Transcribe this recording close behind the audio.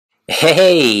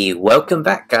Hey, welcome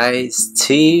back guys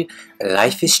to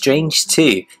Life is Strange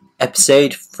 2,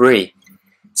 episode 3.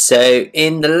 So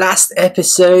in the last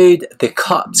episode, the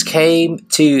cops came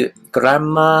to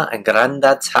Grandma and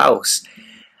Granddad's house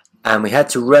and we had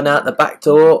to run out the back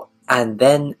door, and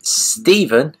then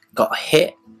Stephen got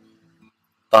hit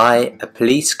by a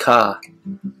police car.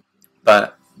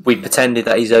 But we pretended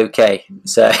that he's okay,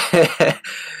 so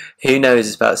who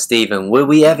knows about Stephen? Will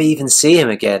we ever even see him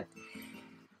again?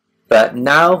 But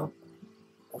now,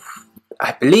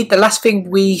 I believe the last thing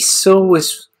we saw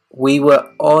was we were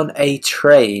on a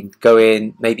train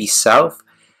going maybe south.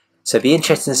 So it'd be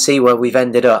interesting to see where we've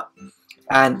ended up.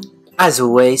 And as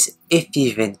always, if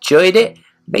you've enjoyed it,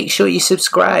 make sure you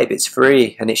subscribe. It's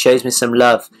free and it shows me some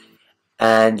love.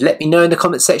 And let me know in the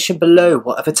comment section below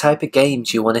what other type of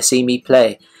games you want to see me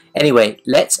play. Anyway,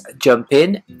 let's jump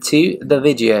in to the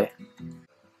video.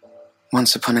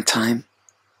 Once upon a time,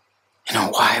 in a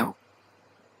wild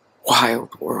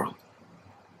world,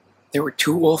 there were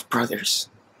two wolf brothers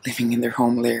living in their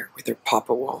home lair with their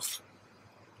papa wolf.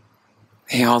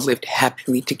 They all lived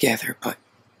happily together, but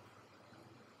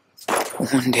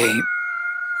one day,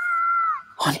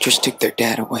 hunters took their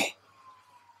dad away.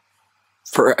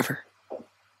 Forever.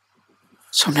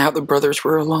 So now the brothers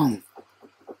were alone,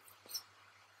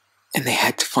 and they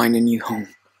had to find a new home.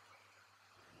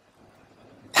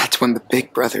 That's when the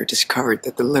big brother discovered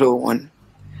that the little one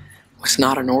was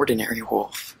not an ordinary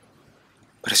wolf,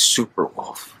 but a super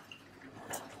wolf.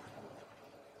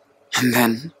 And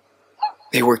then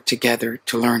they worked together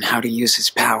to learn how to use his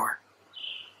power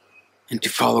and to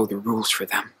follow the rules for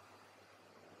them.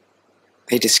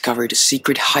 They discovered a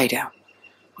secret hideout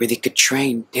where they could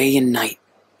train day and night.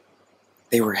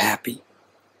 They were happy.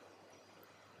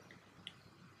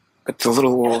 But the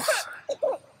little wolf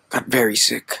got very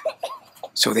sick,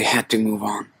 so they had to move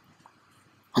on.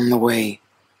 On the way,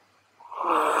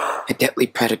 a deadly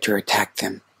predator attacked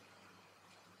them.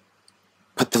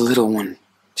 But the little one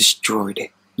destroyed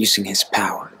it using his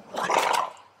power.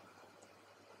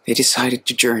 They decided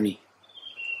to journey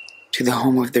to the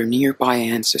home of their nearby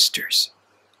ancestors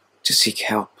to seek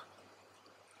help.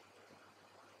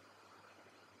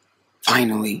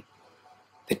 Finally,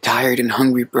 the tired and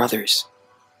hungry brothers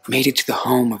made it to the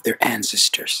home of their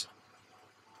ancestors.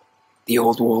 The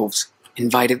old wolves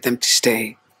invited them to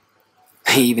stay.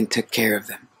 They even took care of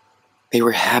them. They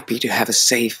were happy to have a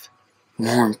safe,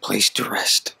 warm place to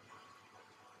rest.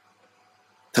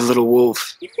 The little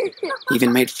wolf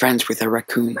even made friends with a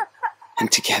raccoon,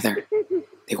 and together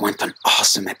they went on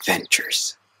awesome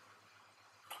adventures.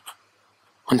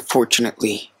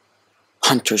 Unfortunately,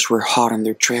 hunters were hot on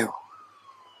their trail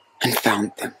and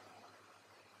found them.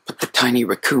 But the tiny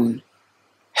raccoon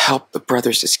helped the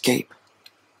brothers escape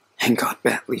and got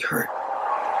badly hurt.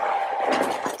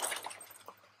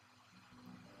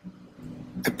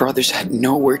 The brothers had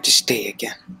nowhere to stay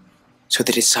again, so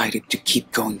they decided to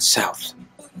keep going south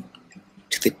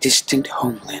to the distant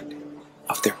homeland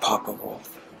of their papa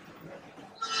wolf.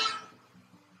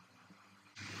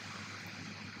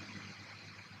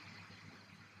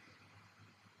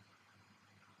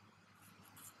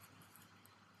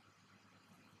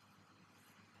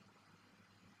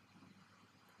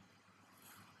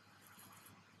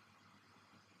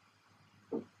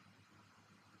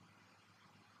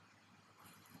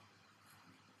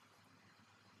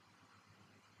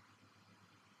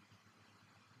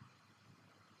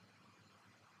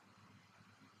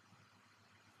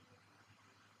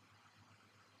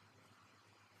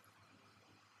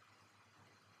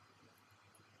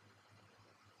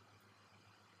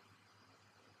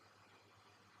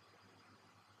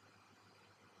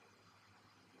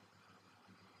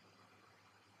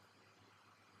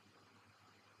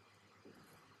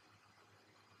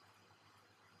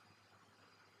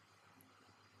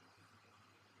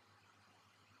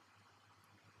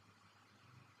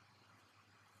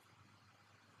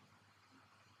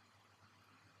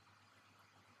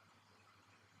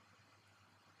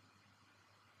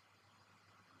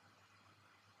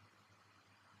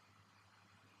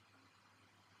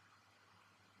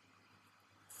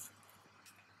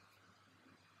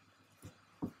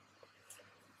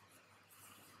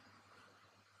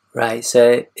 Right,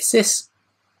 so it's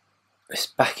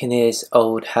back in his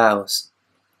old house.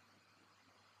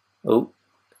 Oh,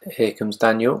 here comes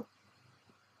Daniel.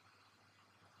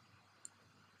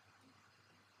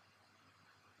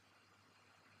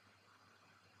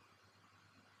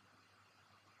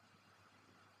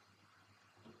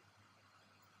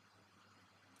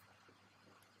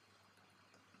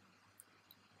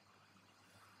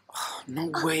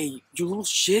 No way, you little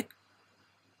shit.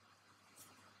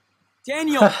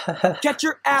 Daniel, get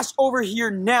your ass over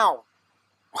here now.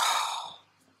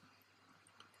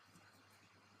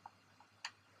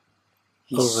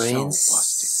 He's Over so in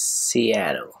busted.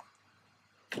 Seattle.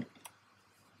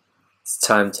 It's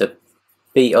time to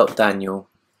beat up Daniel.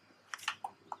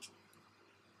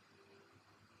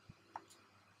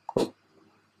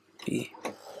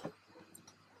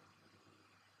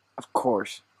 Of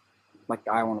course. Like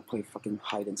I want to play fucking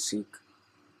hide and seek.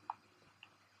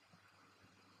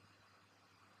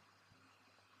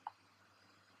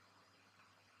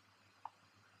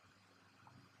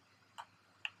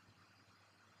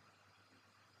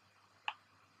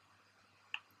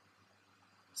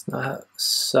 It's not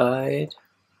outside.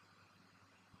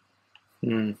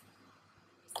 The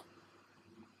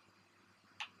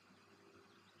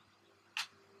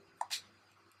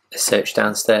search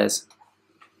downstairs.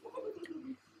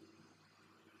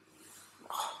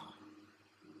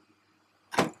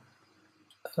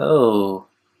 Oh.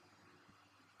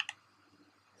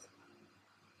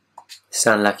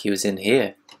 Sounded like he was in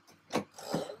here.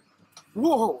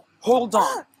 Whoa, hold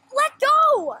on. Let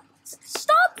go!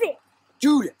 Stop it!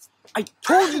 Dude, I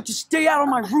told you to stay out of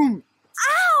my room.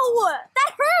 Ow!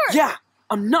 That hurt! Yeah,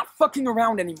 I'm not fucking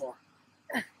around anymore.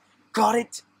 Got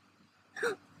it?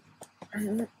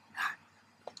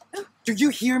 Do you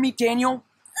hear me, Daniel?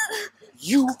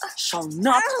 You shall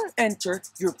not enter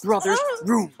your brother's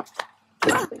room.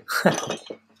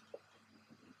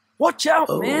 Watch out,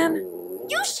 man.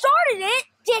 You started it,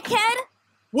 dickhead!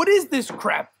 What is this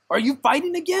crap? Are you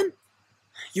fighting again?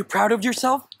 You proud of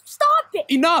yourself? Stop it!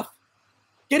 Enough!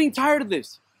 Getting tired of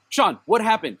this. Sean, what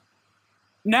happened?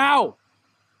 Now!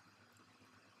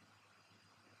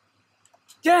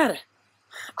 Dad,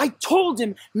 I told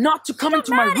him not to come got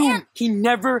into my mad room. and- He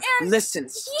never and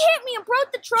listens. He hit me and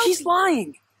broke the trophy. He's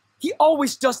lying. He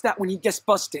always does that when he gets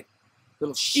busted.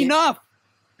 Little shit. Enough!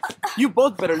 You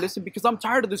both better listen because I'm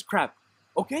tired of this crap.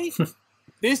 Okay?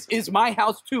 This is my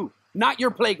house too, not your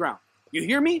playground. You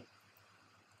hear me?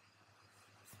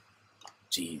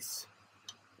 Jeez.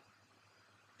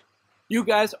 You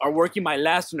guys are working my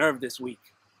last nerve this week.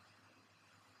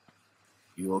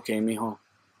 You okay, mijo?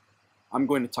 I'm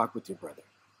going to talk with your brother.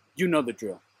 You know the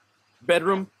drill.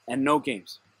 Bedroom and no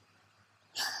games.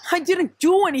 I didn't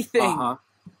do anything. Uh-huh.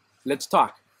 Let's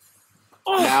talk.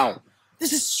 Oh, Now.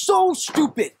 This is so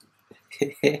stupid.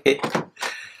 It's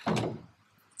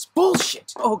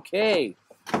bullshit. Okay.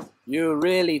 You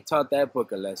really taught that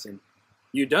book a lesson.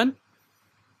 You done?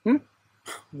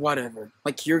 Whatever.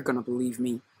 Like you're gonna believe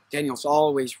me. Daniel's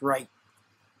always right.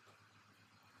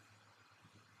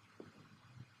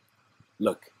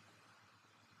 Look.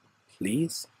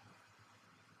 Please?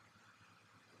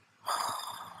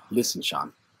 Listen,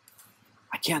 Sean.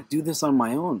 I can't do this on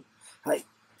my own.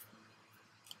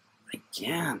 I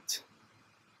can't.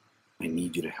 I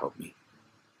need you to help me.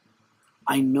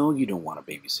 I know you don't want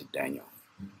to babysit Daniel.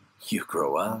 You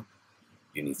grow up.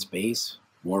 You need space,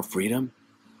 more freedom.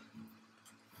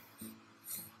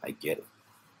 I get it.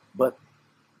 But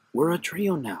we're a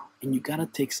trio now, and you gotta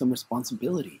take some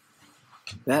responsibility.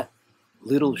 That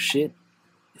little shit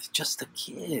is just a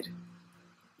kid.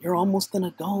 You're almost an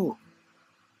adult.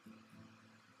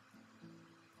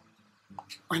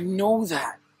 I know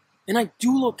that. And I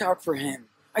do look out for him.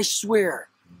 I swear.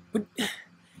 But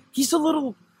he's a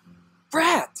little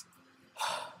brat.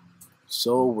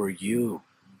 So were you.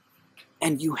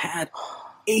 And you had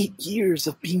 8 years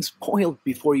of being spoiled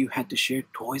before you had to share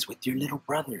toys with your little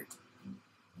brother.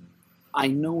 I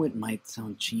know it might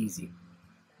sound cheesy,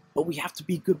 but we have to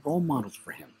be good role models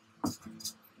for him.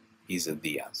 He's a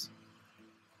Diaz,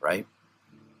 right?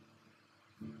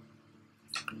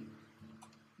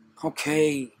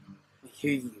 Okay, I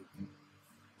hear you.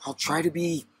 I'll try to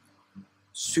be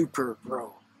super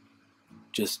bro.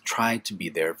 Just try to be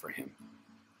there for him,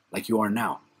 like you are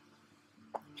now.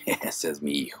 Says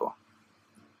mi hijo.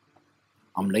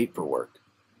 I'm late for work.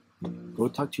 Go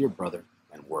talk to your brother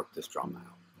and work this drama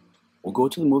out. We'll go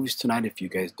to the movies tonight if you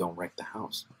guys don't wreck the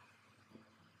house.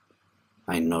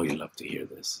 I know you love to hear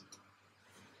this.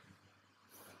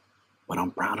 But I'm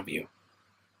proud of you.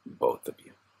 Both of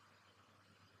you.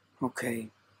 Okay,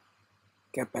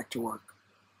 get back to work.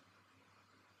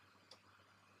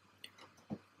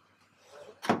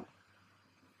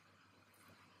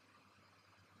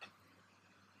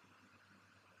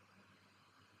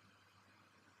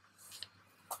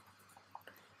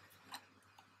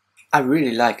 I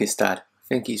really like his dad. I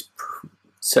think he's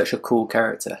such a cool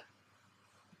character.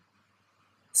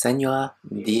 Senor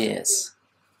Diaz.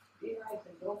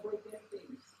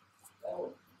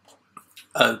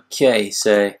 Okay,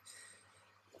 so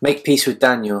make peace with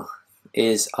Daniel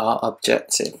is our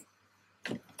objective.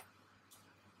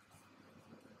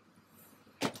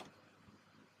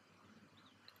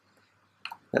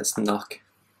 Let's knock.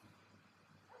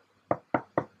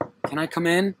 Can I come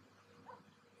in?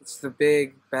 It's the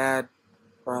big, bad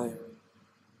brother.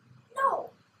 No!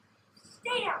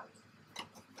 Stay out!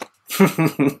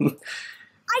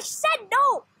 I said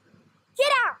no!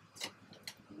 Get out!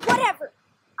 Whatever.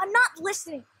 I'm not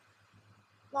listening.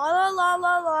 La la la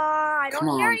la la. I Come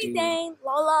don't hear on, dude. anything.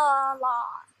 La la la.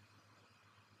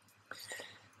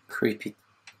 Creepy.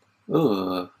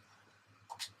 Ooh.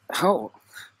 Oh,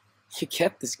 you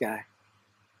kept this guy.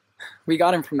 We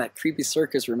got him from that creepy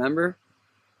circus, remember?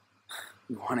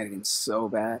 We wanted him so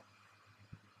bad.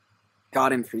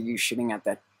 Got him for you shooting at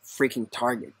that freaking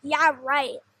target. Yeah,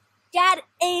 right. Dad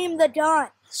aimed the gun.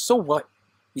 So what?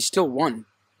 You still won.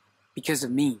 Because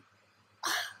of me.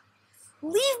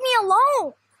 Leave me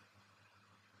alone.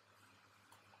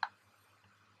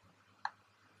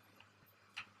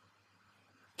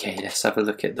 Okay, let's have a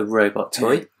look at the robot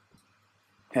toy.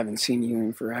 Haven't seen you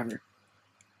in forever.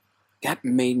 Dad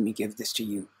made me give this to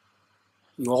you.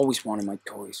 You always wanted my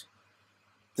toys.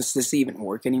 Does this even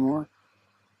work anymore?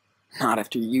 Not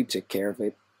after you took care of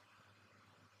it.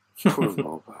 Poor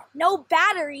robot. No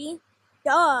battery.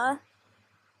 Duh.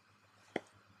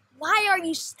 Why are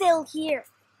you still here?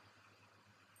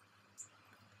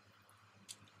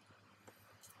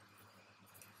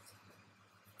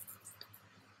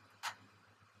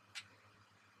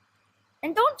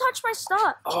 And don't touch my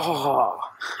stuff. Oh,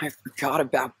 I forgot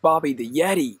about Bobby the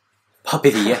Yeti.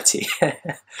 Bobby the Yeti.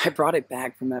 I brought it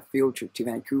back from that field trip to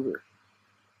Vancouver.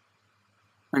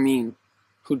 I mean,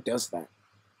 who does that?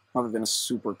 Other than a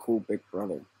super cool big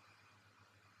brother.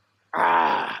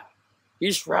 Ah,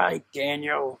 he's right,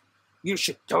 Daniel. You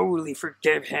should totally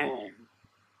forgive him.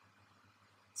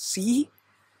 See?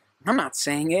 I'm not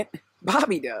saying it.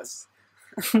 Bobby does.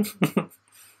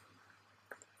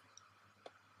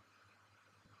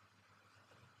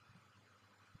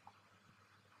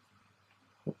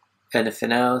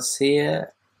 Anything else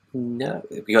here? No.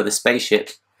 We got the spaceship.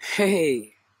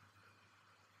 Hey,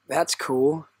 that's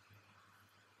cool.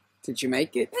 Did you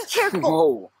make it? Be careful.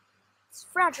 Whoa, It's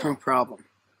fragile. no problem.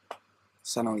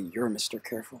 Suddenly you're Mr.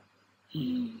 Careful.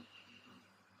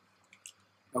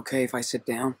 Okay if I sit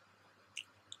down?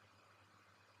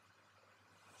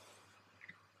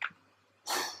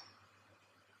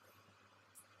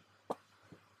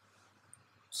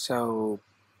 So,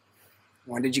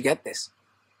 when did you get this?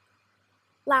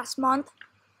 Last month,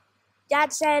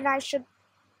 Dad said I should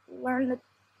learn to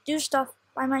do stuff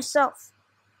by myself,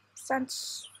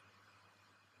 since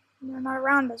you're not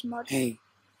around as much. Hey,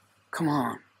 come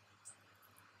on.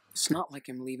 It's not like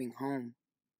I'm leaving home.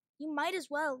 You might as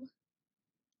well.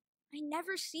 I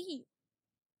never see you.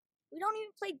 We don't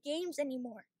even play games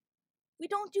anymore. We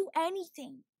don't do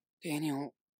anything.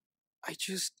 Daniel, I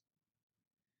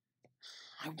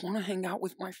want to hang out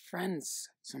with my friends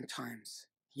sometimes.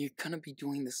 You're gonna be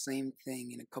doing the same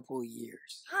thing in a couple of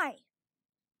years. Hi. I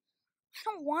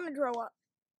don't want to grow up.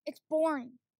 It's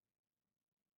boring.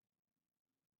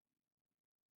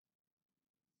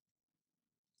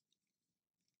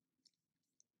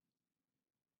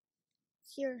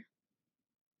 Here.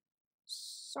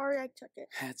 Sorry I took it.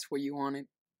 That's what you wanted?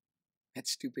 That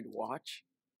stupid watch?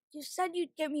 You said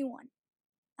you'd give me one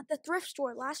at the thrift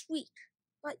store last week,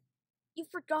 but you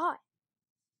forgot.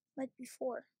 Like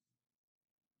before.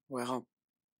 Well,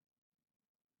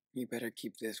 you better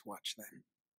keep this watch then.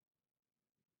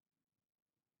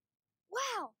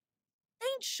 Wow!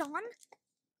 Thanks, Sean.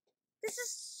 This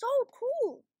is so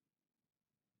cool.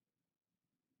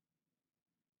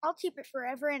 I'll keep it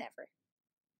forever and ever.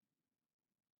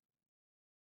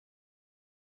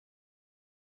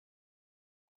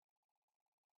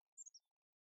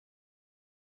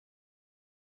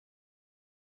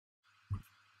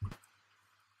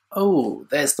 Oh,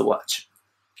 there's the watch.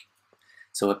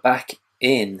 So we're back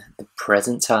in the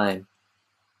present time.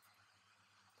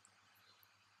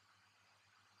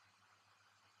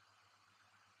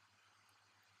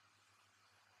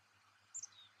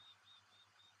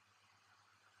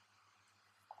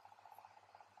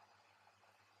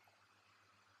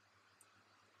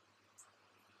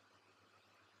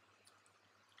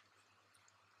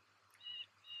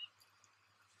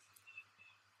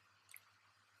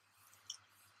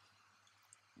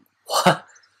 What?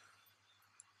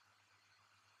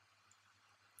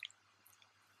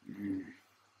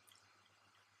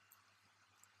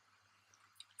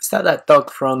 Is that dog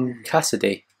from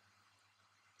Cassidy?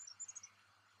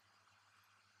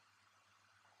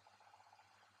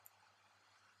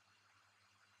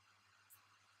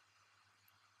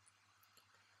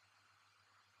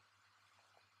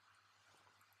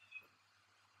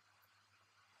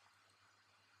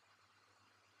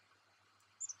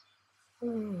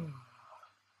 Yeah,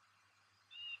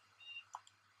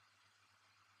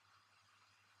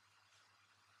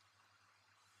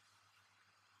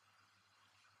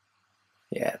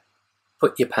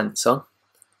 put your pants on.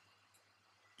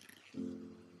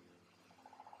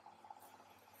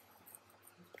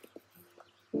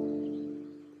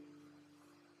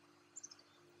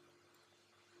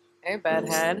 Hey,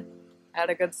 bedhead. Had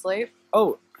a good sleep?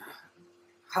 Oh,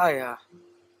 hi,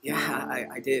 yeah,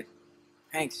 I did.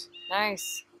 Thanks.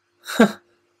 Nice.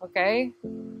 Okay.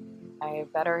 I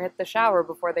better hit the shower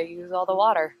before they use all the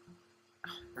water.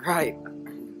 Right.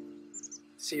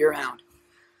 See you around.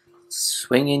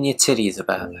 Swinging your titties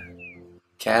about.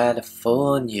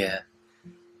 California.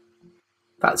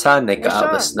 About time they got out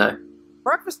of the snow.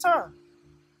 Breakfast time.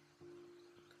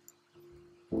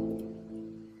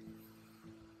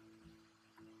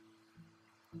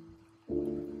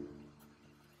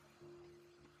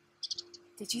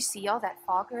 Did you see all that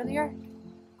fog earlier?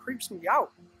 Creeps me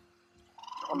out.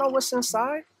 I don't know what's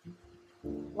inside.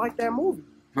 Like that movie.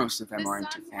 Most of them are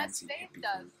into fancy hippie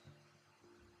food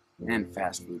and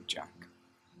fast food junk.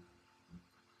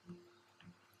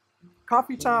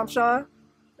 Coffee time, Sean.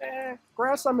 Man,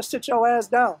 grab something and sit your ass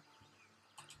down.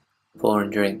 Pour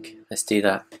and drink. Let's do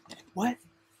that. What?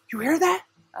 You hear that?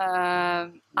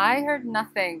 I heard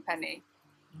nothing, Penny.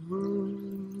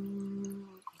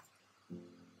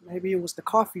 Maybe it was the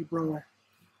coffee brewing.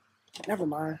 Never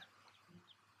mind.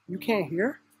 You can't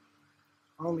hear?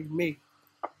 Only me.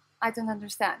 I don't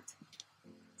understand.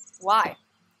 Why?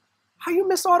 How you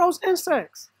miss all those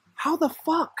insects? How the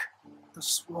fuck? The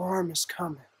swarm is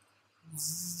coming.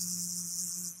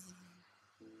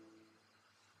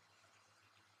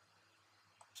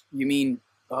 You mean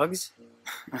bugs?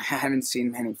 I haven't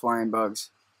seen many flying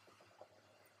bugs.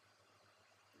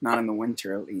 Not in the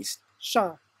winter, at least.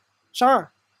 Sean.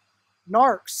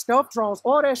 Narcs, stealth drones,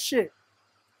 all that shit.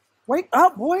 Wake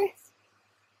up, boy.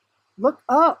 Look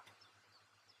up.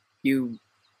 You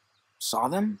saw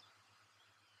them?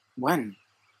 When?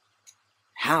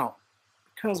 How?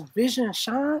 Because vision,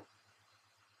 Sean.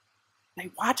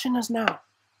 They watching us now.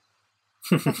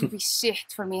 That would be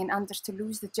shit for me and Anders to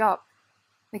lose the job.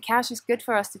 The cash is good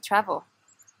for us to travel.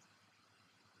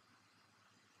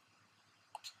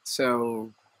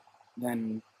 So,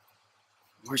 then,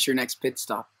 where's your next pit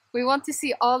stop? We want to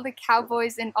see all the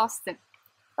cowboys in Austin.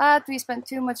 But we spent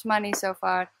too much money so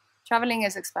far. Traveling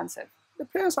is expensive.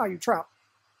 Depends how you travel.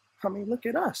 I mean, look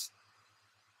at us.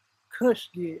 Cush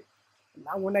gig.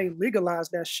 Not when they legalize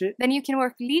that shit. Then you can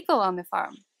work legal on the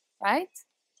farm, right?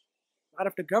 Not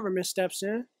if the government steps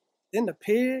in. Then the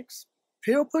pigs,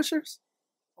 pill pushers,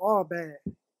 all bad.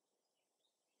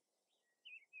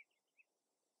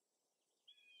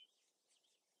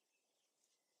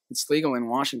 It's legal in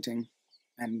Washington,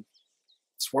 and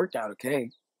it's worked out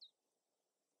okay.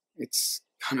 It's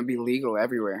gonna be legal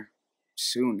everywhere.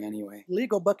 Soon, anyway.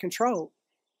 Legal but controlled.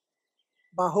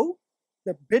 By who?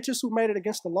 The bitches who made it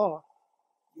against the law.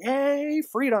 Yay,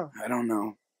 freedom. I don't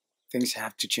know. Things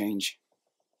have to change.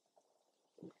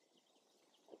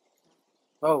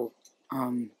 Oh,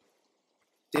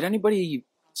 did anybody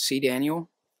see Daniel?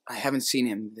 I haven't seen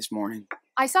him this morning.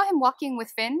 I saw him walking with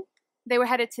Finn. They were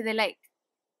headed to the lake.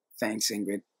 Thanks,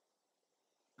 Ingrid.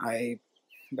 I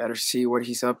better see what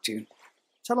he's up to.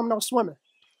 Tell him no swimming.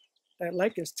 That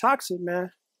lake is toxic,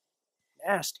 man.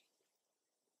 Nasty.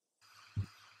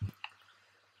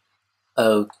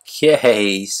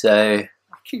 Okay, so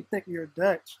I keep thinking you're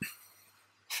Dutch.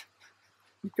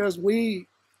 Because where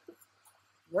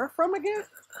from again?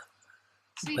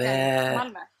 Sweden, Where?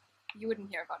 Malmö. You wouldn't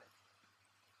hear about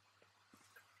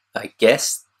it. I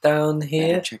guess down Better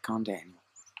here. check on Daniel.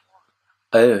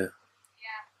 Oh,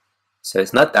 Yeah, so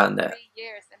it's not down there. 3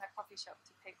 years in a coffee shop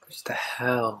to pay for What it. the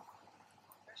hell?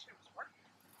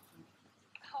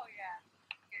 Oh yeah,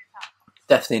 good time.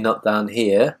 Definitely not down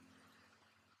here.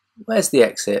 Where's the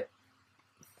exit?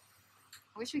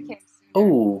 Wish we came sooner.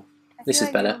 Oh, I this feel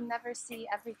is like better. We'll never see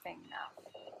everything now.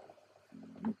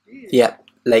 Yeah,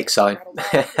 lakeside.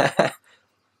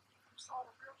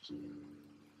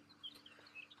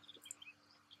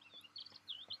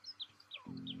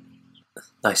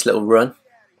 Nice little run.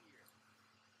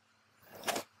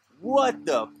 What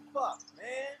the fuck,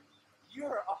 man?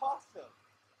 You're awesome.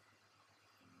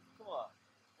 Come on,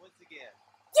 once again.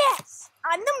 Yes,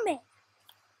 I'm the man.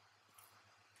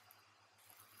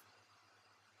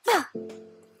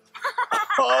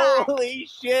 Holy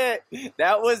shit,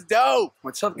 that was dope.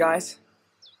 What's up, guys?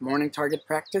 Morning target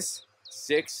practice?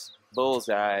 6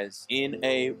 bullseyes in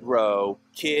a row.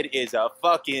 Kid is a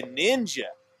fucking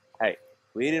ninja. Hey,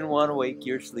 we didn't want to wake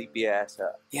your sleepy ass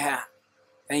up. Yeah.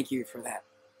 Thank you for that.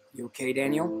 You okay,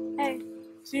 Daniel? Hey,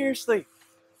 Seriously,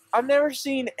 I've never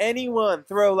seen anyone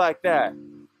throw like that.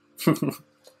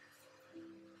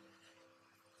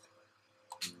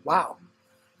 Wow.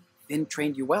 Finn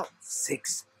trained you well.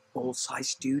 6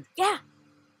 bull-sized dude. Yeah,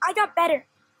 I got better.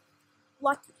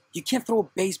 Lucky. You can't throw a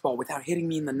baseball without hitting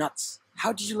me in the nuts.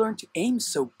 How did you learn to aim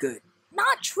so good?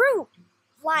 Not true,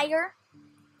 liar.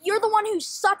 You're the one who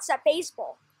sucks at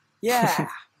baseball. Yeah,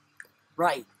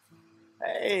 right.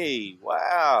 Hey,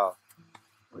 wow.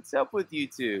 What's up with you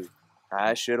two?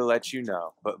 I should have let you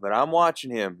know, but I'm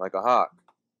watching him like a hawk.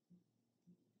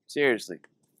 Seriously,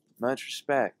 much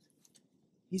respect.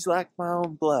 He's like my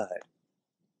own blood.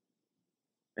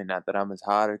 And not that I'm as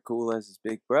hot or cool as his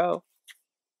big bro.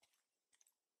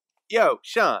 Yo,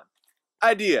 Sean,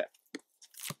 idea.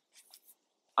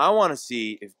 I want to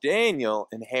see if Daniel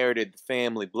inherited the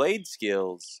family blade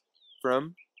skills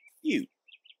from you.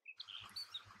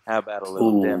 How about a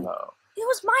little demo? It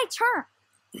was my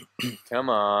turn. Come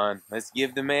on, let's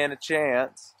give the man a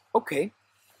chance. Okay.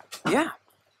 Yeah.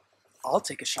 I'll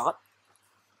take a shot.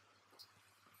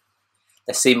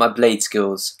 Let's see my blade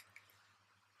skills.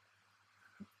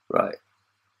 Right.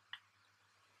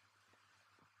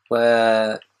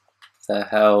 Where the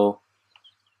hell?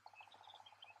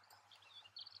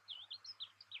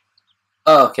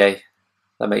 Oh, okay.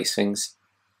 That makes things.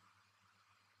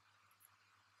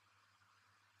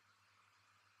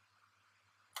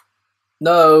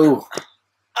 No!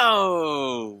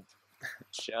 Oh,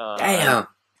 Sean. Damn!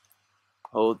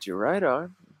 Hold your right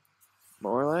arm.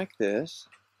 More like this.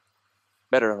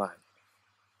 Better line.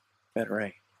 Better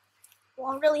aim.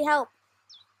 Won't really help.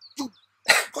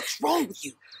 What's wrong with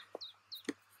you?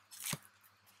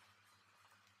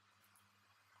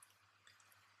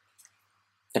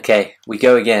 Okay, we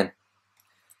go again.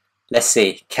 Let's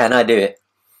see. Can I do it?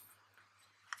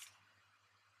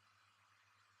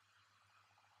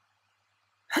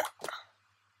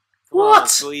 Come on, What?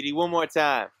 sweetie, one more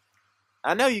time.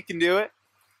 I know you can do it.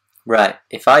 Right,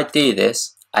 if I do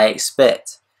this, I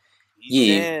expect He's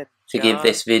you in, to give Sean.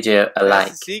 this video a That's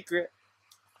like. the secret.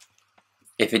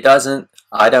 If it doesn't,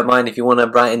 I don't mind if you want to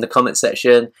write in the comment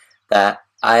section that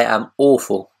I am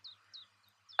awful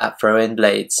at throwing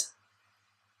blades.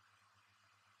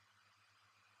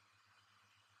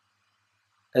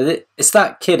 Is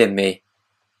that kidding me?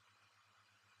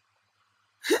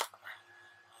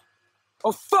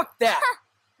 Oh, fuck that!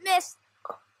 Miss.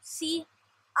 See,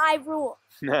 I rule.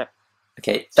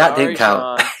 Okay, that Sorry, didn't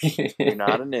count. Sean. You're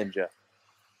not a ninja.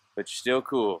 But you're still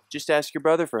cool. Just ask your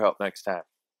brother for help next time.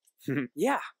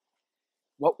 Yeah.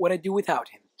 What would I do without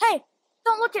him? Hey,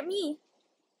 don't look at me.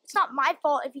 It's not my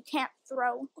fault if you can't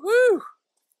throw. Woo!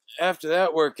 After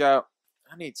that workout,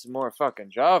 I need some more fucking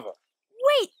Java.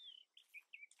 Wait!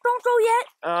 Don't go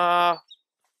yet.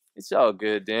 It's all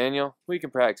good, Daniel. We can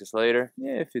practice later.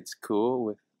 Yeah, if it's cool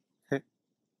with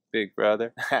Big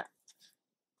Brother.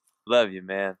 Love you,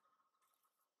 man.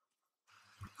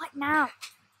 What now?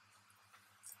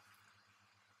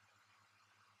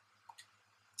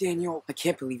 Daniel, I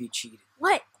can't believe you cheated.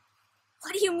 What?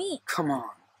 What do you mean? Come on.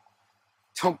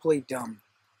 Don't play dumb.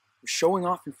 You're showing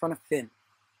off in front of Finn.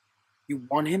 You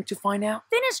want him to find out?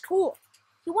 Finn is cool.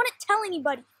 He wouldn't tell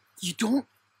anybody. You don't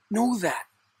know that.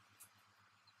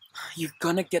 You're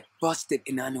gonna get busted,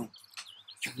 Inanu.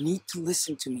 You need to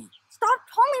listen to me. Stop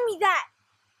calling me that.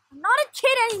 I'm not a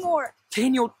kid anymore.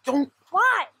 Daniel, don't.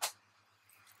 Why?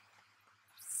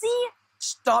 See?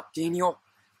 Stop, Daniel.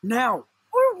 Now.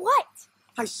 Or what?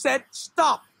 I said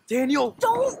stop, Daniel.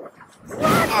 Don't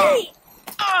grab me!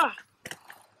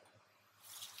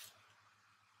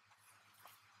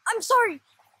 I'm sorry.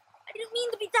 I didn't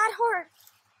mean to be that hard.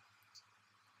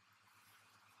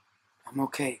 I'm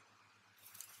okay.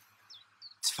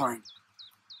 It's fine.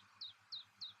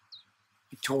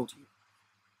 I told you.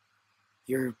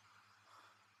 You're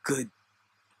good.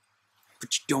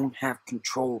 But you don't have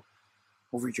control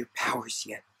over your powers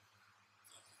yet.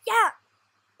 Yeah,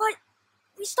 but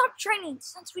we stopped training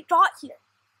since we got here.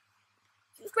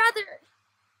 You'd rather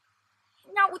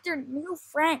hang out with your new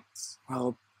friends.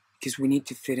 Well, because we need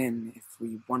to fit in if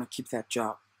we want to keep that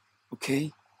job.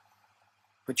 Okay?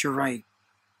 But you're right.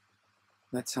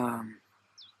 Let's,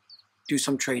 do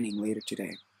some training later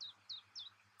today.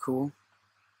 Cool?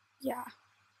 Yeah.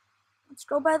 Let's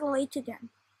go by the lake again.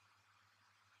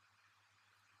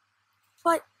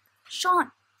 But,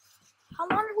 Sean, how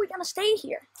long are we gonna stay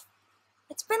here?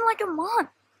 It's been like a month.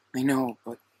 I know,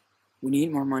 but we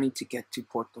need more money to get to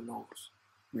Port Dolores.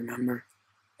 Remember?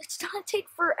 It's gonna take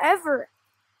forever.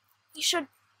 We should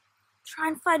try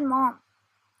and find Mom.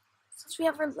 Since we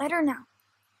have her letter now.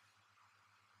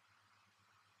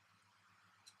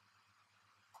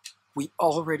 We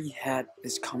already had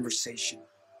this conversation.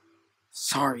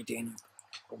 Sorry, Daniel,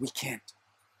 but we can't.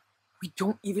 We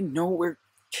don't even know where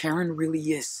Karen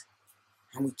really is,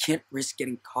 and we can't risk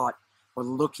getting caught or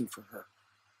looking for her.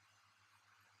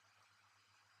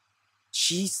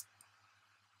 She's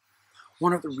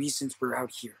one of the reasons we're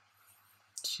out here.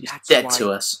 She's That's dead why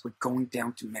to us. we're going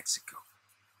down to Mexico.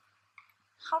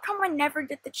 How come I never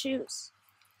get to choose?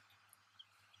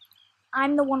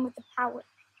 I'm the one with the power.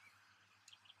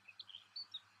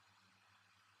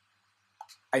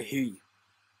 I hear you.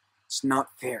 It's not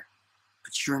fair,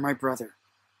 but you're my brother.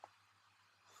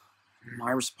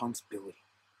 My responsibility.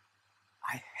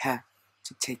 I have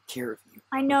to take care of you.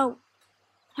 I know.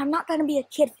 I'm not gonna be a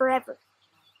kid forever.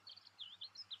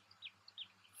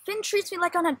 Finn treats me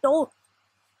like an adult.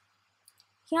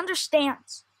 He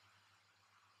understands.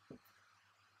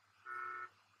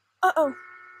 Uh-oh.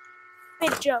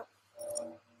 Big Joe.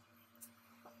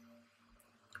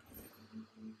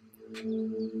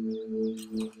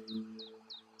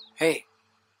 Hey,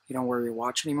 you don't wear your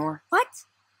watch anymore? What?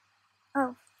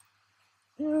 Oh.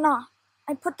 Nah.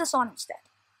 I put this on instead.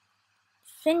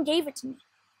 Finn gave it to me.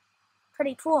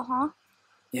 Pretty cool, huh?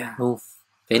 Yeah. Oh,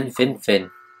 Finn.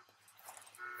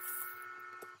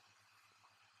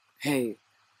 Hey,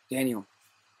 Daniel.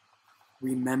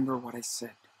 Remember what I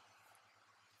said.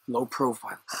 Low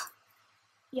profile.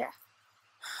 Yeah.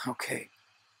 Okay.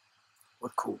 We're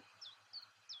cool.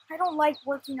 I don't like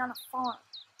working on a farm.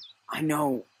 I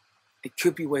know. It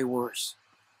could be way worse.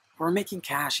 We're making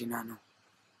cash, Inanno.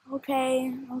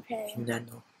 Okay.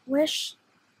 Nano. Wish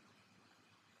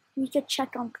we could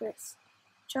check on Chris.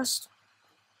 Just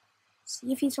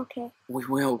see if he's okay. We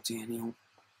will, Daniel.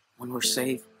 When we're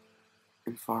safe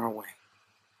and far away.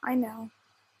 I know.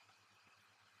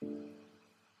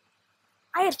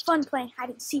 I had fun playing hide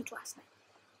and seek last night.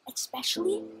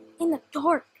 Especially in the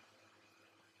dark.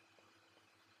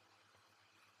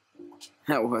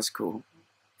 That was cool.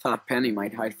 Thought Penny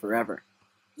might hide forever.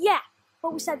 Yeah,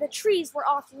 but we said the trees were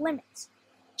off limits.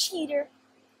 Cheater.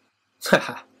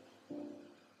 Haha.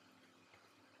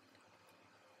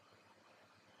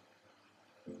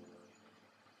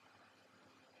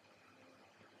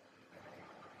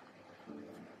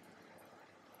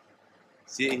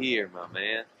 Sit here, my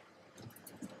man.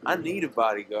 I need a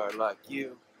bodyguard like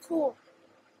you. Cool.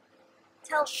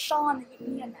 Tell Sean to get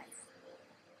me a knife.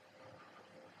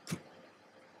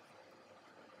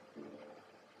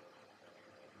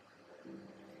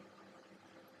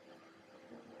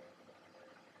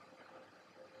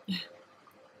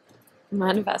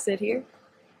 Mind if I sit here?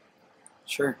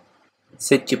 Sure.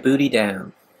 Sit your booty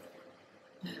down.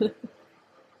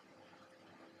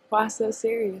 Why so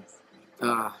serious?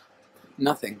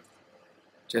 Nothing.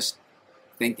 Just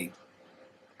thinking.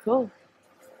 Cool.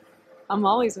 I'm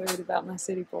always worried about my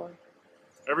city boy.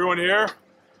 Everyone here?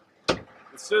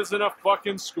 This isn't a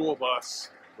fucking school bus.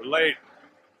 We're late.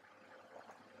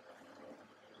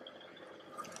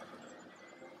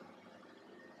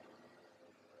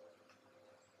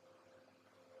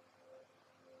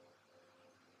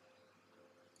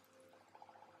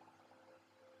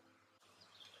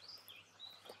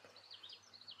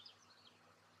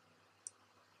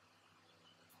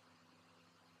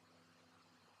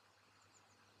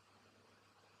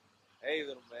 Hey,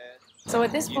 little man. So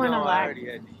at this You point, know I'm I like, already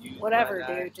had to use whatever, my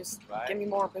knife, dude. Just right? give me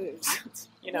more booze.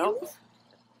 You know?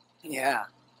 Yeah.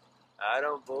 I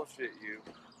don't bullshit you.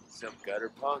 Some gutter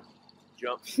punk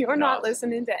jump. You're not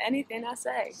listening to anything I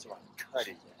say. So I'm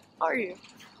cutting that. Are you?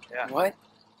 Yeah. What?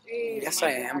 Jeez, Yes, my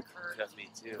I am. back hurts. Just me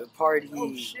too. The party.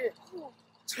 Oh shit.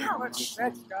 Too much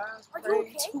sex, guys. Are you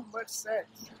okay? Too much sex.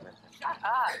 Shut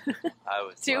up. I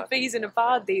was 2 lucky. peas in a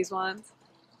pod, these ones.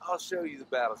 I'll show you the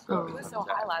battle Oh. scar. It was so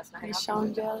high last night. Is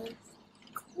Sean jealous?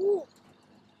 Cool.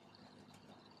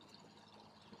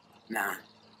 Nah.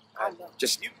 I know.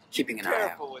 Just You keeping be an eye out.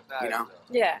 careful with that, you know?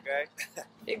 though, Yeah. okay?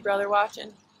 Big brother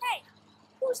watching. Hey,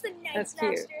 who's the nice That's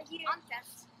cute. master here?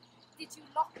 Antes, did you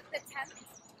lock the tent?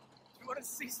 You want to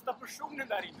see the personen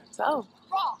där inne? So,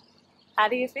 Wrong. how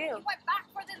do you You feel? went back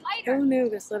for the lighter. Who knew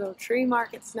this little tree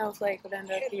market snowflake would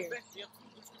end up here Helvete, jag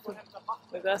trodde du skulle gå och hämta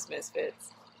vatten. with us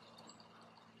misfits?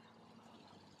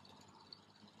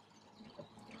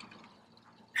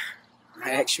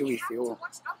 I actually We have to feel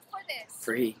watch out for this.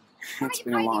 free. It's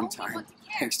been a long time.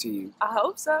 Thanks to you. I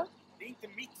hope so. Det är inte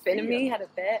mitt Finn and fel. me had a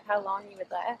bet how long you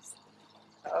would last.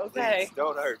 Okay, Please,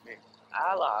 don't hurt me.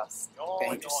 I lost. Ja,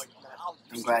 Thanks. ja.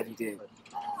 I'm glad you did.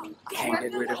 You can't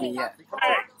get rid of me yet.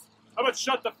 Hey, how about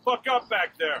shut the fuck up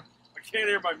back there? I can't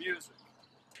hear my music.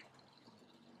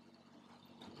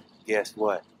 Guess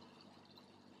what?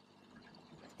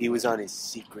 He was on his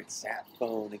secret sat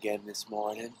phone again this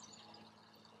morning.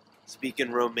 speaking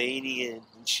Romanian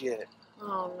and shit.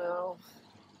 Oh no.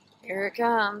 Here it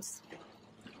comes.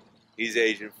 He's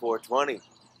Agent 420,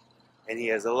 and he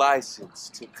has a license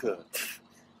to cook.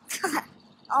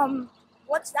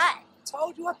 What's that?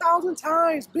 Told you 1,000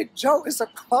 times, Big Joe is a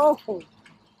clone.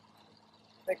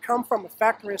 They come from a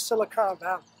factory in Silicon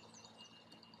Valley.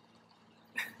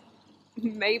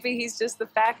 Maybe he's just the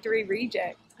factory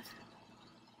reject.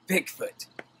 Bigfoot.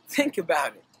 Think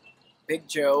about it. Big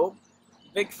Joe,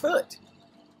 Bigfoot.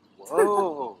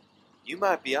 Whoa, you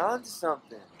might be onto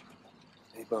something.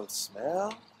 They both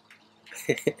smell.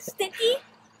 Sticky?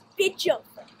 Big Joe.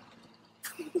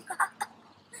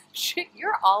 Shit,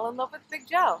 you're all in love with Big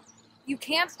Joe. You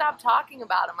can't stop talking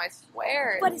about him, I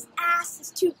swear. But his ass is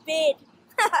too big.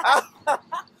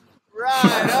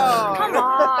 Right on. Come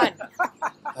on.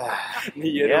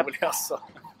 Yep.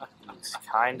 It's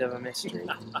kind of a mystery.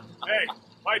 Hey,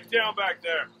 pipe down back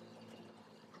there.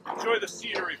 Enjoy the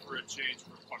scenery for a change,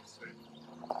 for fuck's sake.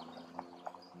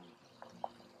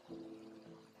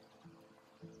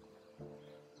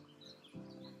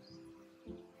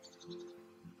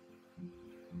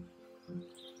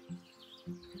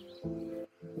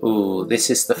 Ooh,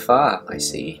 this is the farm, I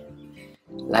see.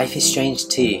 Life is Strange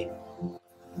 2,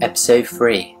 Episode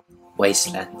 3,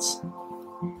 Wastelands.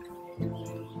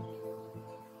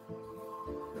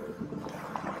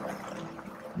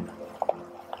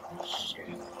 Shit,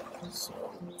 I'm so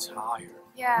tired.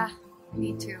 Yeah,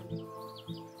 me too.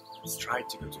 Let's try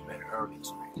to go to bed early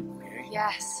tonight, okay?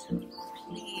 Yes,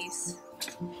 please.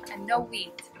 And no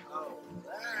wheat. Oh,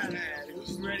 that.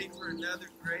 Who's ready for another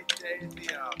great day in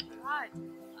the office? God.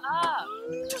 Up.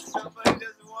 Somebody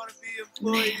doesn't want to be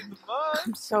employee of the month.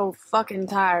 I'm so fucking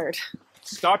tired.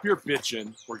 Stop your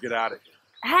bitching or get out of here.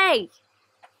 Hey!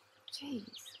 Jeez.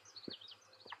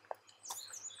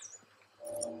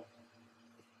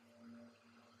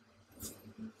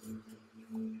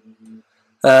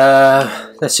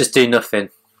 Let's just do nothing.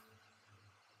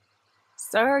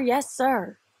 Sir, yes,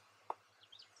 sir.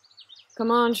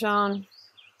 Come on, Sean.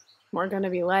 We're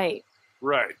gonna be late.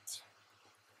 Right.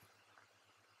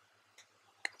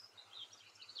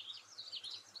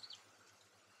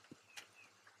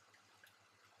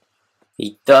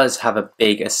 He does have a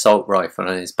big assault rifle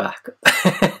on his back.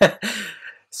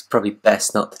 It's probably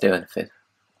best not to do anything.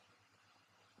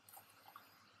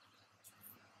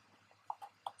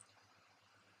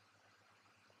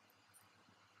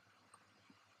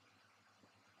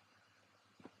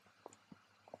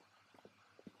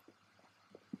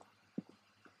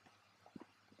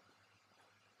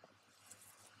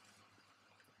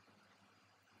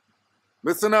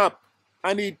 Listen up.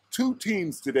 I need 2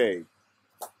 teams today.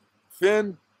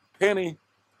 Finn, Penny,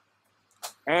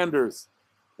 Anders,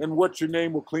 and what's your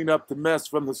name will clean up the mess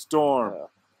from the storm.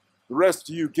 The rest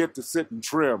of you get to sit and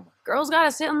trim. Girls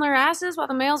gotta sit on their asses while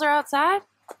the males are outside?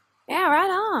 Yeah,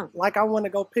 right on. Like I want to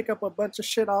go pick up a bunch of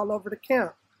shit all over the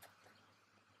camp.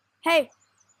 Hey,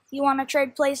 you want to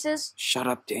trade places? Shut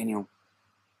up, Daniel.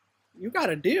 You got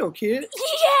a deal, kid.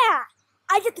 Yeah!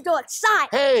 I get to go outside.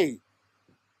 Hey!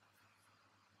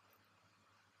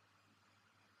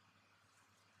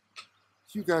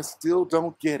 You guys still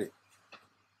don't get it.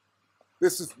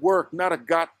 This is work, not a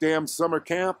goddamn summer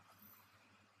camp.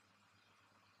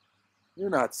 You're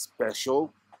not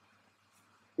special.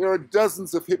 There are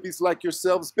dozens of hippies like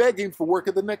yourselves begging for work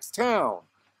in the next town.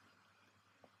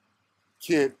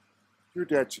 Kid, your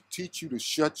dad should teach you to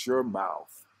shut your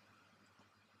mouth.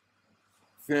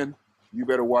 Finn, you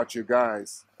better watch your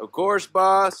guys. Of course,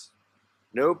 boss.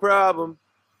 No problem.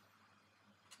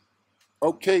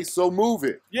 Okay, so move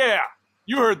it. Yeah,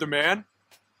 you heard the man.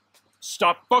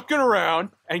 Stop fucking around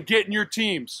and get in your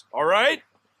teams, all right?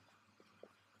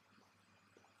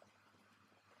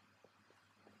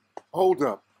 Hold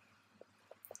up.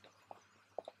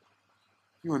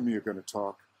 You and me are gonna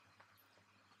talk.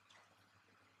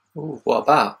 Ooh, what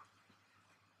about?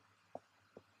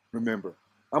 Remember,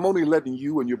 I'm only letting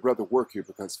you and your brother work here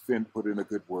because Finn put in a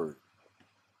good word.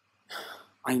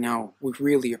 I know. We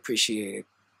really appreciate it.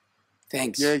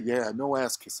 Thanks. Yeah, no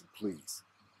ass kissing, please.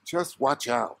 Just watch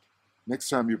out. Next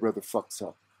time your brother fucks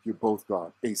up, you're both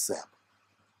gone ASAP.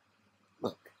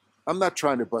 Look, I'm not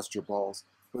trying to bust your balls,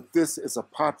 but this is a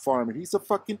pot farm and he's a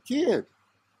fucking kid.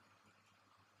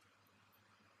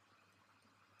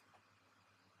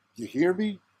 You hear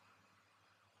me?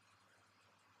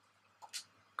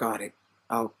 Got it.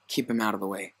 I'll keep him out of the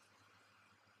way.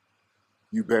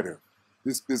 You better.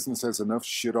 This business has enough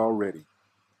shit already.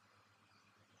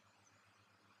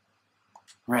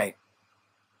 Right.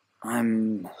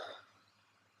 I'm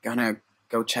gonna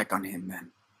go check on him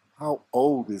then. How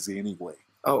old is he anyway?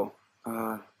 Oh,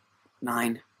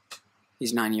 9.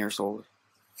 He's 9 years old.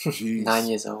 Jeez, 9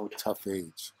 years old. tough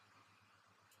age.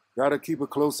 Gotta keep a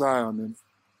close eye on them.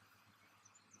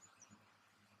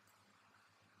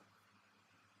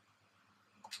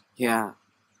 Yeah,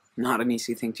 not an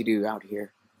easy thing to do out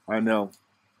here. I know.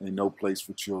 Ain't no place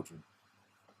for children.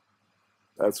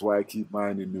 That's why I keep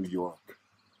mine in New York.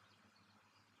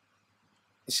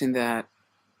 Isn't that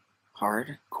hard?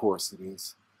 Of course it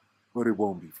is. But it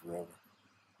won't be forever.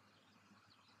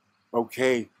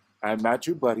 Okay, I'm not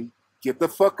your buddy. Get the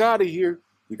fuck out of here.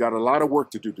 We got a lot of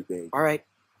work to do today. All right.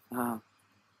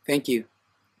 Thank you.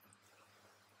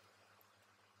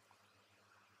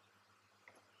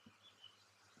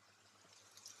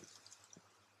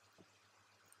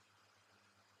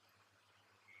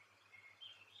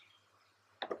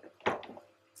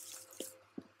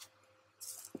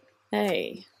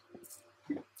 Hey.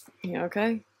 You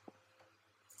okay?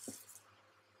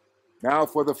 Now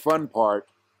for the fun part.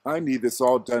 I need this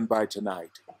all done by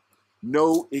tonight.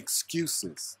 No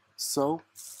excuses. So,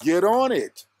 get on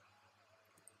it.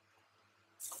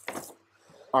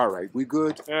 All right, we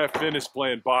good? Finn is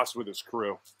playing boss with his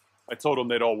crew. I told them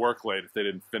they'd all work late if they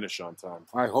didn't finish on time.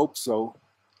 I hope so.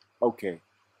 Okay,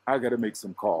 I gotta make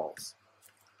some calls.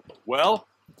 Well,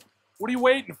 what are you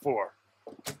waiting for?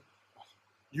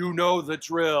 You know the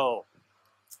drill.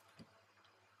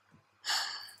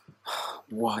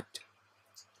 What?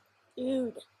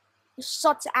 Dude, this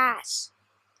sucks ass.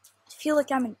 I feel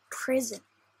like I'm in prison.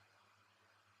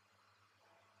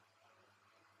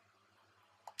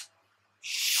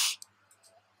 Shh.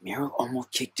 Meryl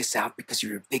almost kicked us out because of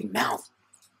your big mouth.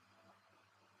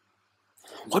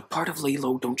 What part of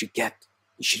Lalo don't you get?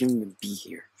 You shouldn't even be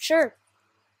here. Sure.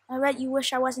 I bet you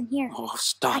wish I wasn't here. Oh, I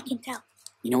stop. can tell.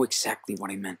 You know exactly what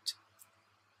I meant.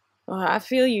 Well, I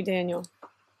feel you, Daniel.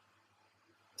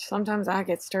 Sometimes I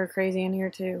get stir crazy in here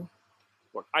too.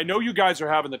 Look, I know you guys are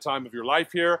having the time of your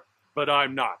life here, but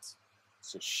I'm not.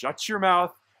 So shut your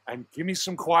mouth and give me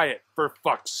some quiet, for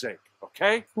fuck's sake,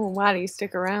 okay? Well, why do you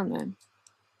stick around then?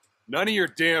 None of your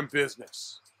damn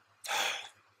business.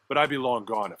 But I'd be long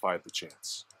gone if I had the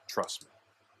chance. Trust me.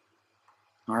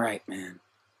 All right, man.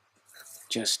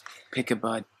 Just pick a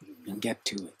bud and get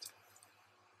to it.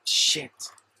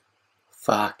 Shit.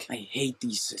 Fuck. I hate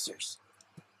these scissors.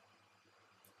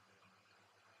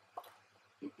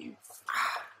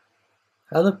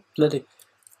 How the bloody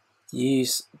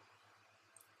use?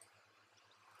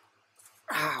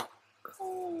 Ow.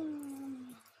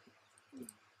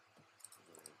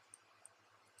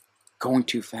 Going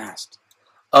too fast.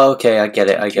 Oh, okay, I get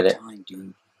it. I get it. Time,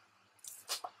 dude.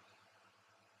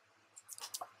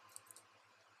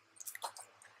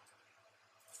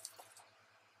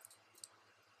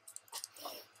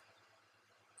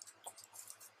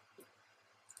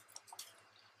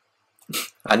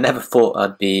 I never thought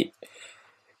I'd be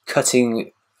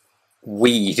cutting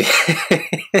weed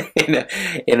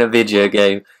in a video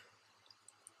game.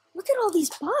 Look at all these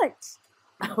buds.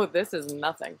 Oh, this is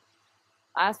nothing.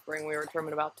 Last spring we were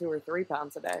trimming about 2 or 3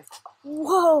 pounds a day.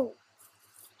 Whoa.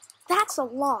 That's a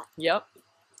lot. Yep.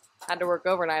 Had to work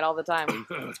overnight all the time.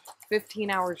 15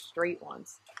 hours straight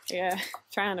once. Yeah,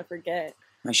 trying to forget.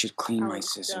 I should clean I my was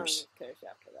done scissors. with Kush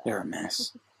after that. They're a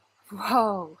mess.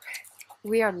 Whoa.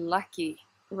 We are lucky.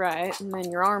 Right, and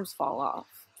then your arms fall off.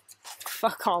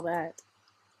 Fuck all that.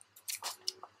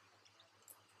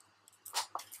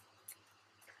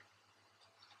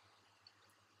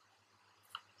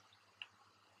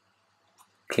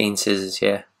 Clean scissors,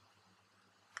 yeah.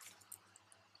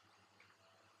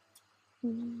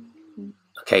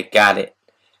 Okay, got it.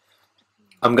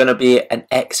 I'm gonna be an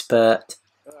expert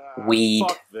weed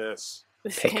Fuck this.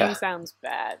 This picker. game sounds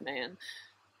bad, man.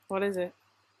 What is it?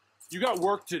 You got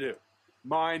work to do.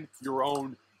 Mind your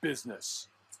own business.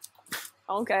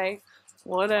 Okay,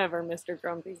 whatever, Mr.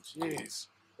 Grumpy. Jeez.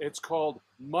 It's called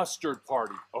Mustard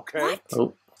Party, okay? What?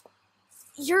 Oh,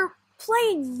 You're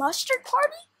playing Mustard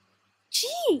Party?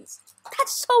 Jeez,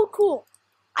 that's so cool.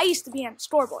 I used to be on the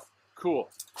scoreboard. Cool.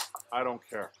 I don't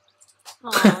care.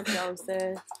 Oh,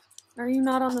 Joseph. Are you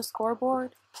not on the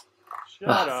scoreboard? Shut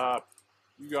up.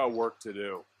 You got work to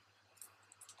do.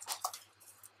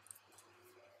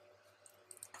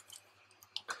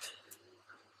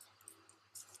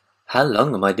 how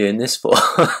long am I doing this for?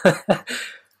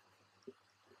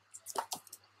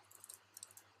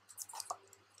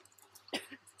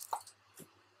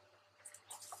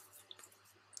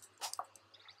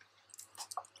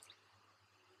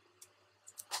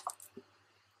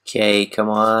 Okay, come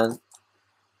on.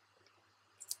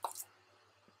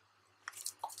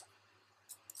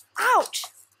 Ouch!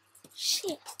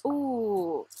 Shit.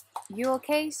 Ooh. You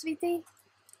okay, sweetie?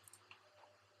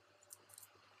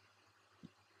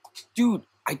 Dude,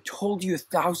 I told you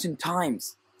 1,000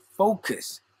 times.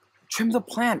 Focus. Trim the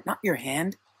plant, not your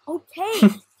hand.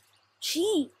 Okay.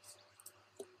 Jeez.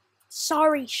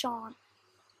 Sorry, Sean.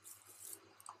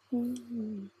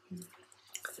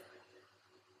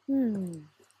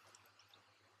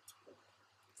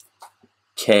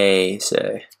 Okay,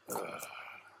 so.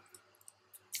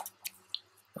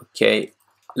 Okay,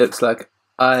 looks like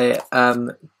I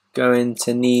am going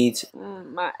to need.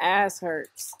 My ass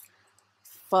hurts.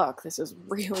 Fuck, this is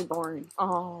really boring.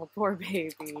 Oh, poor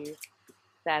baby.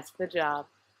 That's the job.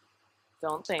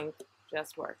 Don't think,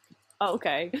 just work.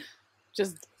 Okay.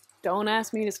 Just don't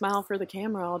ask me to smile for the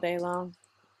camera all day long.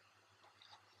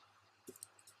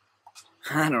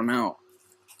 I don't know.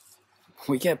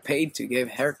 We get paid to give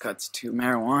haircuts to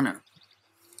marijuana.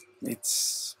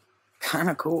 It's kind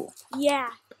of cool. Yeah.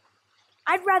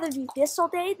 I'd rather do this all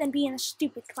day than be in a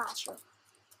stupid classroom.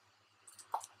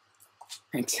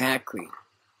 Exactly.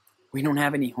 We don't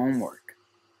have any homework.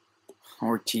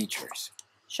 Or teachers.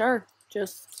 Sure,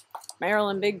 just Meryl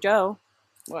and Big Joe.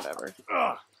 Whatever.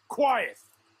 Ugh, quiet.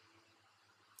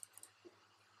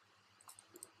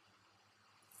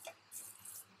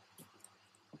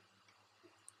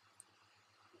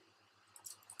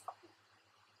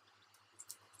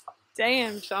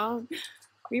 Damn, Sean.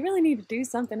 We really need to do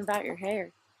something about your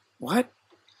hair. What?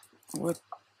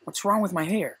 What's wrong with my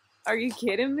hair? Are you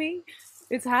kidding me?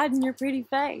 It's hiding your pretty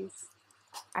face.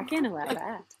 I can't allow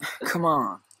that. Come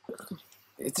on.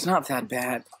 It's not that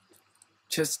bad.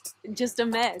 Just a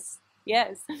mess.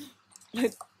 Yes.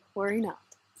 But worry not.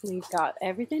 We've got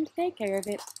everything to take care of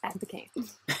it at the camp.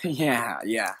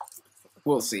 yeah.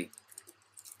 We'll see.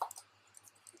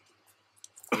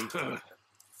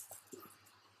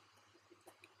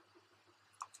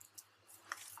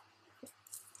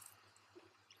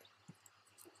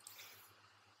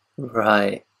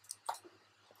 Right.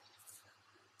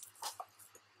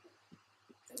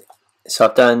 So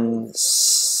I've done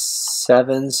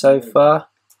 7 so far.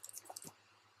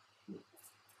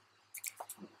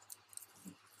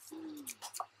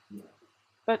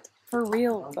 But for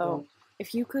real, though,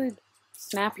 if you could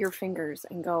snap your fingers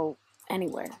and go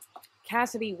anywhere.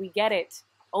 Cassidy, we get it.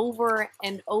 Over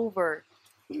and over.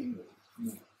 You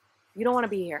don't want to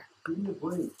be here.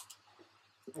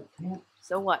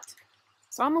 So what?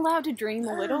 So I'm allowed to dream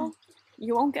a little?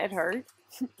 You won't get hurt.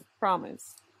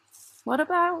 Promise. What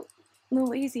about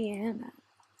Louisiana?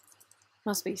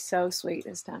 Must be so sweet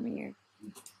this time of year.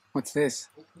 What's this?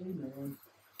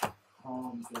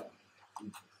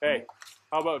 Hey,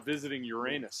 how about visiting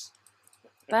Uranus?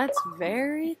 That's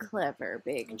very clever,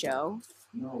 Big Joe.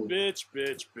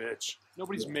 Bitch.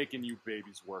 Nobody's making you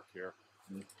babies work here.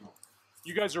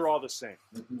 You guys are all the same.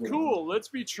 Cool, let's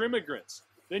be trimmigrants.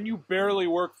 Then you barely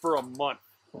work for a month.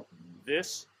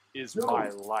 This is my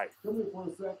life.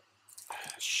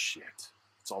 Shit.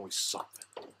 It's always something.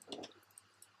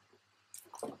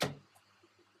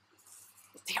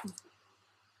 Damn.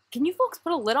 Can you folks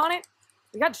put a lid on it?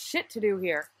 We got shit to do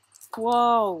here.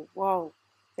 Whoa.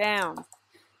 Down.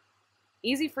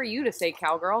 Easy for you to say,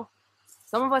 cowgirl.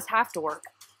 Some of us have to work.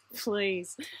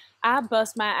 Please. I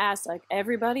bust my ass like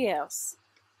everybody else.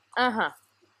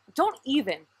 Don't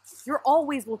even. You're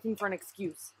always looking for an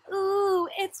excuse. Ooh,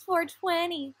 it's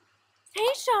 420. Hey,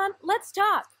 Sean, let's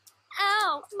talk.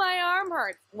 Ow, my arm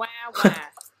hurts. Wow.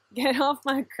 Get off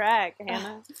my crack,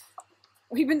 Hannah.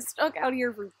 We've been stuck out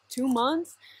here for 2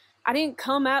 months. I didn't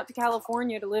come out to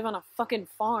California to live on a fucking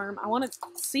farm. I want to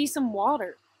see some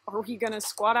water. Are we gonna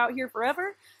squat out here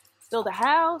forever? Build a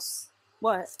house?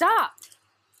 What? Stop!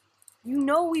 You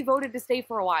know we voted to stay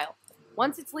for a while.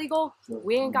 Once it's legal,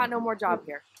 we ain't got no more job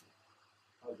here.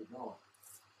 How's it going?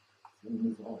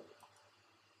 Same as always.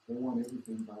 They want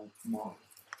everything by tomorrow.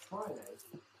 Friday,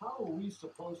 how are we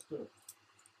supposed to?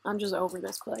 I'm just over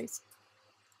this place.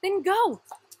 Then go!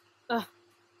 Ugh.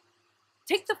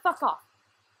 Take the fuck off.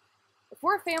 If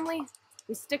we're a family,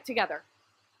 we stick together.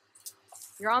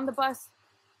 You're on the bus,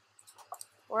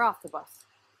 we're off the bus.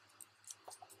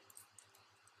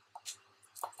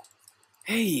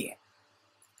 Hey,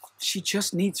 she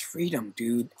just needs freedom,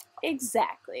 dude.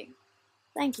 Exactly.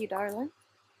 Thank you, darling.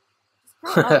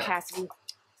 Grow up, Cassidy.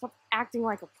 Stop acting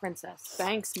like a princess.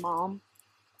 Thanks, Mom.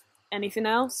 Anything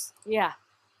else? Yeah.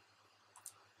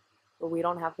 But we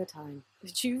don't have the time.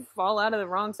 Did you fall out of the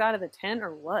wrong side of the tent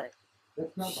or what?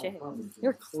 That's not Shit. my problem.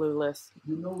 You're clueless.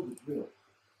 You know the drill.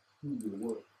 Do your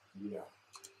work. Yeah.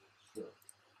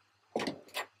 Sure.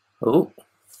 Oh,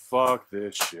 Fuck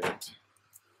this shit.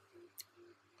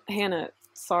 Hannah,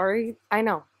 sorry. I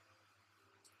know.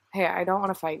 Hey, I don't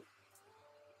want to fight.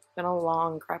 Been a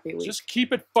long, crappy week. Just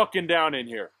keep it fucking down in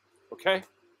here, okay?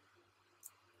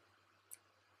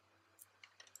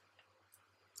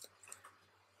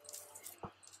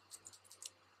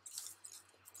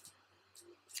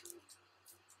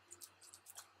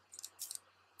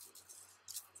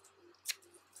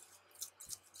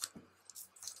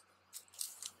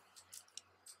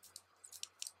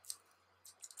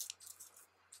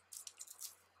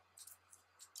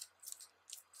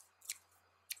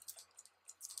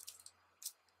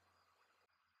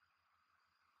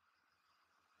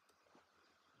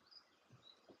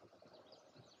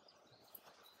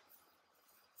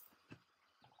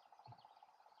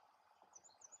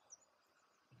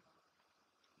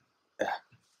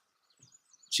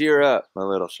 Cheer up, my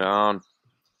little Sean.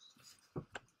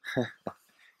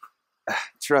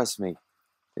 Trust me,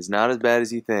 it's not as bad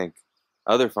as you think.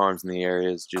 Other farms in the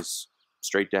area just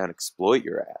straight down exploit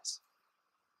your ass.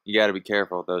 You gotta be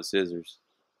careful with those scissors.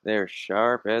 They're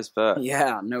sharp as fuck.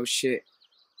 Yeah, no shit.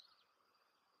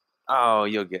 Oh,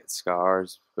 you'll get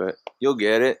scars, but you'll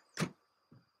get it.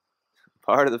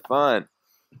 Part of the fun.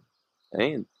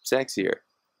 And sexier.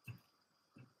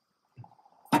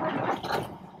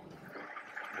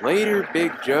 Later,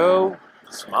 Big Joe.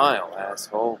 Smile,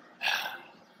 asshole.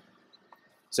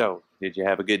 So, did you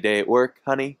have a good day at work,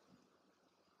 honey?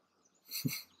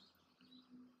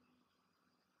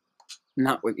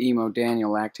 Not with emo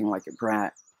Daniel acting like a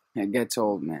brat. It gets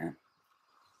old, man.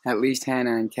 At least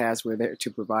Hannah and Cass were there to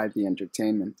provide the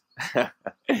entertainment.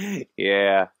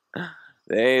 Yeah.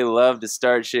 They love to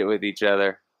start shit with each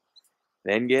other.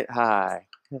 Then get high.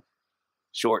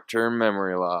 Short-term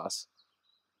memory loss.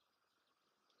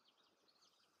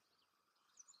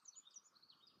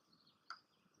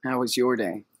 How was your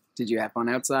day? Did you have fun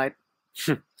outside?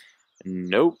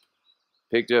 Nope.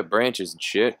 Picked up branches and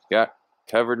shit. Got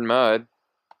covered in mud.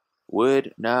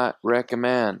 Would not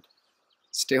recommend.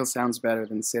 Still sounds better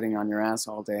than sitting on your ass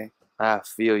all day. I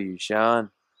feel you,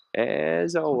 Sean.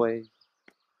 As always.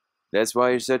 That's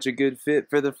why you're such a good fit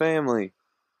for the family.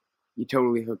 You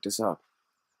totally hooked us up.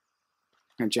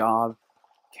 A job,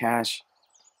 cash,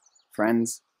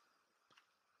 friends,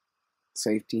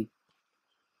 safety.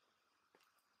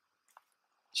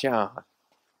 Sean,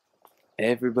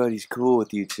 everybody's cool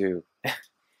with you two.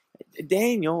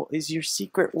 Daniel is your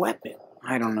secret weapon.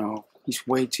 I don't know. He's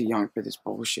way too young for this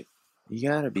bullshit. You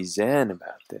gotta be zen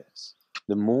about this.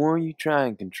 The more you try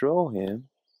and control him,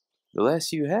 the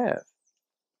less you have.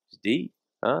 It's deep,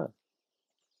 huh?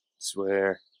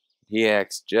 Swear, he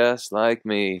acts just like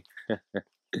me.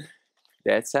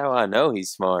 That's how I know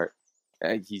he's smart.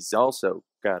 He's also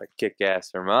got a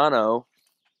kick-ass hermano.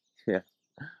 Yeah,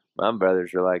 my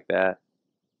brothers are like that.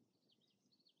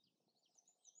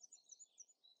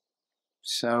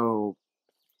 So,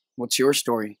 what's your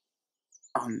story?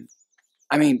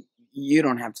 I mean, you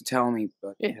don't have to tell me,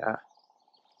 but... Yeah,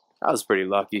 I was pretty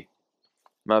lucky.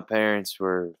 My parents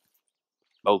were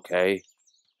okay.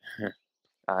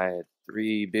 I had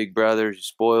 3 big brothers who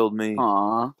spoiled me.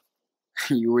 Aw,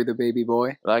 you were the baby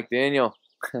boy? Like Daniel.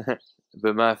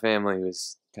 But my family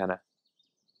was kind of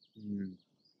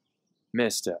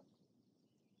messed up.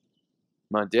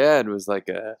 My dad was like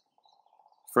a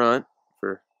front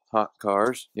for hot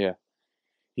cars. Yeah.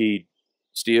 He'd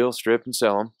steal, strip, and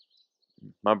sell them.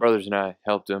 My brothers and I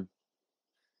helped him.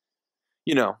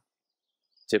 You know,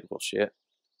 typical shit.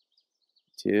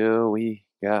 Till we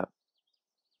got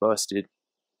busted.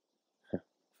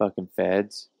 Fucking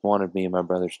feds wanted me and my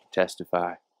brothers to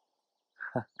testify.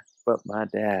 But my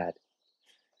dad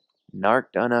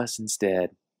narked on us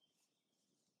instead.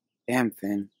 Damn,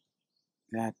 Finn.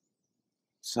 That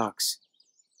sucks.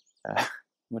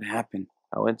 What happened?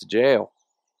 I went to jail.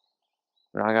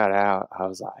 When I got out, I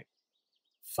was like,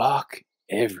 fuck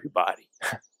everybody.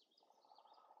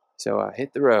 So I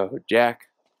hit the road, Jack.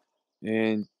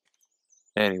 And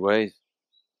anyways,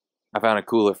 I found a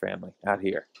cooler family out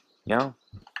here. You know,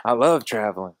 I love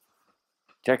traveling,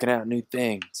 checking out new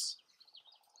things.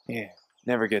 Yeah,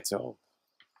 never gets old.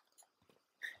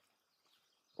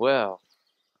 Well,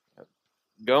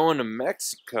 going to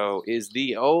Mexico is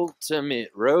the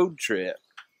ultimate road trip.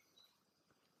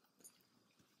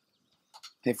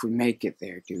 If we make it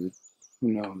there, dude, who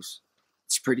knows?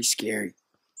 It's pretty scary.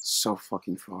 So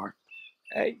fucking far.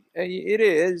 Hey, it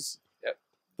is,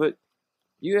 but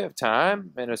you have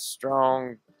time and a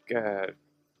strong,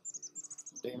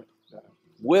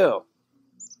 will.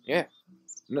 Yeah,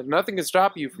 nothing can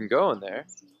stop you from going there.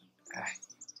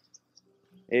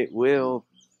 It will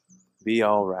be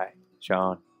all right,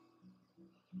 Sean.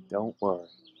 Don't worry.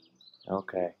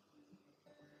 Okay.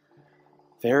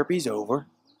 Therapy's over.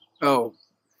 Oh,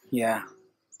 yeah.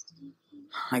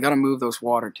 I gotta move those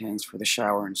water tanks for the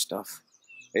shower and stuff.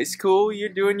 It's cool. You're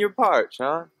doing your part,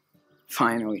 Sean.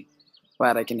 Finally.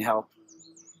 Glad I can help.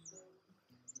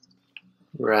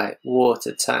 Right,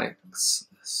 water tanks.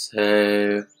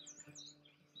 So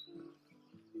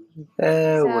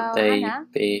where would they Hannah?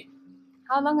 be?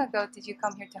 How long ago did you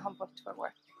come here to Humboldt for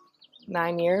work?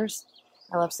 9 years.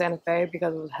 I left Santa Fe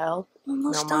because it was hell.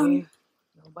 Almost No done. money,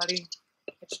 nobody.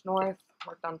 Hitched north,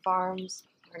 worked on farms,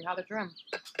 learned how to trim.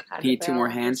 Had to Need 2 bail more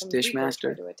after hands, some Dishmaster? creepers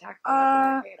tried to attack me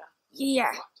at the Al-Qaeda.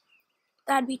 Yeah.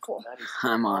 That'd be cool.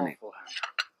 I'm on it.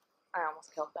 I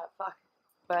almost killed that fuck.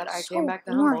 But I So came back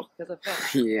to boring. Humboldt because of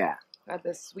Phil. Yeah, I had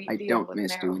this sweet I deal don't with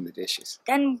miss Merrill. doing the dishes.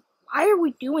 Then why are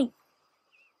we doing?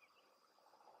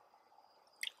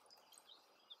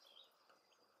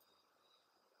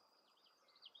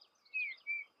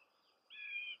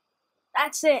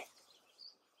 That's it.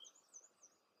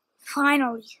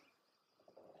 Finally.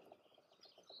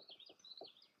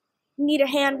 Need a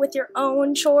hand with your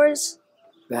own chores?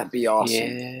 That'd be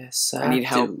awesome. Yes, I need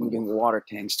help do. moving the water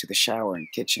tanks to the shower and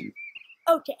kitchen.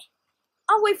 Okay.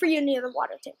 I'll wait for you near the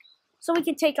water tank so we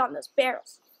can take on those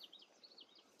barrels.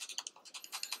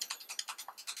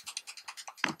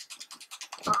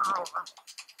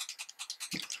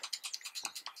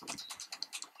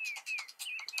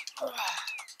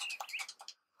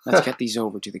 Let's get these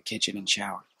over to the kitchen and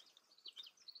shower.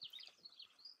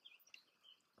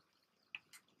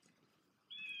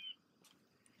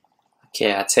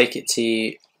 Okay, I take it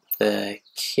to the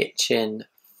kitchen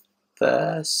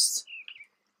first,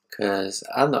 because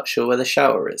I'm not sure where the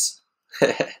shower is.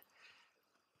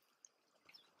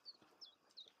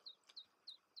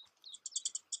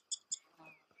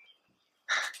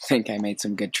 Think I made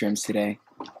some good trims today.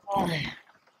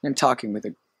 I'm talking with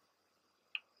a...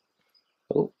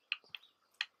 Oh.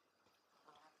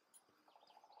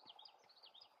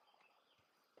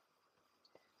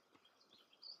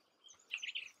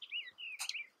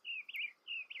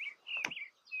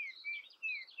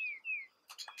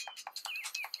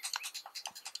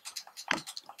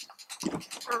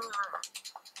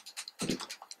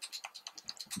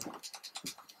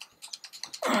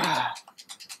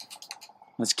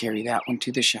 Let's carry that one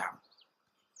to the shower.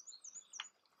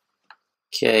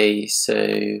 Okay,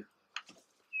 so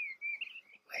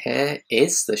where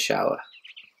is the shower?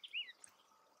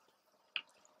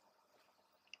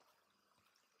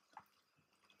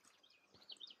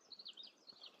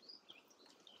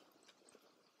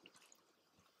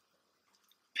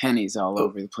 Pennies all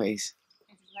over the place.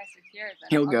 It's nicer here than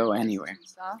He'll other go places anywhere. we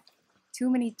saw. Too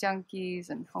many junkies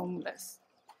and homeless.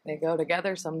 They go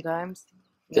together sometimes.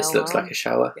 This No looks home, like a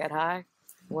shower. Get high.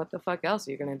 What the fuck else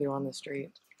are you gonna do on the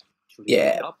street?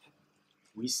 Yeah. Up,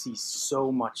 we see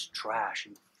so much trash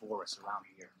in the forest around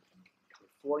here.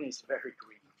 California is very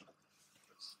green.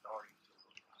 It's starting to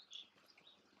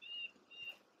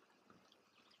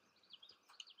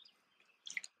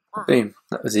look Boom,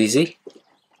 that was easy.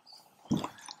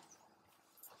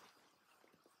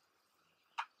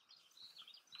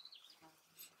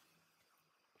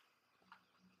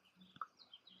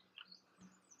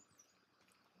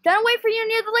 Gonna wait for you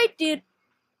near the lake, dude.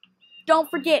 Don't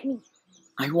forget me.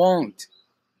 I won't.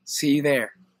 See you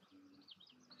there.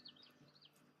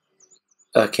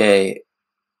 Okay,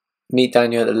 meet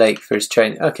Daniel at the lake for his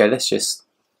train. Okay, let's just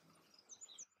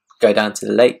go down to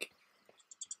the lake.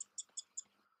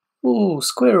 Ooh,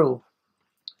 squirrel.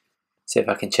 See if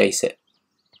I can chase it.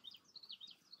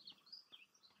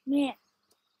 Man,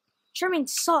 trimming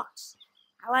sucks.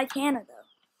 I like Hannah,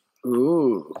 though.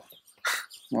 Ooh.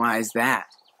 Why is that?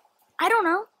 I don't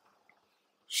know.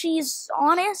 She's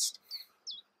honest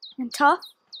and tough,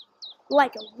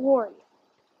 like a warrior.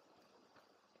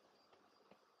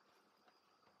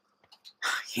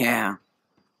 Yeah.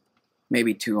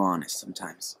 Maybe too honest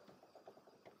sometimes.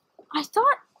 I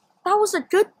thought that was a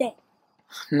good thing.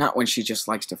 Not when she just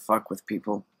likes to fuck with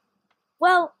people.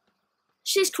 Well,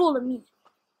 she's cool to me.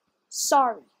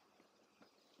 Sorry.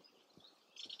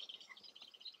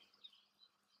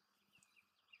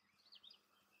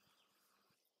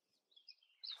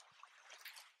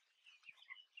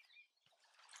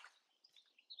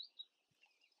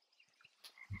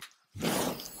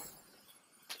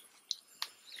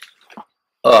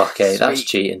 Okay, that's Sweet.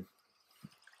 cheating.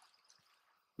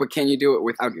 But can you do it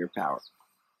without your power?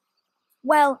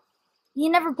 Well, you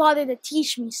never bothered to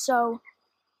teach me, so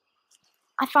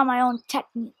I found my own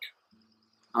technique.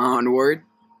 Onward.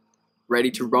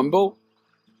 Ready to rumble?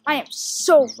 I am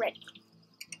so ready.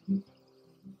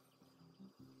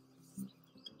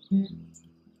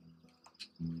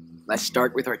 Let's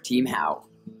start with our team howl.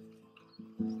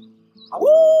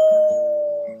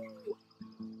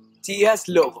 TS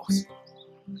Lobos.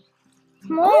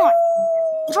 Come on.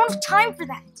 We don't have time for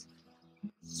that.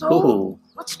 So, Ooh.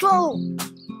 let's go.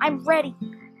 I'm ready.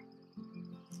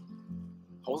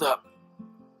 Hold up.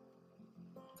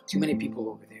 Too many people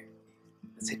over there.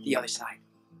 Let's hit the other side.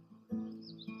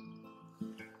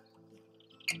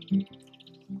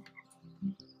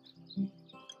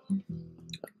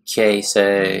 Okay,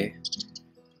 so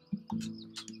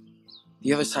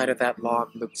The other side of that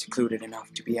log looked secluded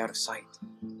enough to be out of sight.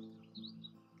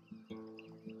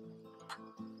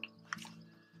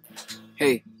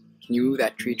 Hey, can you move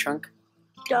that tree trunk?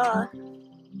 Duh.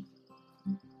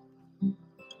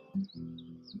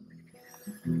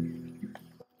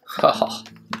 haha.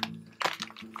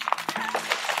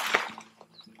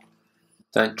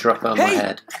 Don't drop it on my Hey!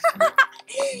 head.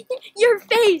 Your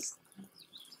face!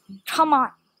 Come on.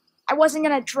 I wasn't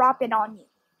gonna drop it on you.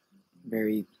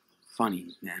 very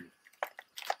funny, man.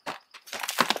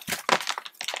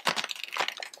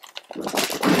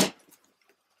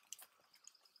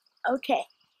 Okay,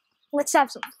 let's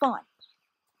have some fun.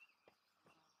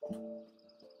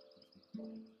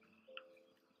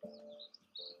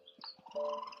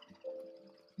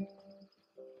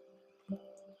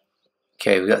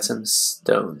 Okay, we got some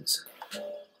stones.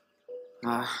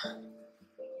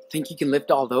 Think you can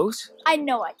lift all those? I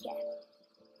know I can.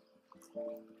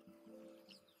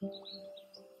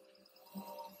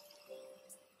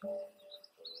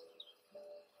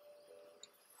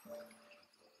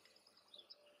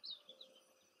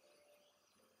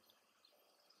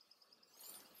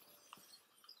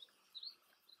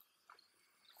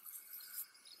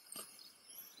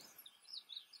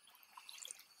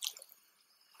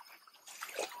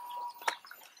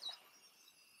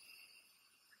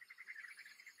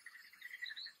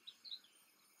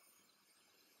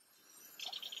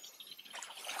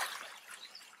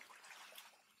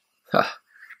 Huh,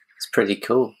 it's pretty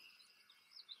cool.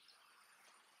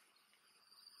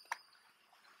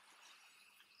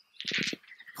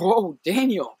 Whoa,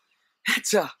 Daniel!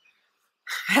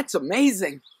 That's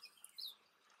amazing!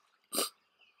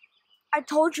 I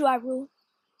told you I rule.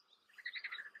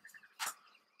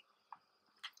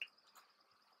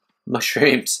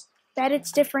 Mushrooms. Bet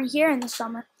it's different here in the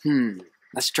summer.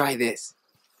 Let's try this.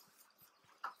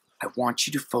 I want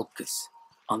you to focus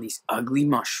on these ugly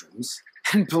mushrooms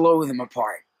and blow them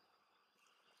apart.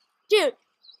 Dude,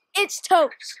 it's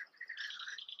toast.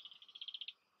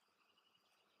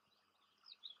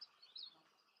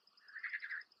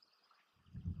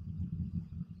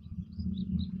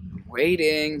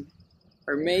 Waiting.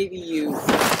 Or maybe you...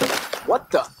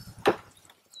 What the?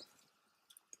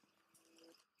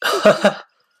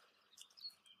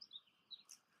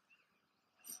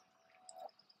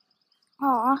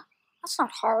 Aw, that's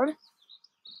not hard.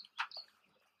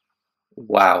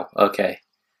 Wow, okay.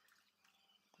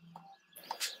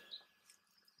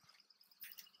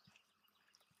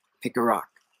 Pick a rock.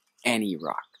 Any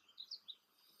rock.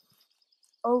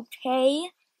 Okay.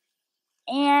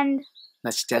 And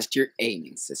Let's test your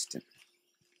aiming system.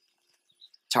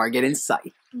 Target in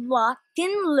sight. locked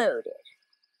and loaded.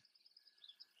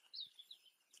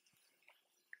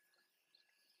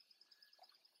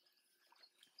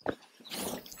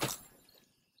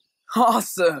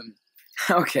 Awesome!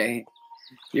 Okay,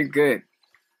 you're good.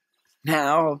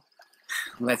 Now,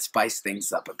 let's spice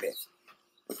things up a bit.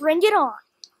 Bring it on.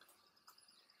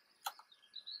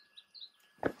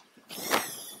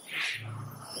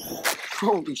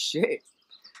 Holy shit.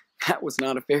 That was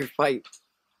not a fair fight.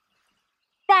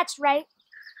 That's right.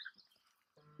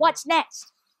 What's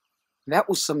next? That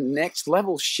was some next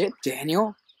level shit,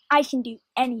 Daniel. I can do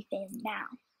anything now.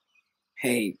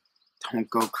 Hey, don't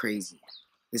go crazy.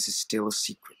 This is still a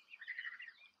secret.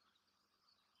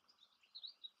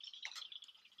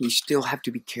 You still have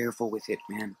to be careful with it,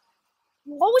 man.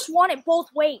 You always want it both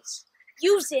ways.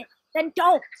 Use it, then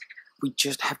don't. We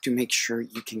just have to make sure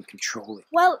you can control it.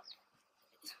 Well,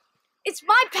 it's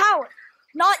my power,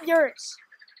 not yours.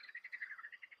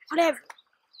 Whatever.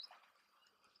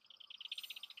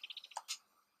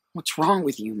 What's wrong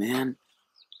with you, man?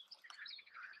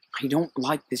 I don't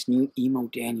like this new emo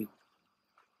Daniel.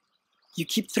 You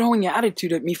keep throwing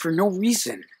attitude at me for no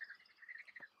reason.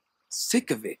 Sick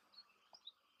of it.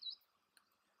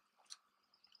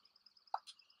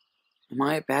 Am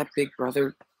I a bad big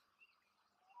brother?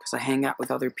 Because I hang out with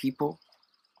other people?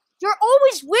 You're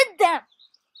always with them.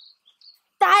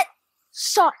 That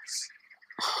sucks.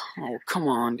 Oh, come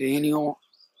on, Daniel.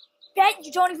 Bet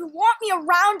you don't even want me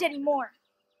around anymore.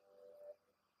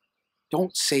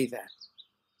 Don't say that.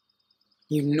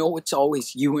 You know it's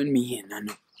always you and me, and I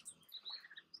know.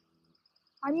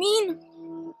 I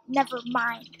mean, never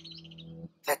mind.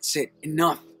 That's it.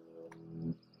 Enough.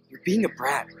 You're being a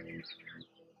brat.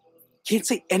 Can't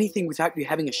say anything without you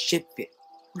having a shit fit.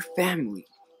 We're family.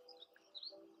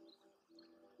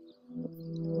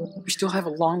 We still have a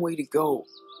long way to go.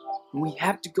 And we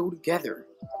have to go together.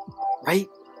 Right?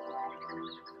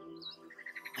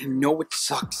 I know it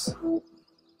sucks.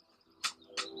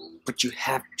 But you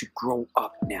have to grow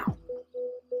up now.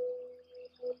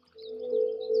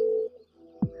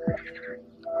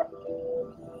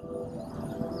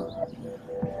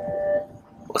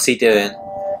 What's he doing?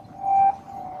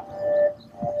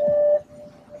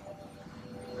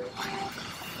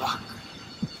 Fuck.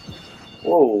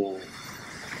 Whoa.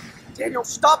 Daniel,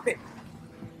 stop it!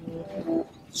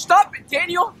 Stop it,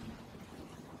 Daniel!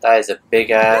 That is a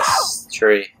big ass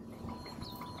tree.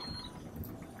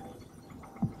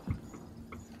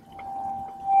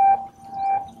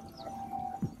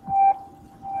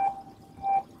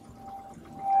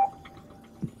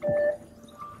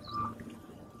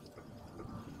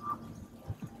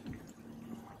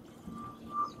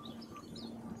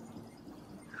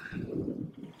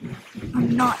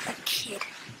 not a kid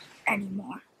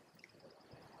anymore.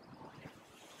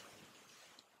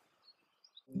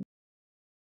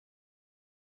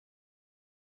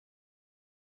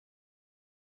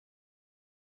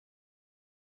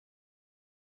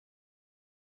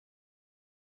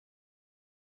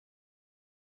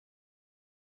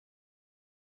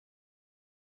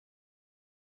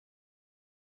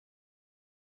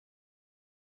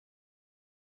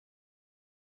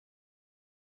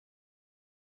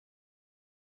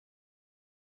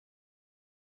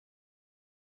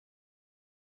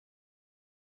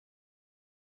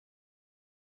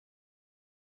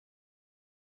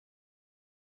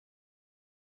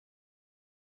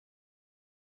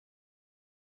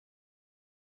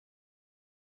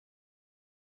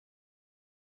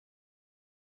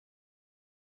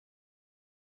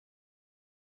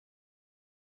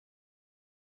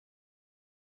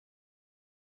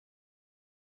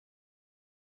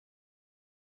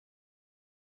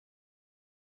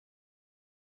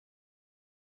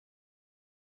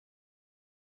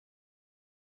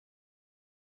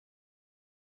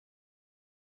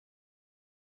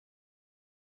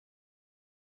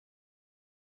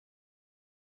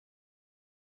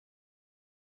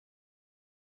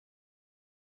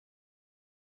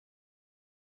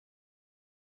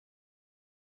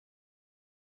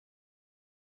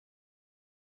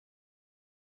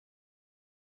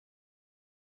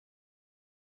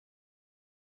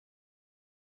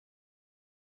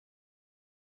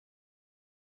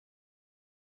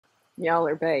 Y'all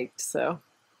are baked, so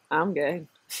I'm good.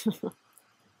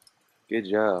 Good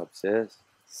job, sis.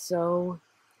 So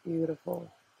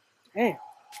beautiful. Damn.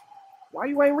 Why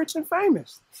you ain't rich and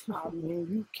famous? I mean,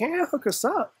 you can hook us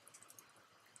up.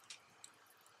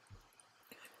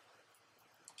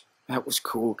 That was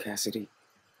cool, Cassidy.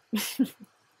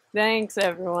 Thanks,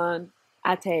 everyone.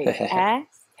 I take ass,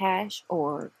 cash,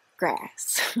 or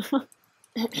grass.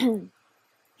 Hint,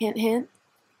 hint.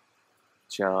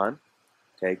 John,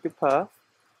 take a puff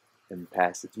and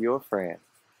pass it to your friend.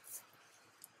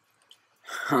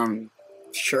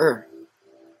 Sure.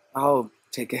 I'll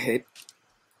take a hit.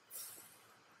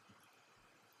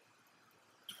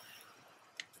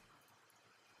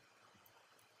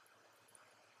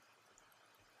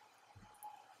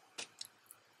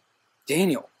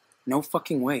 Daniel, no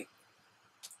fucking way.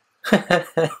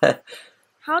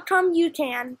 How come you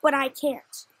can, but I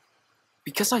can't?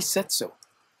 Because I said so.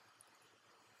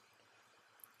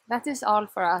 That is all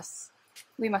for us.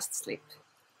 We must sleep.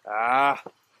 Ah,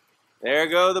 there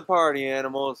go the party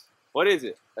animals. What is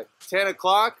it, like 10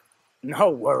 o'clock? No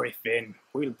worry, Finn.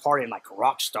 We'll party like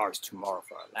rock stars tomorrow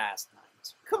for our last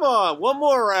night. Come on, one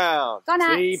more round. Good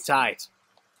night. Sleep tight.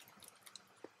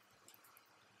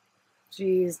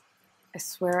 Jeez, I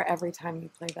swear every time you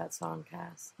play that song,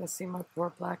 Cass, I see my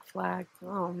poor black flag.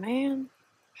 Oh, man.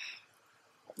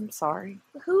 I'm sorry.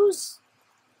 Who's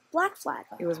Black Flag?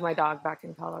 He was my dog back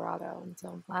in Colorado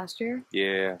until last year.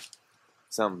 Yeah,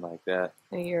 something like that.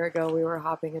 A year ago, we were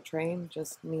hopping a train,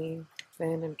 just me,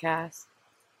 Finn, and Cass,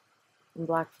 and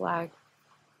Black Flag.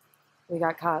 We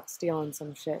got caught stealing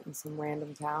some shit in some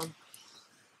random town.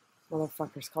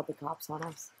 Motherfuckers called the cops on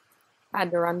us. I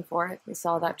had to run for it. We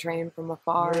saw that train from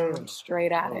afar and went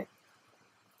straight at it.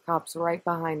 Cops right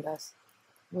behind us.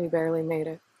 We barely made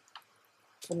it.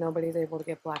 But nobody's able to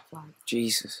get Black Flag.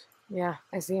 Jesus. Yeah,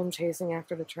 I see him chasing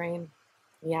after the train,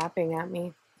 yapping at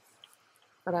me.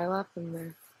 But I left him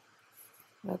there.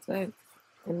 That's it.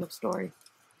 End of story.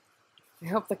 I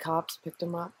hope the cops picked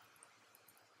him up.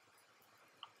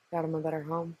 Got him a better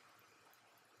home.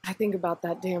 I think about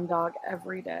that damn dog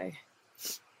every day.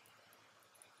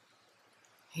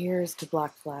 Here's to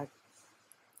Black Flag.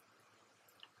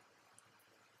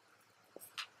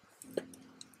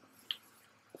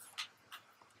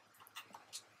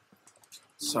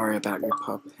 Sorry about your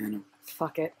pup, Hannah.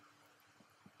 Fuck it.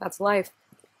 That's life.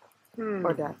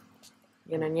 Or death.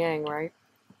 Yin and yang, right?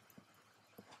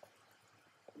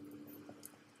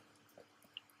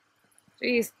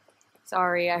 Jeez.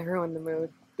 Sorry, I ruined the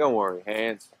mood. Don't worry,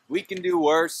 Hans. We can do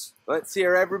worse. Let's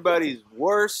hear everybody's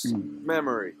worst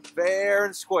memory. Fair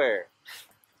and square.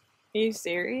 Are you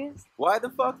serious? Why the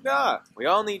fuck not? We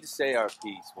all need to say our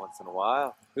piece once in a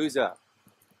while. Who's up?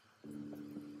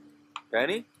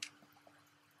 Benny?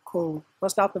 Cool.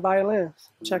 Bust out the violins.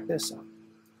 Check this out.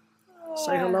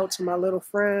 Say hello to my little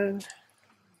friend,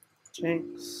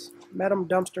 Jinx. Met him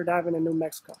dumpster diving in New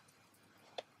Mexico.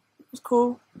 It was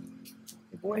cool.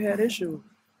 The boy had issues.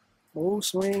 Mood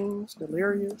swings,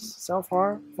 delirious,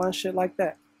 self-harm, fun shit like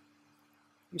that.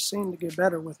 He seemed to get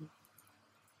better with me.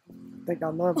 I think I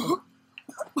loved him.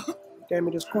 He gave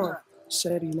me this quote.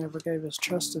 Said he never gave his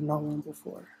trust to no one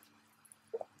before.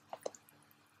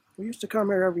 We used to come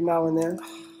here every now and then,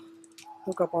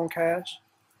 hook up on cash,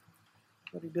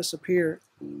 but he disappeared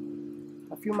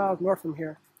a few miles north from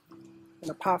here in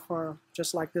a pot farm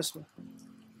just like this one.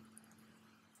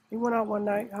 He went out one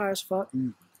night, high as fuck,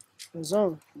 and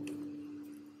zoned.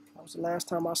 That was the last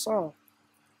time I saw him.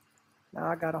 Now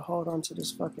I gotta hold on to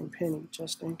this fucking penny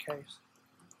just in case.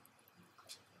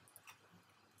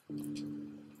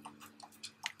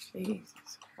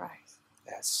 Jesus Christ.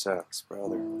 That sucks,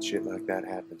 brother. Shit like that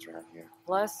happens around here.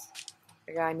 Plus,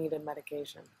 the guy needed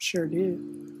medication. Sure did.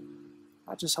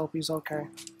 I just hope he's okay.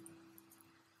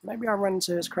 Maybe I'll run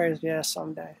into his crazy ass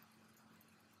someday.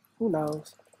 Who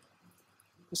knows?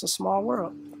 It's a small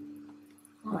world.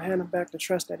 I'll hand him back the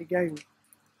trust that he gave me.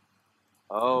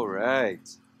 All right.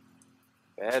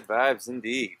 Bad vibes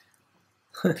indeed.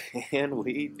 Can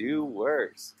we do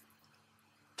worse?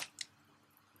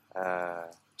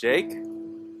 Jake?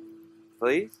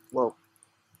 Please? Well,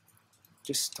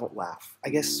 just don't laugh. I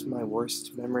guess my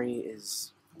worst memory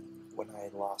is when I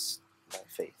lost my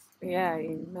faith. Yeah,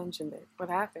 you mentioned it. What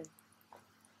happened?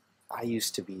 I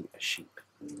used to be a sheep,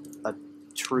 a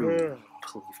true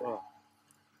believer.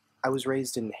 I was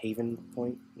raised in Haven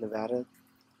Point, Nevada,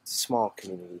 small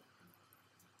community.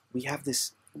 We have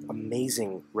this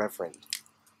amazing reverend.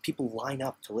 People line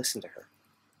up to listen to her.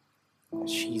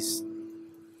 She's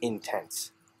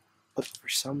intense. But for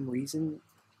some reason,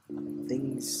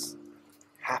 things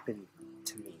happened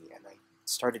to me, and I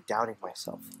started doubting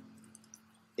myself.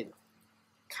 It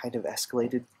kind of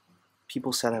escalated.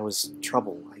 People said I was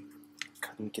trouble. I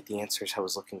couldn't get the answers I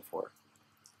was looking for.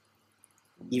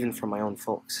 Even from my own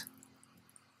folks.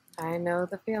 I know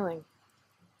the feeling.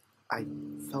 I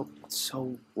felt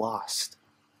so lost.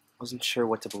 Wasn't sure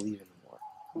what to believe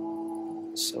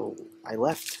anymore. So I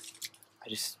left. I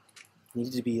just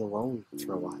needed to be alone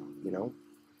for a while, you know?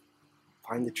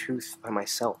 Find the truth by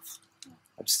myself.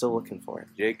 I'm still looking for it.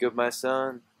 Jacob, my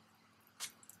son,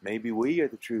 maybe we are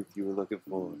the truth you were looking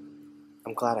for.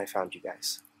 I'm glad I found you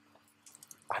guys.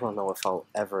 I don't know if I'll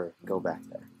ever go back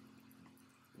there.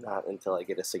 Not until I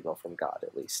get a signal from God,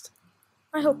 at least.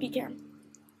 I hope you can.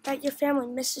 Bet your family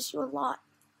misses you a lot.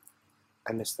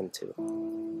 I miss them too.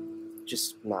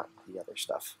 Just not the other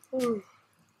stuff.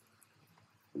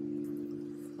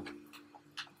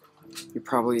 You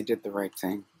probably did the right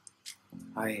thing.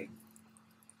 I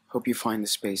hope you find the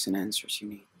space and answers you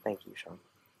need. Thank you, Sean.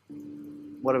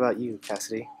 What about you,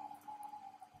 Cassidy?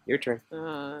 Your turn.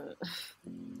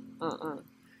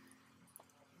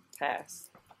 Pass.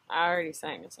 I already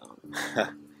sang a song.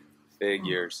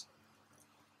 Figures.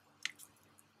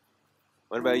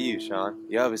 What about you, Sean?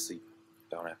 You obviously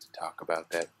don't have to talk about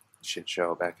that shit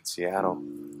show back in Seattle.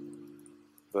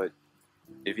 But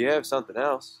if you have something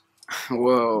else...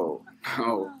 Whoa.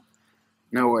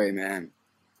 No way, man.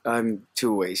 I'm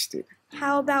too wasted.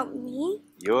 How about me?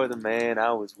 You're the man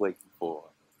I was waiting for.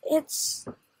 It's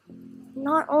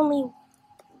not only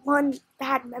one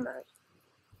bad memory,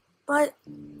 but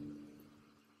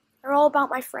they're all about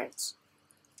my friends.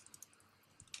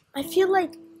 I feel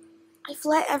like I've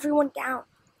let everyone down,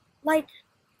 like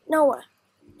Noah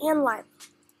and Lila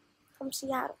from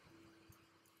Seattle.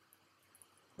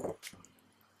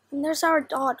 And there's our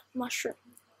dog, Mushroom,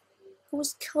 who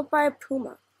was killed by a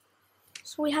puma,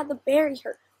 so we had to bury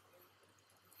her.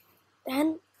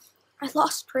 Then I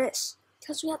lost Chris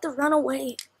because we had to run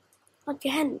away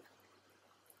again.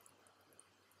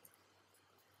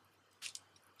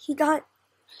 He got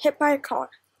hit by a car.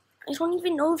 I don't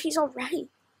even know if he's alright.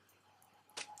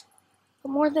 But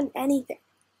more than anything,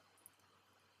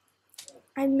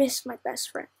 I miss my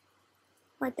best friend,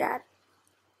 my dad.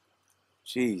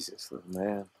 Jesus, little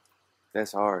man.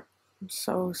 That's hard. I'm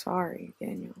so sorry,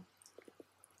 Daniel.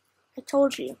 I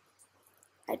told you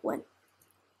I'd win.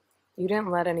 You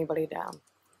didn't let anybody down.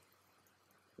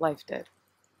 Life did.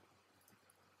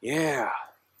 Yeah.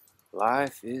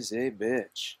 Life is a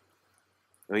bitch.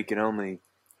 We can only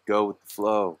go with the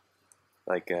flow.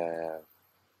 Like a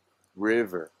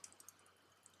river.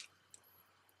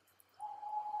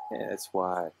 Yeah, that's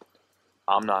why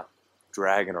I'm not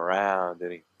dragging around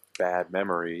any bad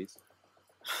memories.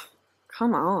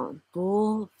 Come on.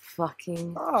 Bull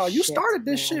fucking Oh, you shit, started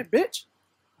this man. shit, bitch.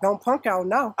 Don't punk out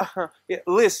now. Yeah,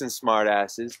 listen,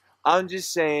 smartasses. I'm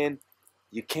just saying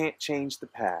you can't change the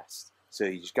past. So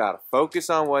you just gotta focus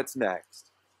on what's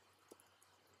next.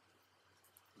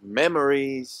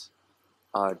 Memories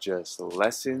are just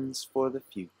lessons for the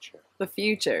future. The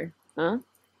future, huh?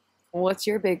 What's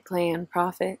your big plan,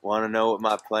 Prophet? Want to know what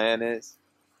my plan is?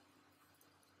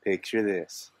 Picture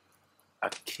this. A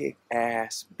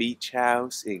kick-ass beach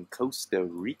house in Costa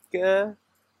Rica.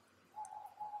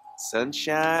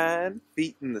 Sunshine,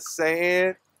 feet in the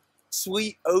sand.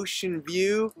 sweet ocean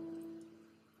view,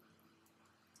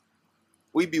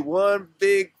 we'd be one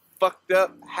big, fucked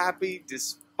up, happy,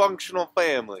 dysfunctional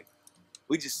family.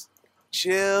 We just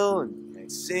chill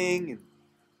and sing and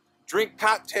drink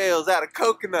cocktails out of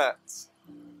coconuts.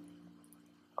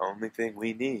 Only thing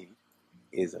we need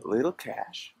is a little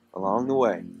cash along the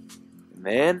way. And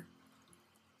then,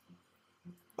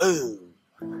 boom.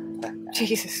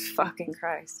 Jesus fucking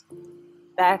Christ.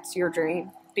 That's your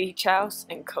dream? Beach house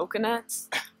and coconuts?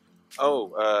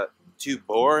 Oh, too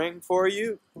boring for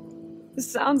you? This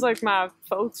sounds like my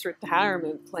folks'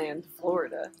 retirement plan to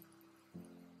Florida.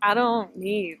 I don't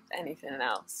need anything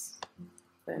else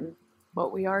than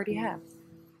what we already have.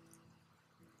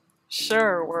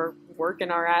 Sure, we're working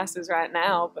our asses right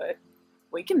now, but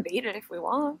we can beat it if we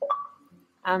want.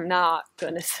 I'm not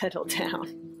gonna settle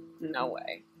down. No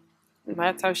way. And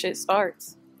that's how shit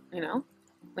starts, you know?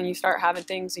 When you start having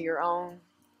things of your own,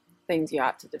 things you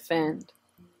have to defend,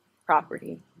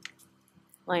 property,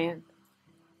 land,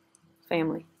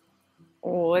 family.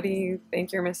 What do you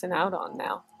think you're missing out on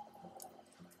now?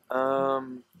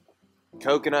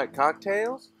 Coconut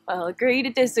cocktails? Well, agree to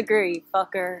disagree,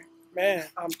 fucker. Man,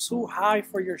 I'm too high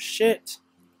for your shit.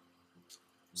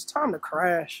 It's time to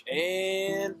crash.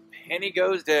 And penny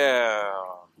goes down.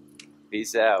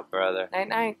 Peace out, brother. Night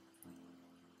night.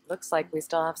 Looks like we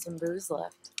still have some booze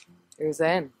left. Who's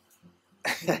in?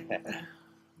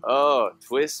 Oh,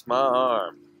 twist my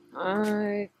arm.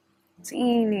 A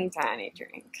teeny tiny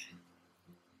drink.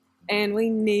 And we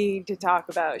need to talk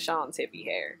about Sean's hippie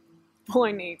hair.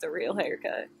 Boy needs a real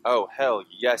haircut. Oh, hell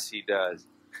yes he does.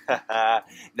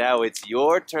 Now it's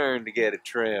your turn to get a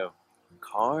trim.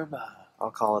 Karma.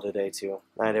 I'll call it a day too.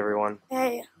 Night, everyone.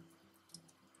 Hey,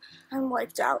 I'm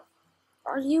wiped out.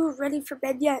 Are you ready for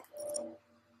bed yet?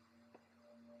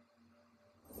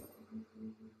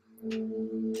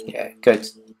 Yeah, go to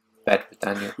bed with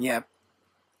Daniel. Yep.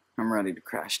 I'm ready to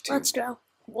crash too. Let's go.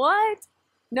 What?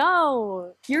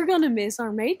 No, you're gonna miss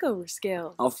our makeover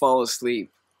skills. I'll fall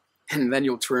asleep, and then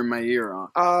you'll trim my ear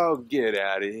off. Oh, get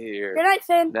out of here. Good night,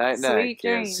 Finn. Night, night, Sweet kid.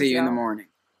 dreams. See you in the Joe. morning.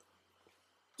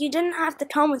 You didn't have to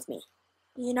come with me,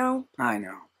 you know? I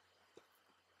know.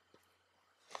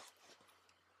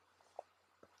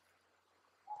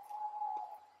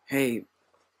 Hey,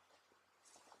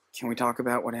 can we talk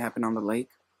about what happened on the lake?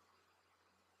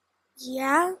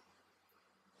 Yeah?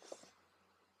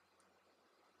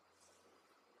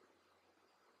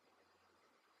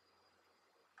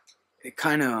 It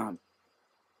kind of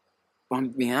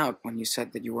bummed me out when you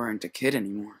said that you weren't a kid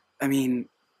anymore. I mean,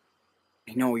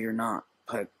 I know you're not,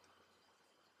 but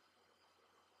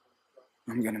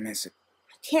I'm gonna miss it.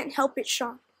 I can't help it,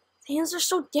 Sean. Things are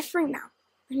so different now.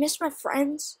 I miss my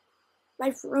friends,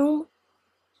 my room,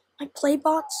 my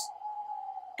playbots,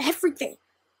 everything.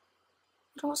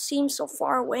 It all seems so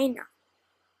far away now.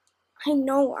 I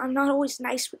know I'm not always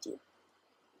nice with you,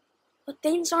 but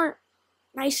things aren't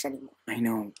nice anymore. I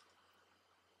know.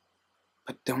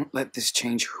 But don't let this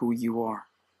change who you are.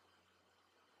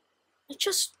 I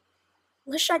just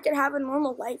wish I could have a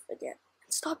normal life again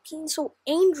and stop being so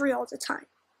angry all the time.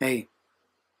 Hey,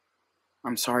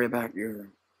 I'm sorry about your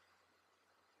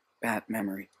bad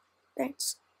memory.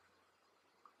 Thanks.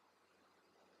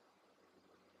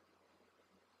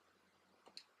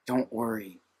 Don't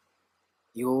worry.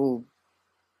 You'll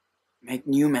make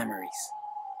new memories.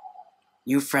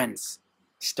 New friends.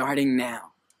 Starting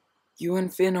now. You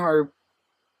and Finn are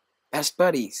best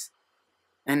buddies.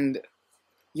 And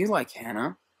you like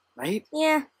Hannah, right?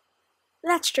 Yeah,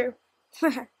 that's true.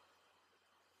 I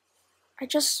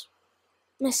just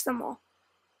miss them all.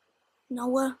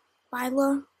 Noah,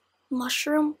 Lila,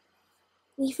 Mushroom,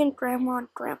 even Grandma and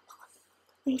Grandpa.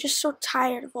 I'm just so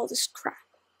tired of all this crap.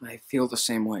 I feel the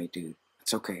same way, dude.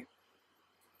 It's okay.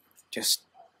 Just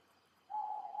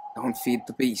don't feed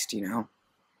the beast, you know?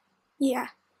 Yeah.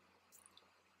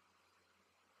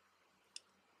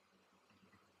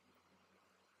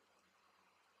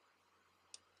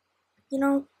 You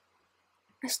know,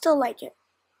 I still like it.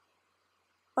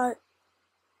 But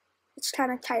it's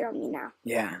kind of tight on me now.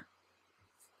 Yeah.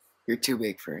 You're too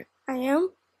big for it. I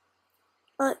am?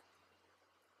 But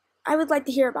I would like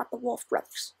to hear about the Wolf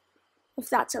brothers, if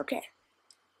that's okay.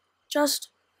 Just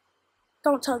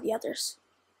don't tell the others.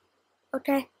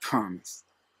 Okay? Promise.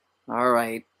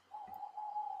 Alright.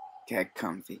 Get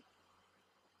comfy.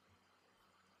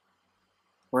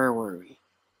 Where were we?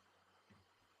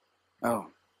 Oh,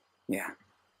 yeah.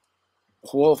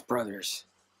 The Wolf brothers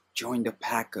joined a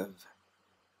pack of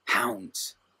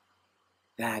hounds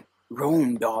that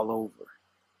roamed all over.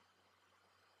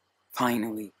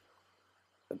 Finally,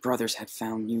 the brothers had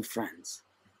found new friends.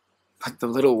 But the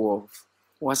little wolf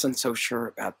wasn't so sure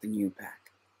about the new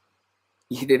pack.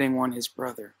 He didn't want his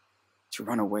brother to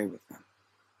run away with them.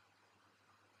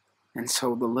 And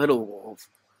so the little wolf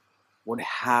would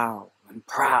howl and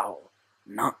prowl,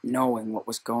 not knowing what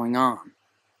was going on.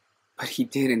 But he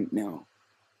didn't know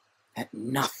that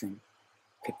nothing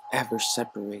could ever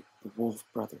separate the wolf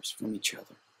brothers from each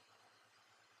other.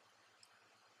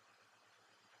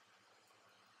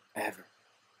 Ever.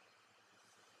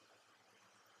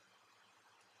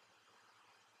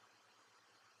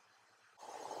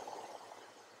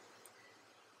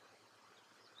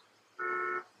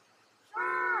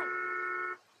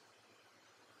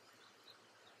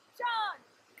 John!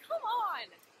 Come on!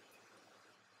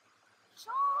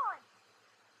 Sean!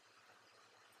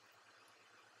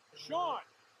 Sean,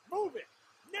 move it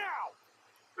now!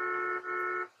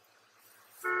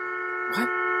 What?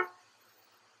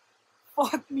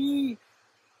 Fuck me!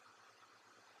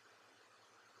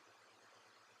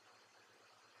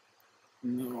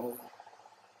 No.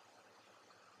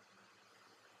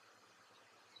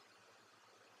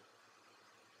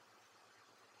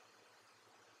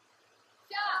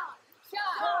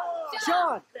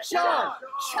 Sean! Sean!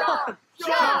 Sean!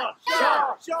 Sean!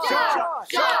 Sean! Sean!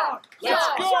 Sean!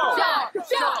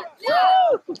 Let's go!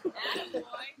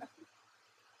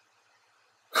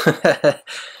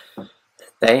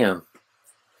 Damn.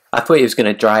 I thought he was going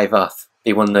to drive off,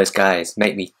 be one of those guys,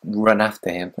 make me run after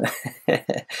him.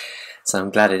 So I'm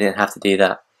glad I didn't have to do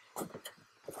that.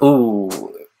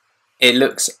 Ooh, it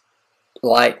looks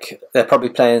like they're probably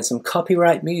playing some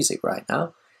copyright music right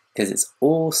now because it's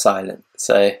all silent.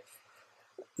 So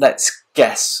let's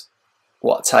guess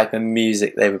what type of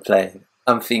music they were playing.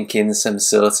 I'm thinking some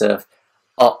sort of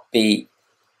upbeat,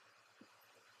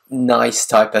 nice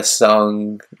type of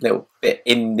song, a little bit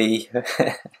indie.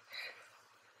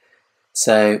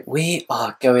 So we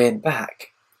are going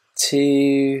back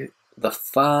to the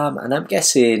farm, and I'm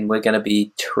guessing we're going to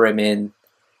be trimming.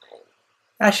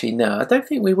 Actually, no, I don't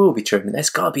think we will be trimming. There's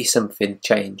got to be something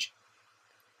change.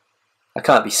 I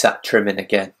can't be sat trimming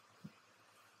again.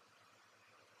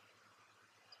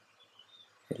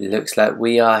 It looks like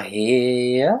we are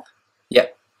here.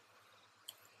 Yep.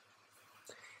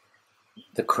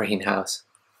 The greenhouse.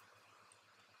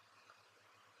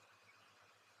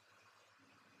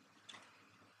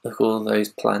 Look at all those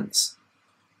plants.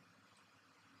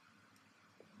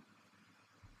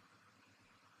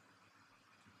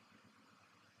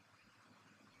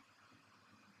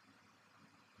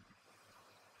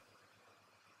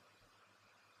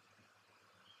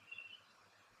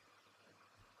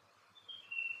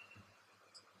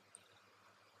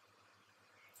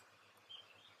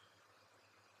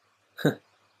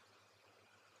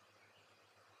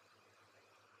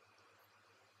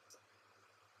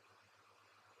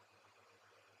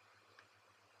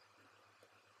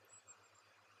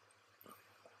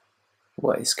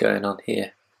 What is going on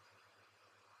here?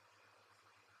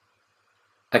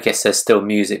 I guess there's still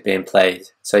music being played,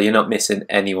 so you're not missing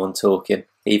anyone talking,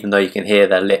 even though you can hear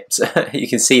their lips. You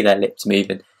can see their lips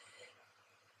moving.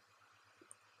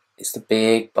 It's the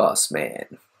big boss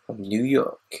man from New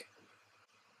York.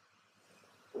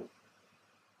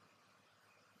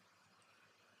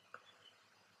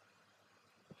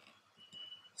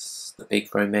 It's the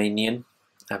big Romanian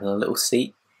having a little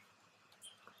seat.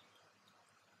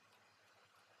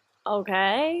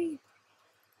 Okay.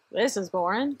 This is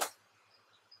boring.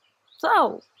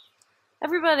 So,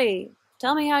 everybody,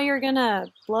 tell me how you're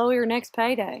gonna blow your next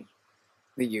payday.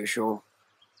 The usual.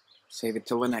 Save it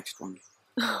till the next one.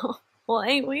 Well,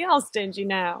 ain't we all stingy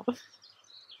now?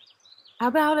 How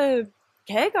about a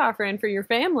cake offering for your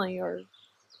family, or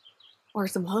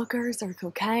some hookers or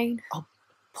cocaine? Oh,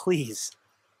 please.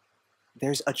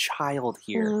 There's a child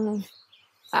here.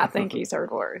 I think he's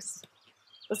heard worse.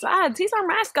 Besides, he's our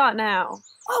mascot now.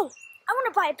 Oh, I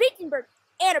want to buy a bacon burger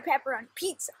and a pepperoni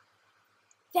pizza.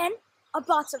 Then a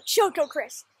box of Choco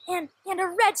Crisp and a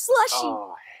red slushie.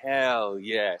 Oh, hell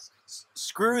yes.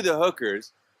 Screw the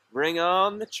hookers. Bring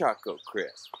on the Choco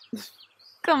Crisp.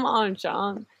 Come on,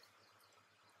 Sean.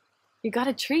 You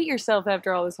gotta treat yourself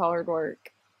after all this hard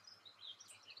work.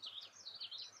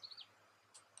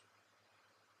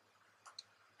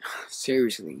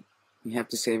 Seriously, we have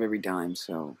to save every dime,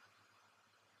 so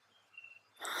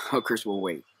hookers will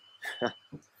wait.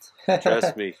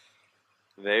 Trust me,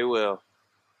 they will.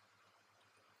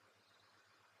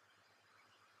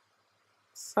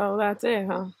 So that's it,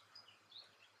 huh?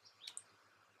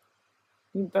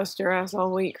 You bust your ass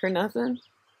all week for nothing?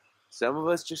 Some of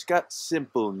us just got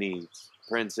simple needs,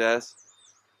 princess.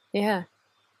 Yeah.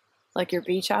 Like your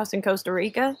beach house in Costa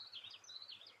Rica?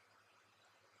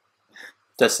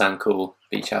 Does sound cool,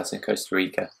 beach house in Costa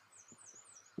Rica.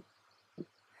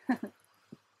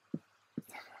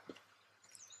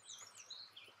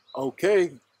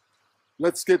 Okay,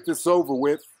 let's get this over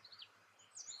with.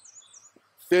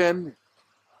 Finn,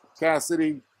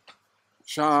 Cassidy,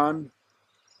 Sean,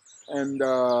 and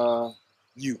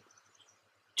you.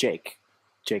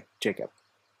 Jacob.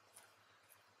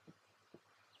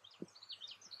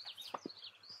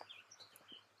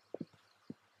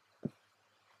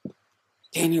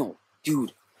 Daniel,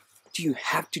 dude, do you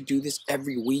have to do this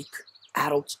every week?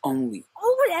 Adults only.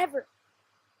 Oh, whatever.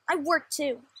 I work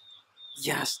too.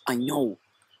 Yes, I know.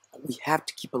 But we have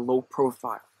to keep a low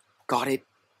profile. Got it?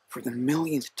 For the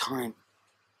millionth time.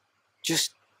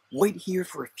 Just wait here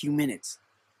for a few minutes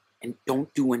and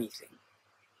don't do anything.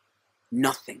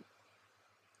 Nothing.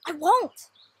 I won't.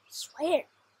 I swear.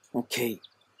 Okay,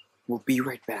 we'll be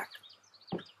right back.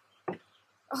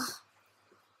 Ugh.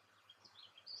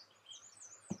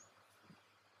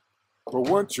 For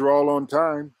once, you're all on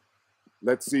time.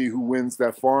 Let's see who wins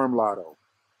that farm lotto.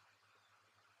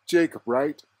 Jacob,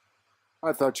 right?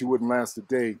 I thought you wouldn't last a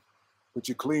day, but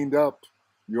you cleaned up.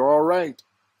 You're all right.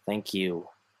 Thank you.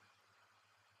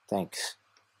 Thanks.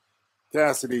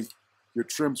 Cassidy, your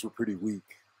trims were pretty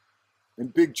weak.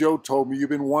 And Big Joe told me you've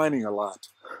been whining a lot.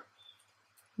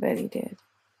 Bet he did.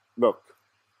 Look,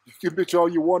 you can bitch all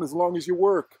you want as long as you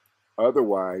work.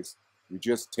 Otherwise, you're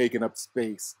just taking up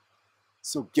space.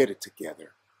 So get it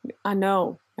together. I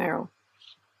know, Meryl.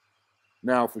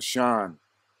 Now for Sean.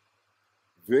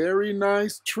 Very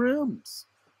nice trims.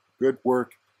 Good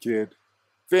work, kid.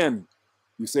 Finn,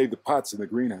 you saved the pots in the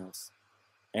greenhouse.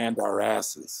 And our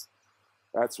asses.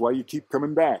 That's why you keep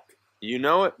coming back. You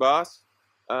know it, boss.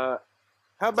 How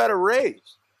about a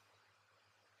raise?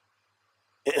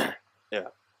 Yeah.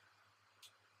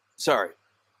 Sorry.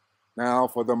 Now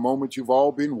for the moment you've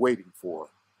all been waiting for.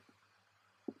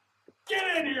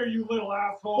 Get in here, you little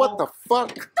asshole! What the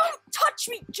fuck? Don't touch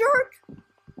me, jerk!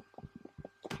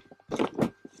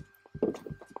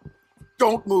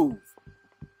 Don't move.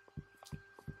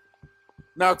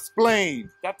 Now explain.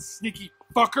 That sneaky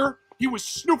fucker, he was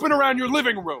snooping around your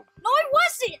living room. No, I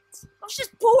wasn't! I was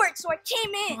just bored, so I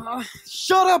came in.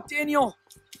 Shut up, Daniel!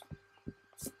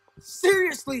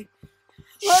 Seriously!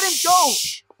 Let him go!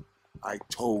 Shh. I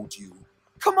told you.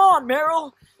 Come on,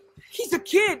 Meryl! He's a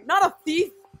kid, not a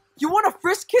thief! You want to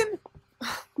frisk him?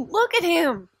 Look at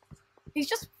him. He's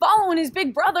just following his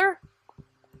big brother.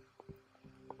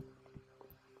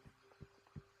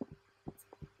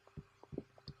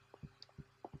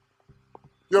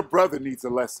 Your brother needs a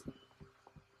lesson.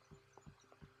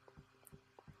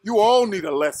 You all need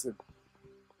a lesson.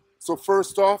 So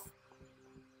first off,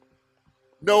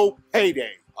 no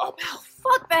payday. Oh,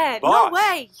 fuck that. Boss. No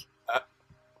way.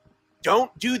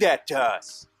 Don't do that to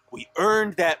us. We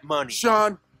earned that money.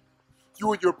 Sean,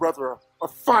 you and your brother are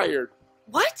fired.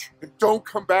 What? And don't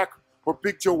come back or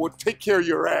Big Joe will take care of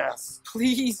your ass.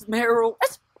 Please, Meryl.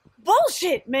 That's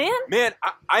bullshit, man. Man,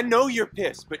 I know you're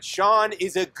pissed, but Sean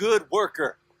is a good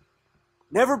worker.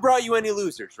 Never brought you any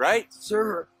losers, right?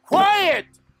 Sir. Quiet!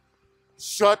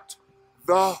 Shut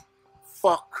the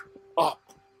fuck up.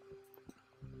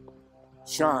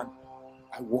 Sean,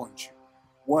 I warned you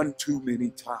one too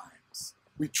many times.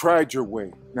 We tried your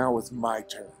way. Now it's my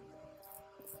turn.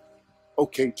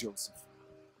 Okay, Joseph.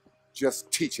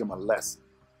 Just teach him a lesson.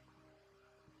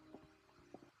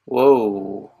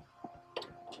 Whoa.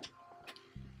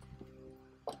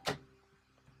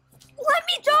 Let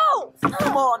me go!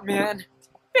 Come on, man.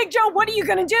 Big Joe, what are you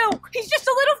gonna do? He's just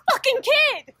a little fucking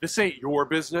kid. This ain't your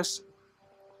business.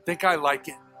 Think I like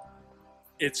it?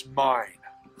 It's mine.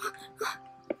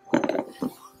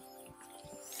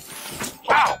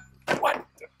 Wow! What?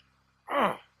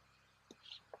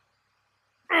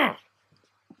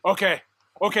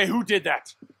 Okay, who did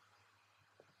that?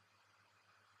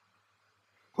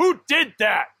 Who did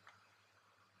that?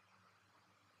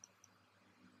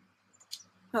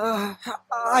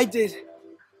 I did.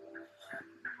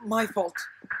 My fault.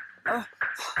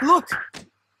 Look!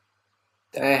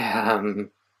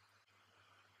 Damn.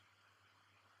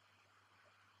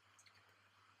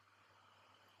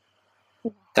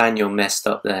 Daniel messed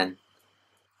up then.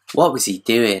 What was he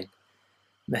doing?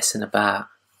 Messing about.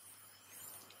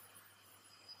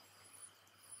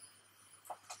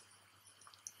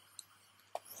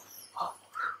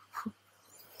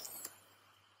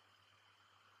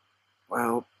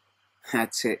 Well,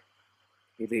 that's it.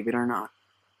 Believe it or not.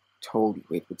 Told you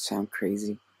it would sound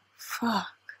crazy. Fuck.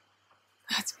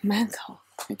 That's mental.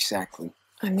 Exactly.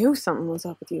 I knew something was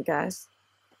up with you guys.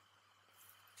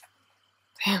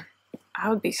 Damn. I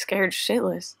would be scared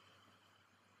shitless.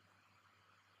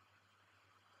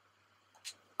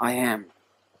 I am.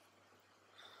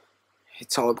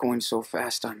 It's all going so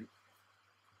fast, I'm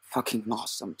fucking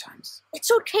lost sometimes. It's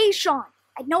okay, Sean.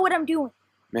 I know what I'm doing.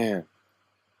 Man.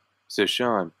 So,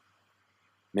 Sean,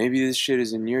 maybe this shit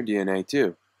is in your DNA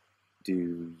too.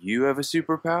 Do you have a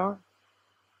superpower?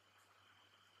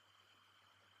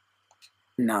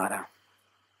 Nada.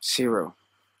 Zero.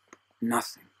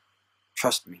 Nothing.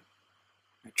 Trust me.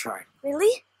 I tried.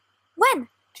 Really? When?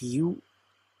 Do you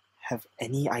have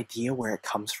any idea where it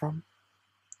comes from?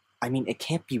 I mean, it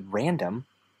can't be random.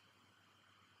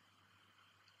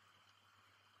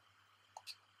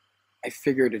 I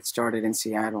figured it started in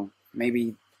Seattle.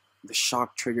 Maybe the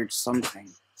shock triggered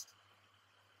something.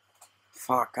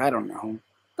 Fuck, I don't know.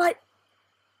 But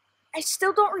I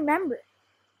still don't remember.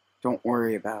 Don't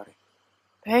worry about it.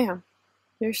 Damn.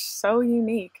 You're so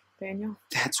unique, Daniel.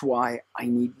 That's why I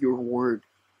need your word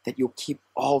that you'll keep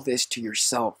all this to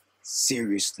yourself.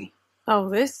 Seriously. Oh,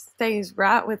 this stays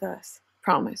right with us.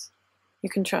 Promise.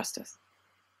 You can trust us.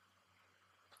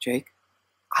 Jake?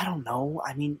 I don't know.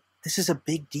 I mean, this is a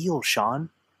big deal,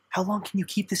 Sean. How long can you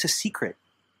keep this a secret?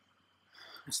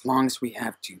 As long as we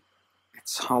have to.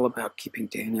 It's all about keeping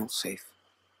Daniel safe.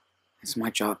 It's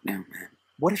my job now, man.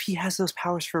 What if he has those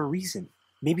powers for a reason?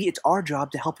 Maybe it's our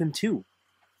job to help him too.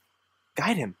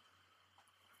 Guide him.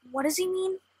 What does he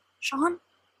mean, Sean?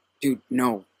 Dude,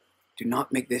 no. Do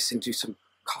not make this into some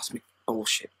cosmic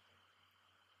bullshit.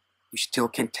 You still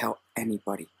can't tell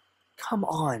anybody. Come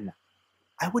on.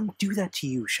 I wouldn't do that to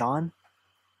you, Sean.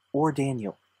 Or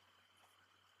Daniel.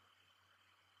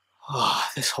 Oh,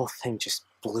 this whole thing just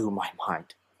blew my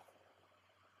mind.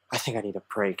 I think I need a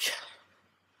break.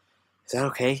 Is that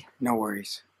okay? No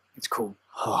worries. It's cool.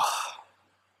 Oh,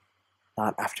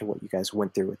 not after what you guys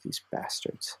went through with these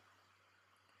bastards.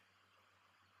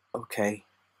 Okay.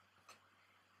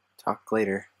 Talk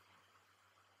later.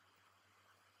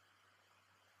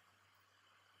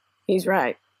 He's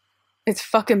right. It's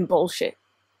fucking bullshit.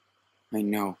 I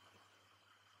know.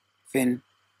 Finn,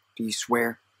 do you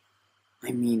swear?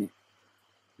 I mean it.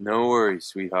 No worries,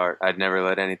 sweetheart. I'd never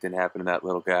let anything happen to that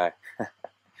little guy.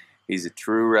 He's a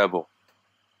true rebel.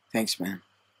 Thanks, man.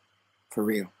 For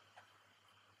real.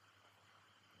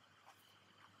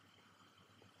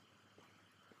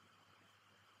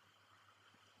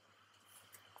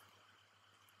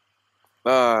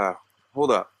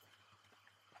 Hold up.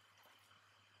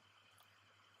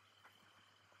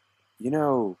 You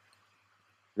know,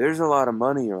 there's a lot of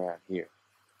money around here.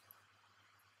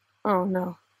 Oh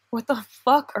no. What the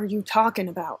fuck are you talking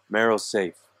about? Merrill's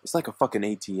safe. It's like a fucking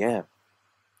ATM.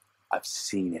 I've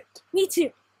seen it. Me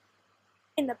too.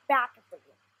 In the back of the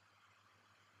room.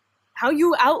 How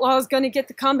you outlaws gonna get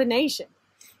the combination?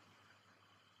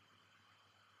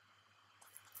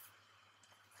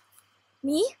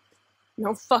 Me?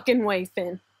 No fucking way,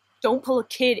 Finn. Don't pull a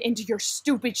kid into your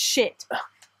stupid shit.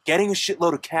 Getting a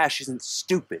shitload of cash isn't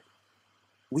stupid.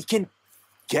 We can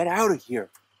get out of here.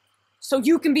 So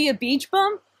you can be a beach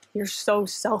bum? You're so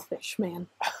selfish, man.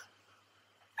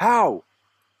 How?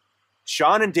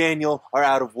 Sean and Daniel are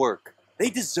out of work. They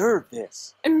deserve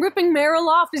this. And ripping Merrill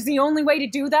off is the only way to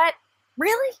do that?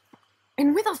 Really?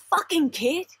 And with a fucking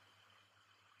kid?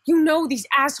 You know these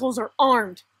assholes are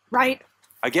armed, right?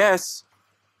 I guess.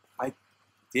 I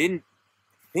didn't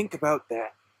think about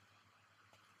that.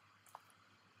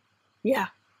 Yeah.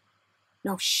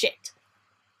 No shit.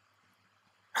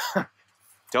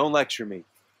 Don't lecture me.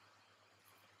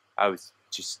 I was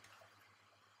just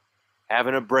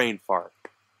having a brain fart.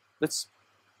 Let's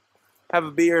have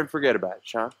a beer and forget about it,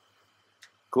 Sean.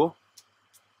 Cool?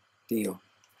 Deal.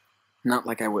 Not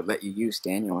like I would let you use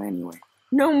Daniel anyway.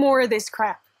 No more of this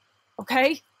crap,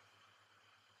 okay?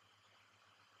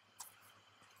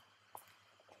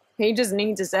 He just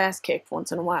needs his ass kicked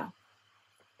once in a while.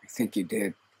 I think you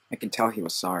did. I can tell he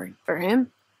was sorry. For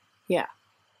him? Yeah.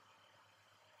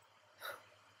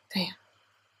 Damn.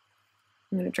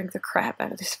 I'm gonna drink the crap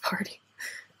out of this party.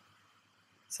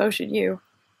 So should you.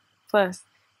 Plus,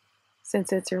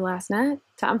 since it's your last night,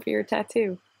 time for your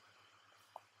tattoo.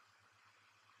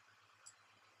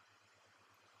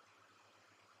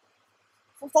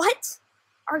 What?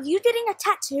 Are you getting a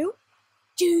tattoo?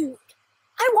 Dude,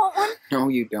 I want one. No,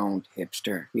 you don't,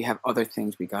 hipster. We have other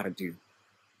things we gotta do.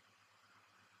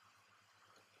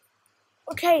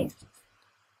 Okay.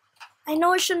 I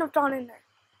know I shouldn't have gone in there.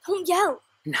 Don't yell.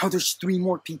 Now there's 3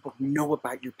 more people who know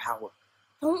about your power.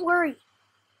 Don't worry.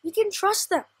 You can trust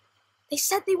them. They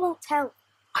said they won't tell.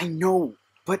 I know,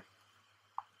 but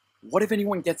what if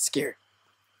anyone gets scared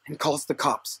and calls the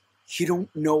cops? You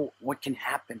don't know what can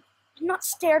happen. I'm not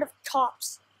scared of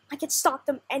cops. I can stop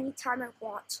them anytime I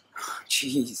want.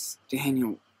 Jeez,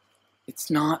 Daniel, it's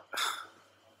not...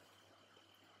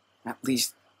 At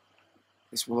least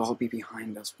This will all be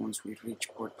behind us once we reach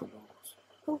Puerto Lobos.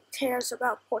 Who cares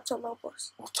about Puerto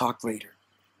Lobos? We'll talk later.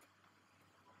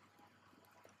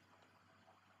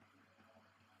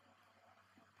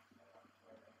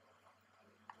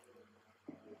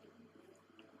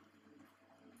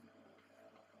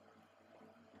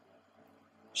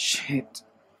 Shit.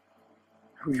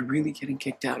 Are we really getting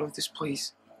kicked out of this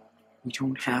place? We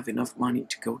don't have enough money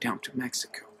to go down to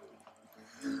Mexico.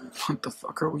 What the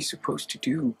fuck are we supposed to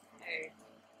do? Hey.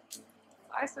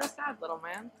 Why so sad, little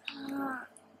man?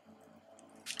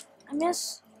 I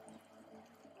miss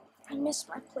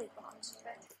my playbots.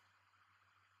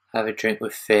 Have a drink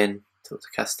with Finn. Talk to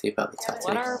Cassidy about the tattoos.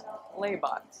 What are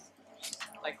playbots?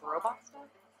 Like robot stuff?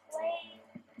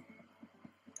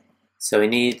 So we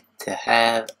need to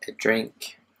have a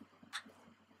drink.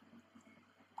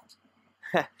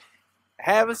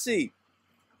 Have a seat.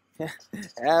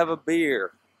 Have a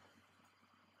beer.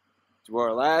 To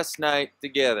our last night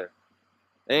together.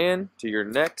 And to your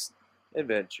next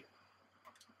adventure.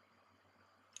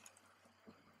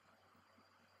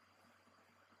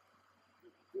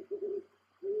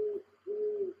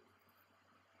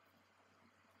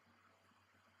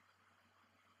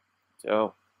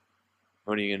 So,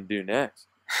 what are you going to do next?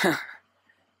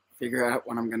 Figure out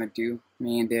what I'm gonna do.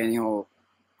 Me and Daniel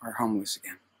are homeless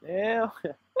again. Yeah,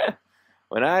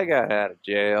 when I got out of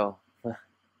jail,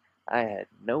 I had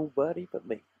nobody but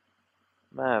me.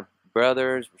 My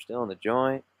brothers were still in the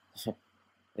joint.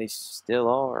 They still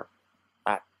are.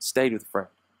 I stayed with a friend.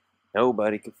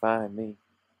 Nobody could find me.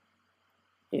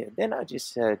 Yeah, then I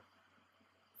just said,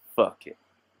 fuck it.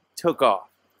 Took off.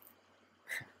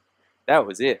 That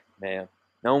was it, man.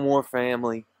 No more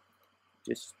family.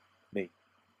 Just me.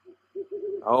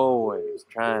 Always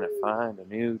trying to find a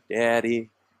new daddy.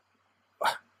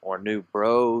 Or new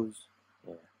bros.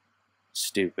 Yeah.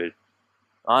 Stupid.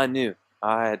 I knew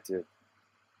I had to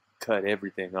cut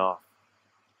everything off.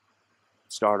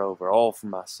 Start over, all for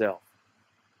myself.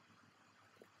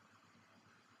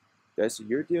 That's what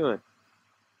you're doing.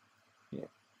 Yeah.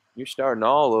 You're starting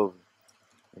all over.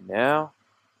 And now,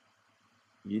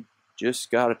 you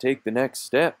just got to take the next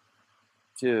step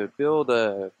to build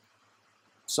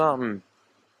something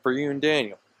for you and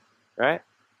Daniel, right?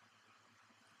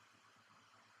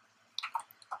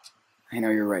 I know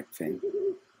you're right, Finn.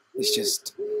 It's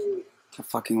just a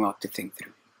fucking lot to think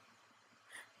through.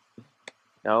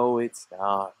 No, it's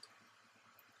not.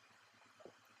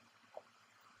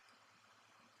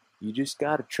 You just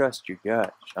gotta trust your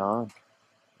gut, Sean.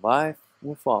 Life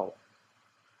will follow.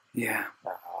 Yeah.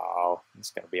 Oh,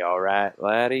 it's gonna be alright,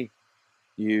 laddie.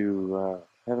 You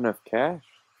have enough cash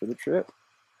for the trip?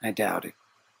 I doubt it,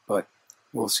 but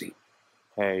we'll see.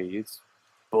 Hey, it's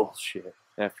bullshit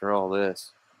after all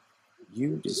this.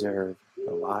 You deserve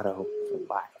a lot of hope for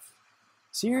life.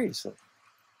 Seriously.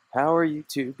 How are you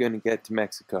two gonna get to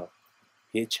Mexico?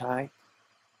 Hitchhike?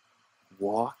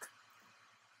 Walk?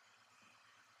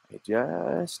 Hey,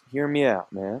 just hear me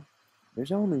out, man.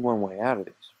 There's only one way out of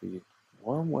this for you.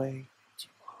 One way to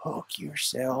hook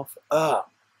yourself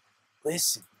up.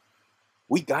 Listen,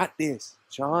 we got this,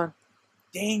 Sean.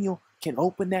 Daniel can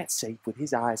open that safe with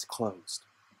his eyes closed.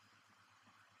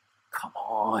 Come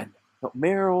on. No,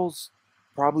 Meryl's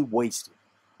probably wasted,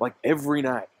 like every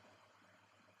night.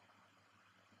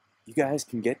 You guys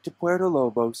can get to Puerto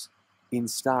Lobos in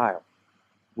style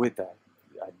with a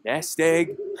nest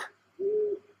egg.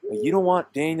 You don't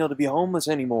want Daniel to be homeless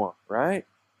anymore, right?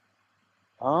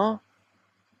 Huh?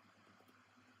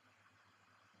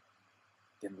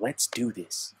 Then let's do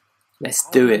this. Let's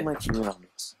do it. I wouldn't let you in on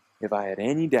this if I had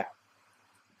any doubt.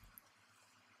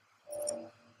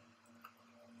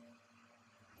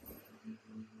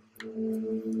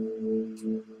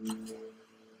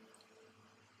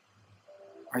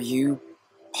 Are you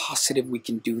positive we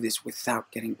can do this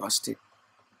without getting busted?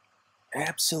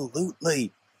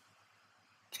 Absolutely.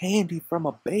 Candy from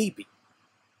a baby.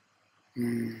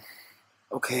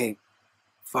 Okay.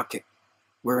 Fuck it.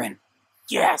 We're in.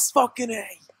 Yes, fucking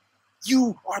A.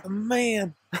 You are the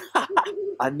man.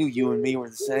 I knew you and me were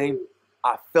the same.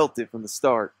 I felt it from the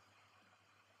start.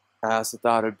 I also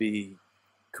thought it'd be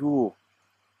cool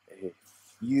if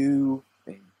you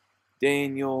and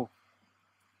Daniel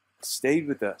stayed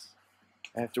with us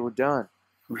after we're done.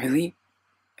 Really?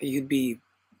 You'd be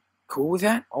cool with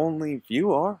that? Only if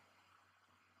you are.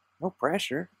 No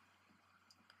pressure.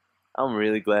 I'm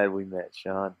really glad we met,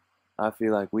 Sean. I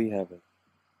feel like we have a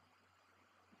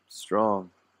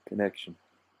strong connection.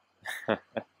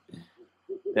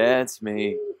 That's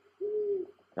me.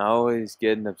 Always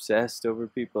getting obsessed over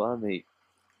people I meet.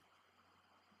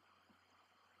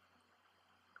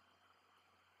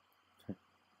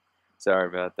 Sorry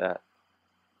about that.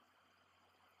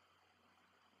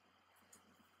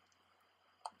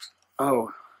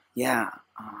 Oh, yeah.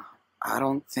 I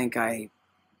don't think I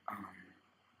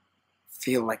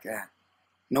feel like that.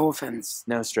 No offense.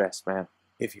 No stress, man.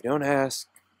 If you don't ask,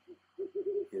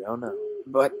 you don't know.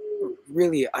 But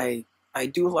really, I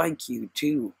do like you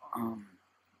too.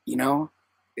 You know,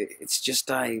 it's just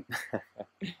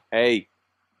Hey,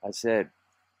 I said,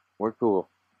 we're cool.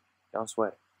 Don't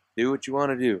sweat it. Do what you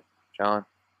want to do, Sean.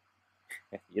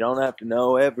 You don't have to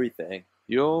know everything.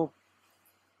 You'll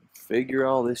figure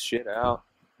all this shit out.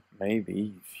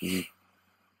 Maybe if you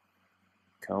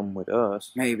come with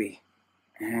us. maybe.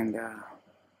 And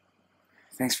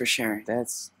thanks for sharing.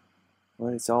 That's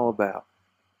what it's all about.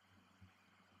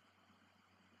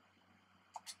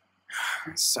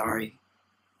 Sorry,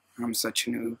 I'm such a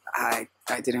noob. I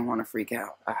didn't want to freak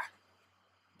out.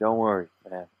 Don't worry,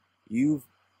 man. You've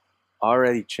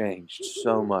already changed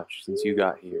so much since you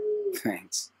got here.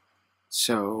 Thanks.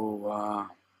 So,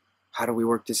 how do we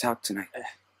work this out tonight?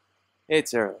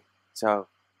 It's early, so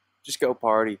just go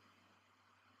party.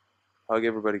 Hug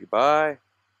everybody goodbye.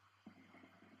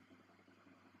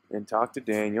 Then talk to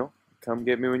Daniel. Come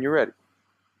get me when you're ready.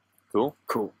 Cool?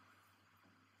 Cool.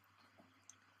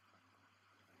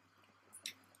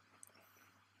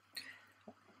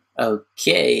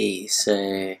 Okay,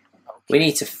 so we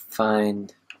need to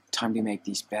find. Time to make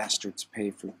these bastards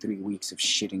pay for 3 weeks of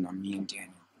shitting on me and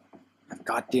Daniel. I've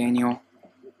got Daniel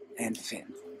and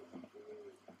Finn.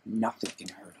 Nothing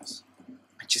can hurt us.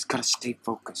 I just gotta stay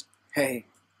focused. Hey,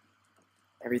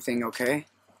 everything okay?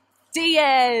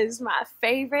 Diaz, my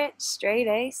favorite straight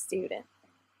A student.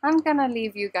 I'm gonna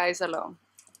leave you guys alone.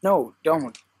 No,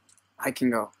 don't. I can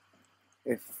go.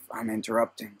 If I'm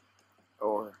interrupting.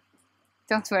 Or...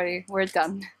 Don't worry, we're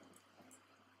done.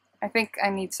 I think I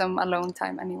need some alone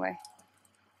time anyway.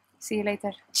 See you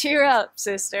later. Cheer up,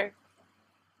 sister.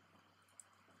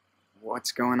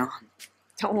 What's going on?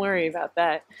 Don't worry about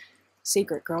that.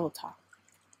 Secret girl talk.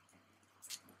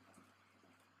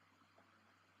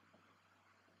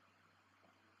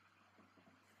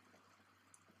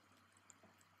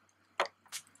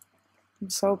 I'm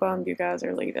so bummed you guys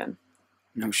are leaving.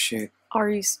 No shit. Are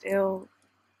you still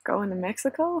going to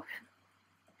Mexico?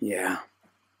 Yeah.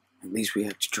 At least we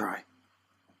have to try.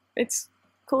 It's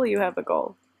cool you have a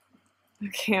goal. I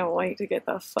can't wait to get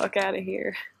the fuck out of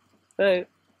here. But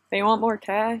they want more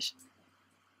cash,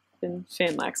 then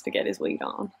Finn likes to get his weed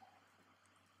on.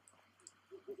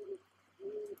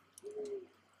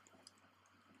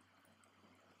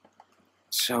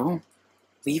 So,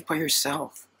 leave by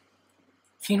yourself.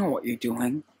 You know what you're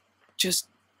doing. Just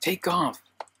take off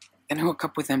and hook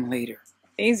up with them later.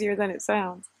 Easier than it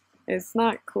sounds. It's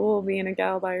not cool being a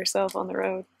gal by yourself on the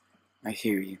road. I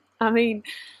hear you. I mean,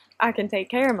 I can take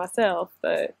care of myself,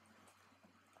 but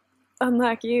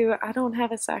unlike you, I don't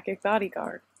have a psychic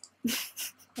bodyguard.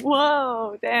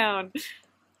 Whoa, down.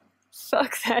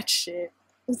 Fuck that shit.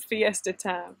 It's fiesta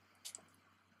time.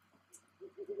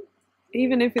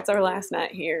 Even if it's our last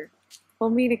night here,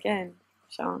 we'll meet again,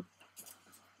 Sean.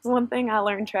 One thing I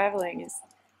learned traveling is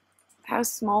how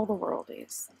small the world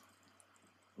is.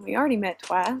 We already met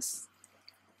twice.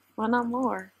 Why not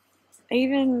more?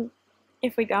 Even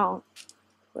if we don't,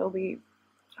 we'll be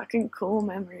fucking cool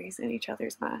memories in each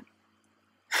other's mind.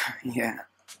 Yeah,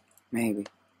 maybe.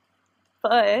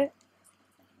 But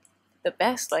the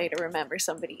best way to remember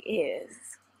somebody is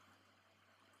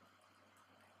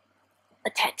a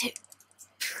tattoo.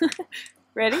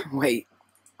 Ready? Wait,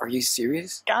 are you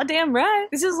serious? Goddamn right.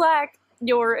 This is like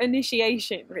your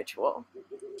initiation ritual.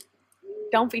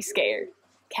 Don't be scared.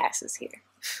 Cass is here.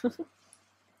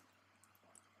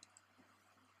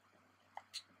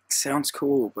 Sounds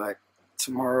cool, but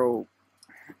tomorrow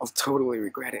I'll totally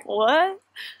regret it. What?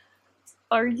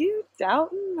 Are you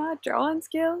doubting my drawing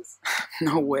skills?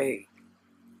 No way.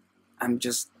 I'm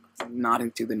just not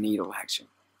into the needle action.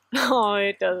 Oh,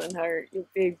 it doesn't hurt, you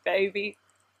big baby.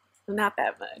 Not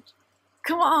that much.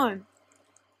 Come on.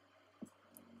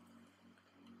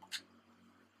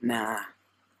 Nah,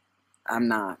 I'm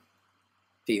not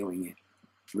feeling it,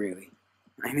 really.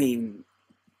 I mean,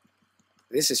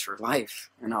 this is for life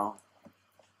and all.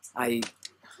 I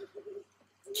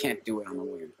can't do it on a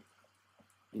whim,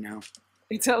 you know?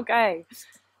 It's okay.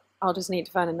 I'll just need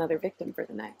to find another victim for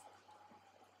the night.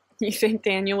 You think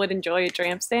Daniel would enjoy a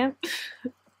tramp stamp?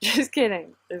 Just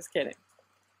kidding. Just kidding.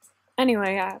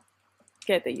 Anyway, I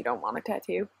get that you don't want a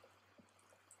tattoo.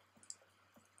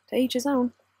 To each his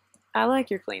own. I like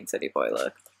your clean city boy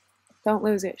look. Don't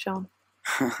lose it, Sean.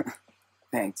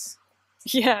 Thanks.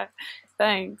 Yeah,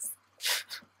 thanks.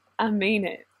 I mean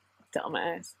it,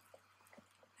 dumbass.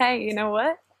 Hey, you know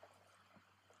what?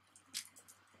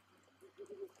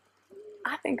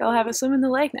 I think I'll have a swim in the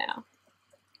lake now.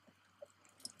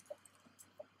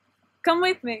 Come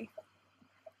with me.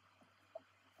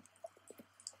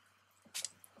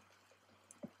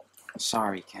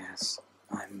 Sorry, Cass.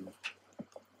 I'm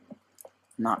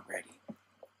not ready.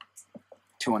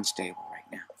 Too unstable right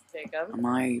now. Jacob. Am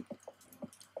I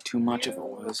too much of a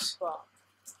wuss?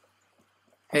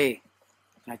 Hey,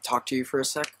 can I talk to you for a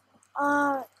sec?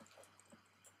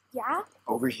 Yeah?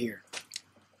 Over here.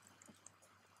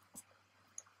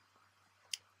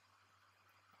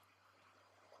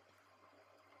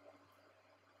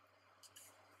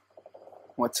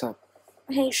 What's up?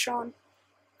 Hey, Sean.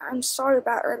 I'm sorry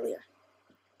about earlier.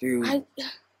 Dude, I...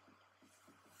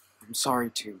 I'm sorry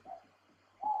too.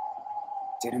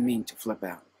 Didn't mean to flip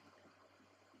out.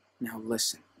 Now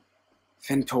listen.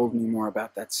 Finn told me more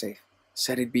about that safe.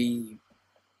 Said it'd be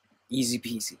easy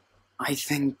peasy. I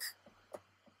think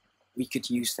we could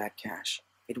use that cash.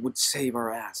 It would save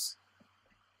our ass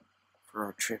for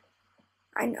our trip.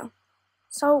 I know.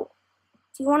 So,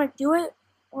 do you want to do it,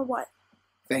 or what?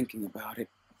 Thinking about it,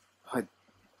 but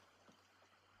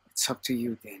it's up to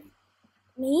you, Danny.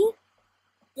 Me?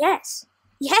 Yes.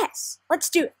 Yes. Let's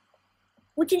do it.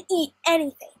 We can eat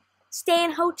anything. Stay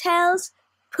in hotels,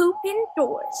 poop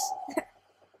indoors.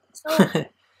 So,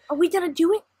 are we gonna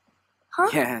do it? Huh?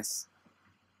 Yes,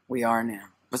 we are now.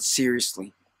 But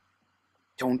seriously,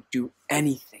 don't do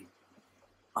anything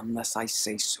unless I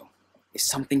say so. If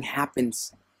something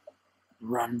happens,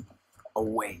 run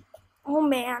away. Oh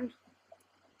man.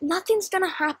 Nothing's gonna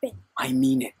happen. I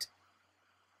mean it.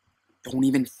 Don't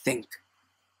even think.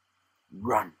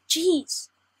 Run. Jeez.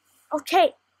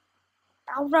 Okay.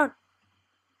 I'll run.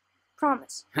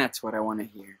 Promise. That's what I want to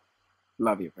hear.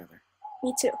 Love you, brother.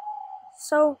 Me too.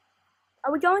 So,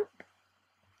 are we going?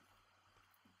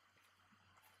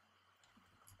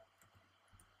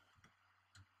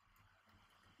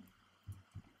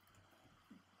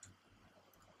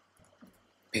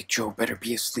 Big Joe better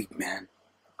be asleep, man.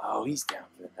 Oh, he's down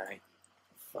for the night.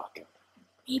 Fuck him.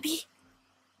 Maybe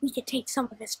we could take some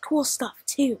of his cool stuff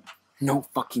too. No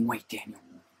fucking way, Daniel.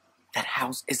 That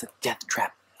house is a death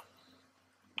trap.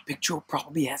 Big Joe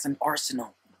probably has an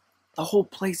arsenal. The whole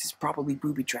place is probably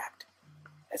booby-trapped.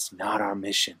 That's not our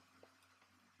mission.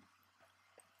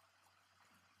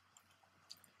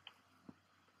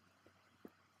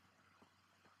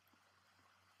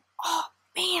 Oh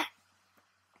man,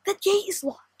 the gate is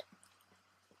locked.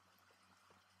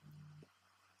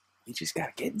 We just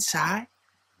gotta get inside,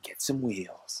 get some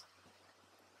wheels.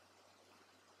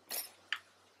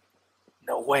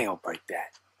 No way I'll break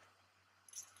that.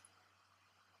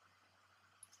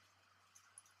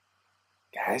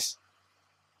 Guys,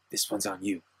 this one's on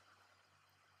you.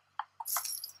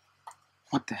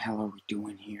 What the hell are we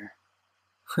doing here?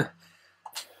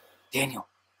 Daniel,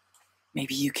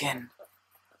 maybe you can...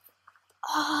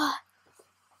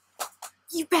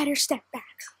 You better step back.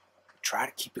 Try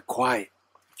to keep it quiet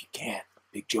if you can.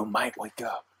 Big Joe might wake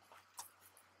up.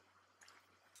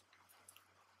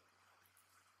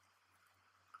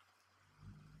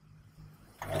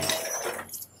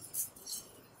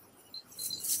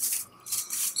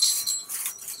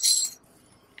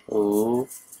 Oh.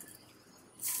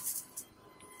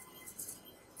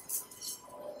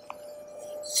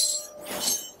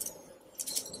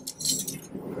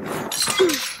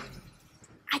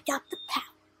 I got the power.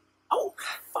 Oh,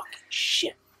 fucking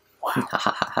shit. Wow.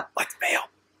 Let's bail.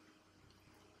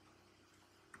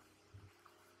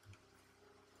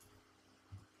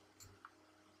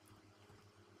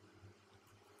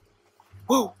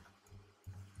 Whoa.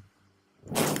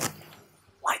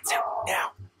 Lights out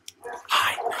now.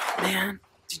 Hi. Man,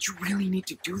 did you really need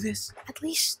to do this? At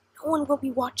least no one will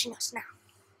be watching us now.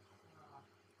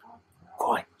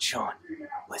 Quiet, Sean.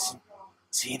 Listen.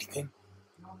 See anything?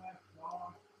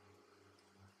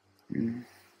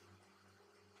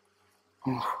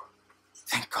 Oh,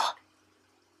 thank God.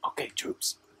 Okay,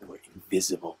 troops. We're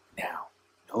invisible now.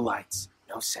 No lights,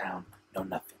 no sound, no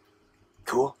nothing.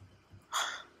 Cool?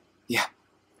 Yeah.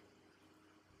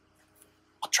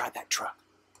 I'll try that truck.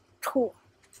 Cool.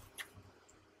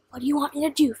 What do you want me to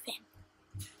do, Finn?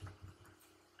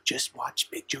 Just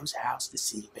watch Big Joe's house to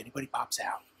see if anybody pops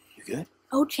out. You good?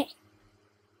 Okay.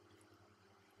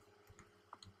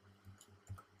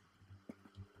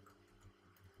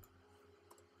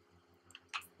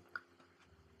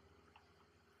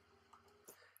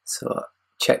 So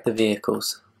check the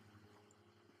vehicles.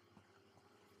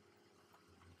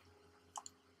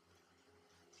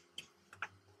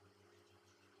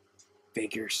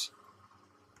 Figures.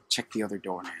 Check the other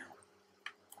door now.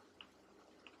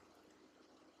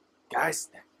 Guys,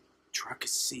 that truck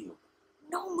is sealed.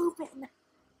 No movement in the...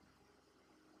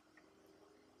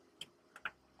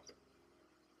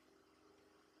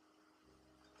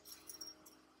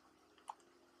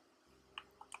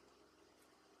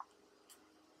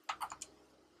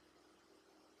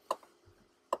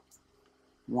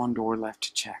 one door left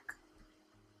to check.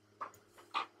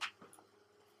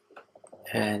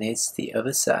 And it's the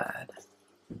other side.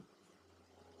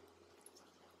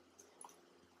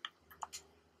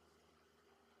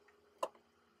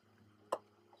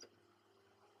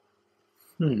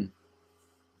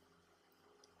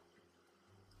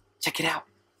 Check it out.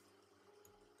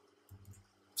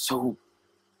 So,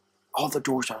 all the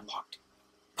doors are locked,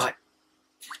 but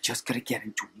we just gotta get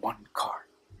into one car.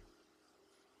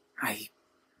 I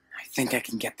think I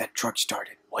can get that truck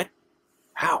started. What?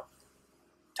 How?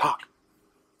 Talk.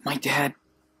 My dad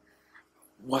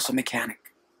was a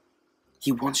mechanic.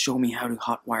 He once showed me how to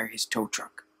hotwire his tow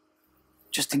truck.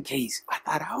 Just in case. I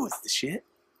thought I was the shit.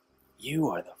 You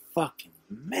are the fucking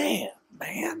man.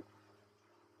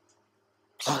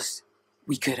 Plus,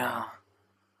 we could,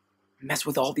 mess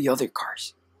with all the other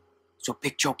cars, so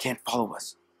Big Joe can't follow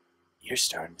us. You're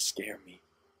starting to scare me.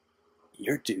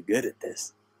 You're too good at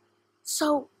this.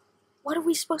 So, what are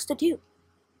we supposed to do?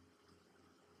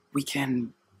 We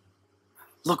can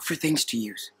look for things to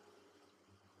use.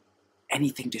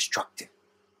 Anything destructive.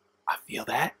 I feel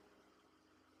that.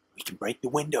 We can break the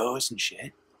windows and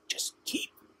shit. Just keep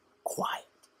quiet.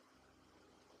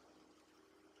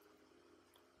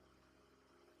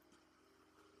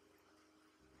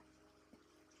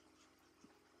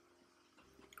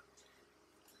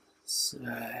 So,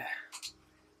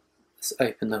 let's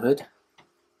open the hood.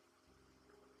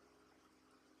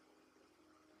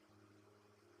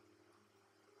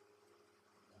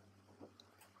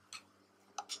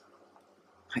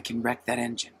 I can wreck that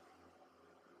engine.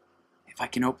 If I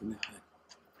can open the hood.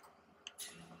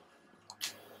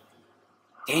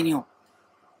 Daniel,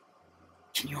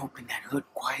 can you open that hood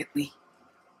quietly?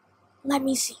 Let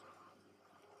me see.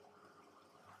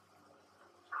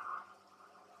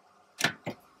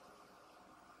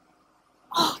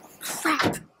 Oh,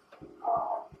 crap.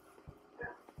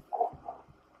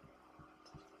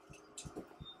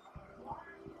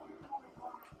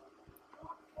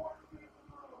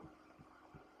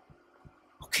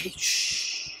 Okay,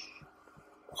 shh.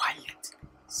 Quiet.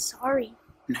 Sorry.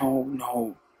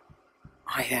 No.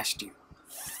 I asked you.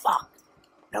 Fuck.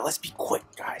 Now let's be quick,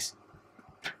 guys.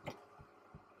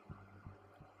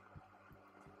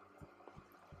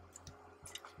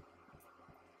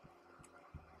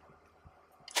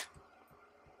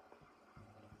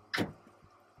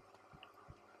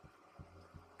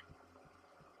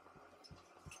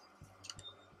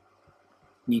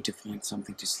 Need to find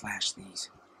something to slash these.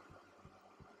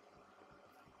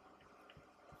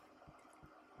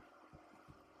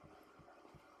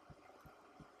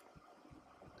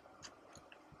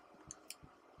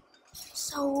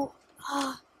 So,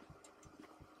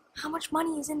 how much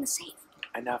money is in the safe?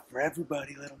 Enough for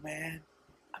everybody, little man.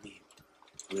 I mean,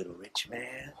 little rich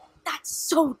man. That's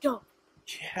so dope.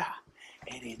 Yeah,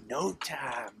 and in no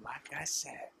time, like I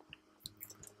said.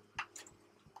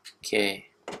 Okay.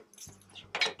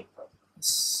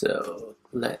 So,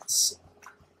 let's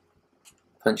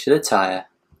puncture the tire.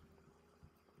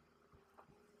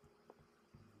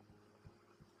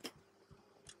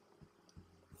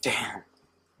 Damn.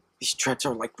 These treads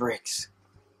are like bricks.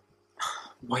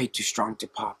 Way too strong to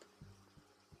pop.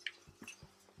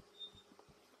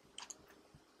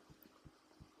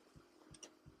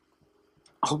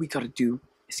 All we gotta do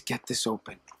is get this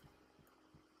open.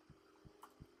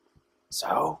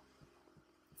 So,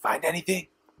 find anything?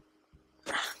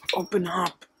 Open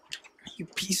up, you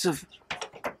piece of...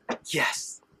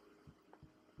 Yes.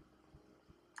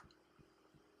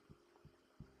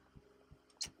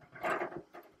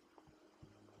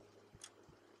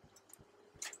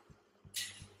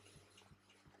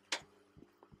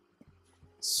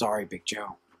 Sorry, Big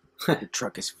Joe. The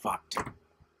truck is fucked.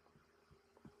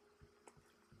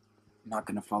 Not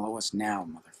gonna follow us now,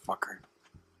 motherfucker.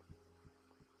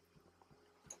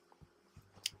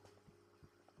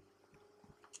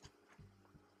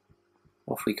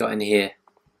 What have we got in here?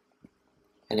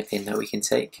 Anything that we can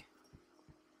take?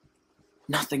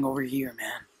 Nothing over here,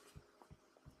 man.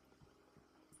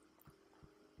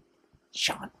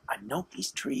 Sean, I know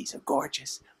these trees are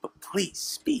gorgeous, but please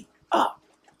speak up.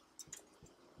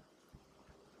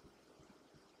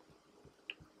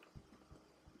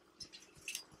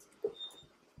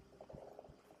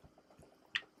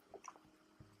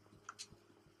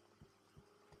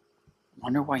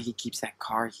 Wonder why he keeps that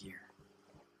car here.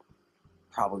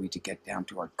 Probably to get down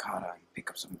to Arcata and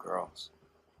pick up some girls.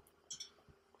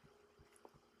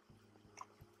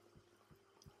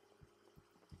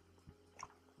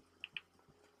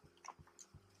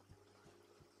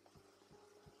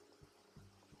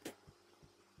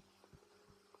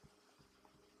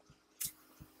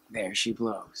 There she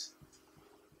blows.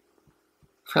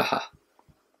 Haha.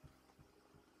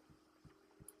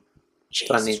 Jesus,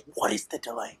 Funny. what is the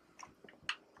delay?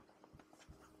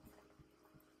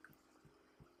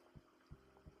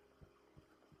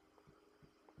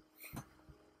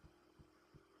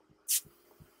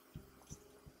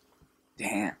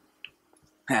 Damn.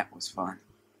 That was fun.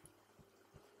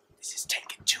 This is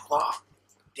taking too long.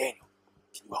 Daniel,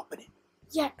 can you open it?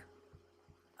 Yeah.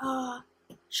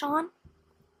 Sean?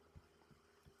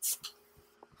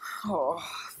 Oh,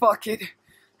 fuck it.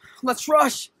 Let's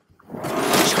rush.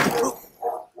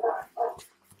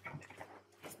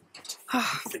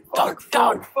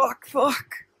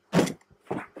 Fuck.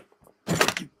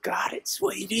 You got it,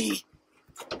 sweetie.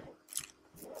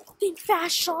 Think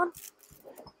fast, Sean.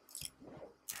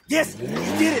 Yes, you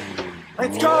did it.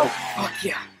 Let's go. Fuck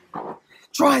yeah.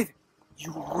 Drive.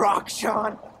 You rock,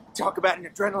 Sean. Talk about an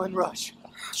adrenaline rush.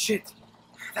 Shit.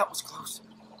 That was close.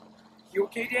 You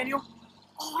okay, Daniel?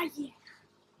 Oh,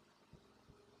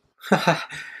 yeah.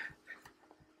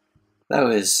 That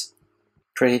was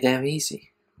pretty damn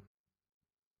easy.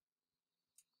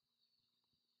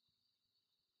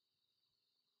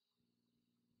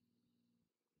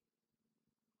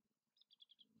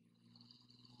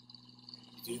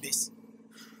 You do this.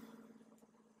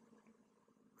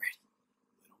 Ready,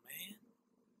 little man?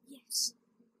 Yes.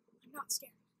 I'm not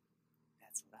scared.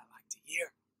 That's what I like to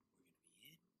hear. We're gonna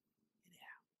be in and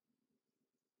out.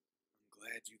 I'm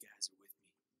glad you guys are with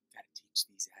me. Gotta teach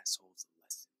these assholes a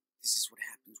lesson. This is what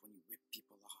happens when you rip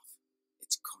people off.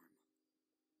 It's karma.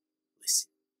 Listen,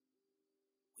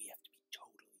 we have to be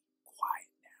totally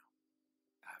quiet now.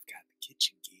 I've got the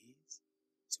kitchen keys,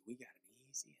 so we got an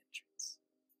easy entrance.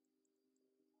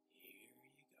 Here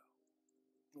you go.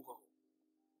 Whoa.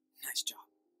 Nice job.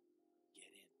 Get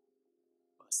in.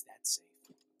 Bust that safe.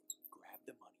 Grab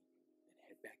the money, then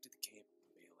head back to the camp and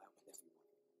bail out with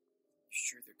everyone. You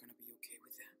sure they're gonna be okay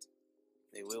with that?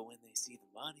 They will when they see the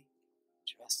money.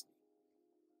 Trust me.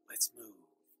 Let's move.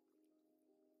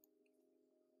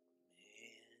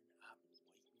 Man, I've been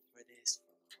waiting for this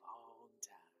for a long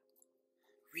time.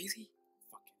 Really?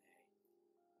 Fucking A.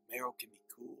 Merrill can be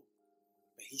cool,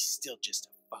 but he's still just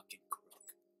a fucking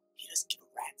crook. He doesn't give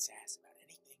a rat's ass about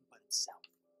anything but himself.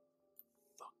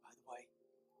 Fuck, by the way,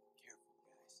 careful,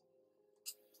 guys.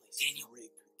 Place Daniel.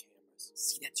 rigged with cameras.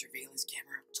 See that surveillance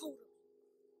camera? Totally.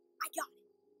 I got it.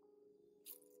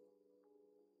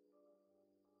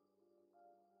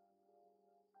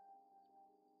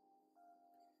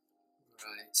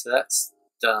 Right, so that's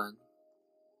done.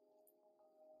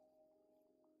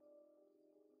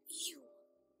 Ew.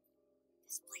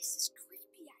 This place is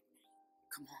creepy at night.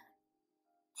 Come on.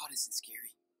 Pot isn't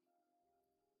scary.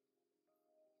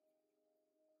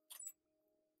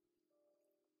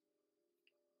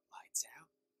 Lights out.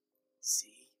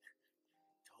 See?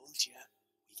 Told ya.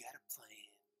 We got a plan.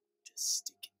 Just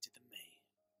stick it to the man.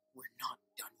 We're not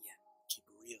done yet. Keep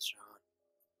it real, Sean.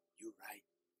 You're right.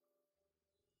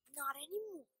 Not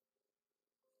anymore.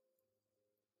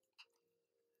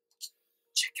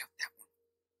 Check out that one.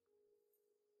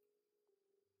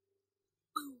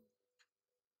 Boom.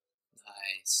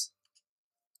 Nice.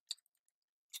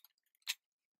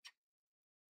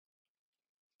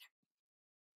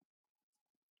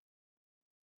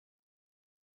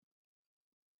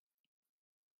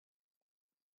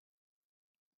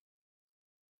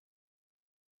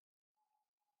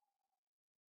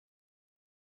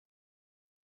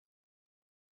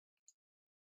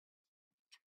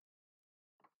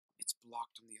 It's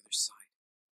blocked on the other side.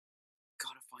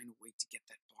 Gotta find a way to get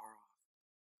that bar off.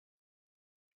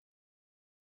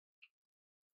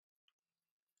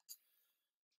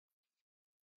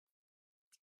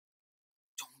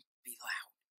 Don't be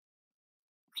loud.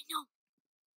 I know.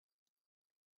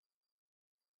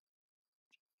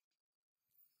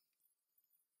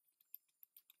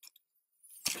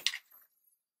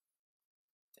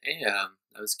 Damn,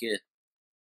 that was good.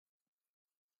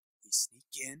 We sneak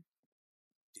in.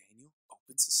 Daniel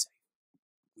opens the safe.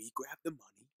 We grab the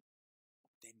money.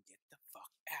 Then get the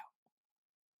fuck out.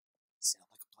 Sound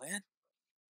like a plan?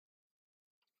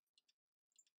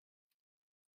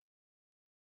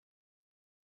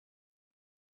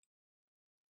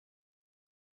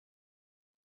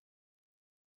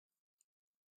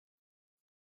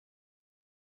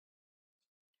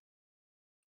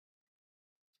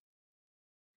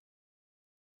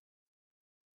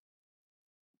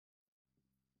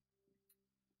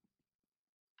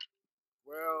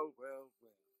 Well.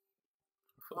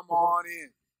 Come on in.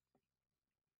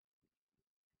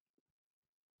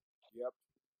 Yep,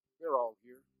 they're all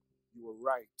here. You were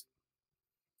right.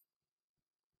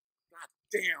 God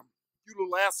damn, you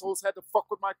little assholes had to fuck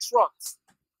with my trucks.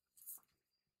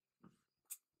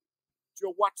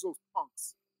 Joe, watch those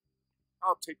punks.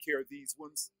 I'll take care of these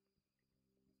ones.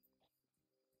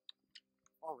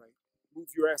 All right, move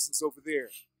your asses over there.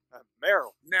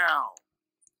 Meryl. Now.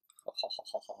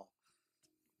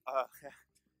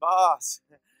 Boss.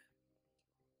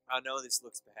 I know this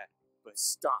looks bad, but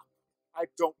Stop. I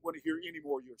don't want to hear any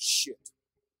more of your shit.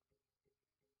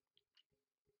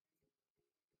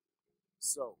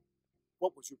 So,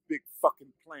 what was your big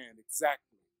fucking plan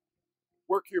exactly?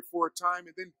 Work here for a time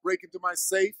and then break into my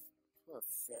safe?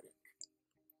 Pathetic.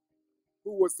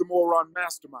 Who was the moron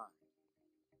mastermind?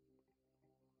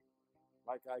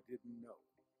 Like I didn't know.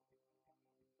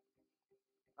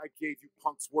 I gave you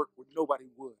punks work when nobody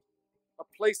would. A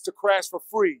place to crash for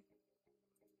free.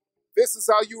 This is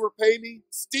how you repay me?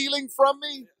 Stealing from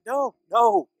me? no,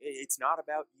 it's not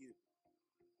about you.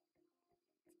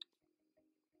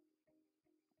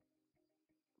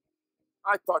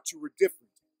 I thought you were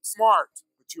different, smart,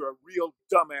 but you're a real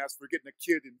dumbass for getting a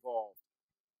kid involved.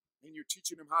 And you're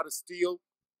teaching him how to steal?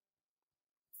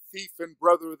 Thief and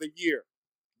brother of the year.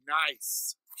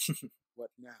 Nice. What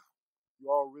now? You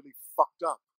all really fucked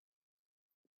up.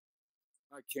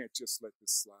 I can't just let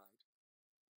this slide.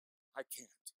 I can't.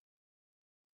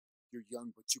 You're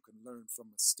young, but you can learn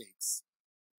from mistakes.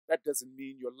 That doesn't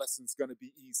mean your lesson's gonna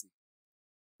be easy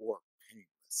or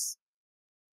painless.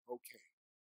 Okay.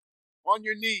 On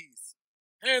your knees.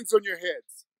 Hands on your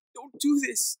heads. Don't do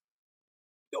this.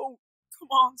 Don't. Come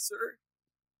on, sir.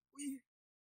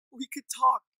 We could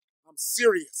talk. I'm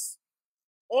serious.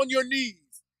 On your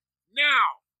knees.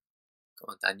 Now. Come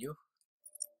on, Daniel.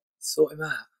 Sort him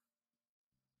out.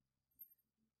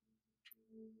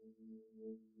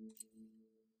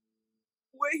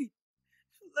 Wait.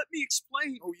 Let me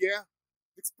explain. Oh, yeah?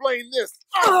 Explain this.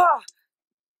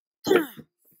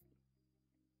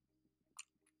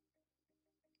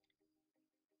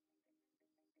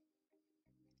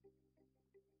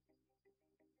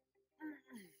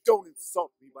 Don't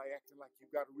insult me by acting like you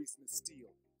got a reason to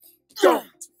steal.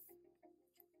 Don't!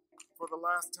 For the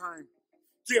last time,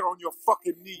 get on your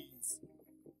fucking knees.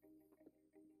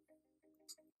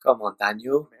 Come on,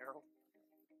 Daniel. Meryl?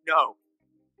 No.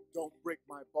 Don't break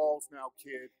my balls now,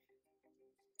 kid.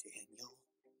 Daniel,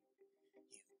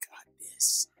 you got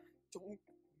this. Don't move.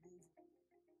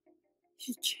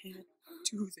 He can't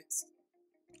do this.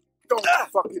 Don't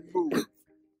fucking move.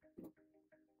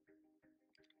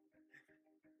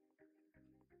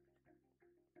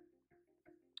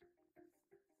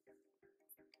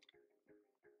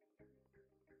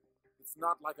 It's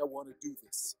not like I want to do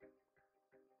this.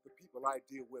 The people I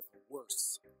deal with are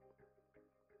worse.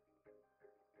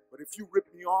 But if you rip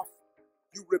me off,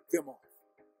 you rip them off.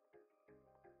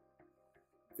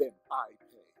 Then I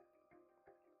pay.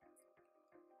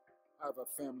 I have a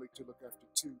family to look after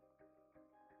too.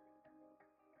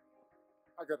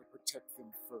 I gotta protect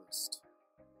them first.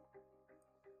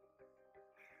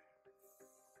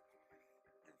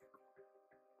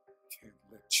 Can't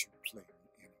let you play me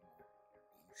anymore.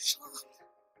 Shut up.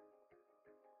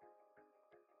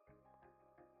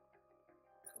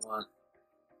 Come on.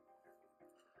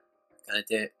 Gonna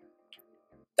do it.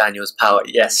 Daniel's power.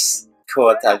 Yes. Come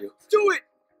on, Daniel. Do it!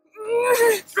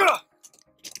 Get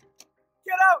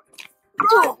out!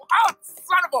 Oh, out,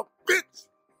 son of a bitch!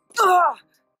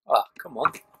 Oh, come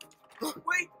on.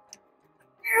 Wait!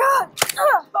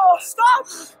 Oh, stop!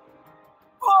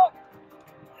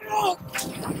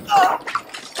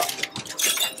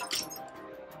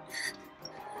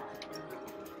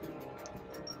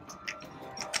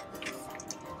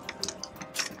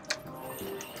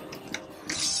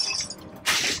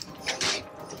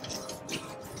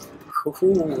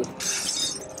 Ooh.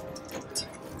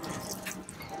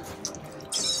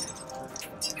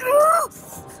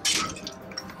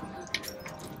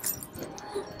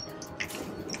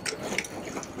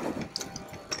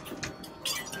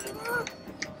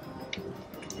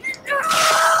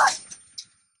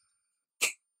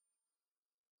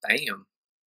 Damn.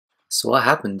 So what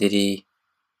happened? Did he...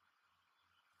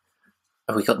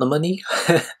 Have we got the money?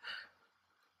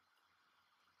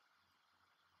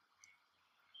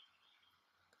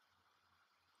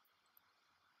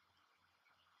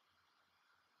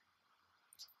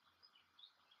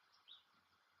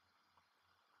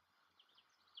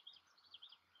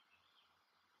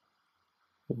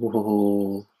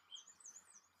 Ooh.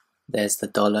 There's the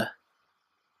dollar.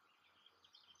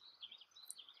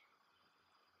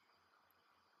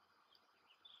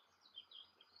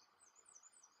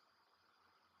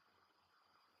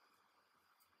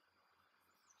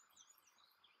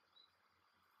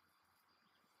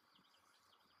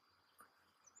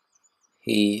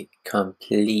 He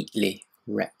completely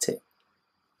wrecked it.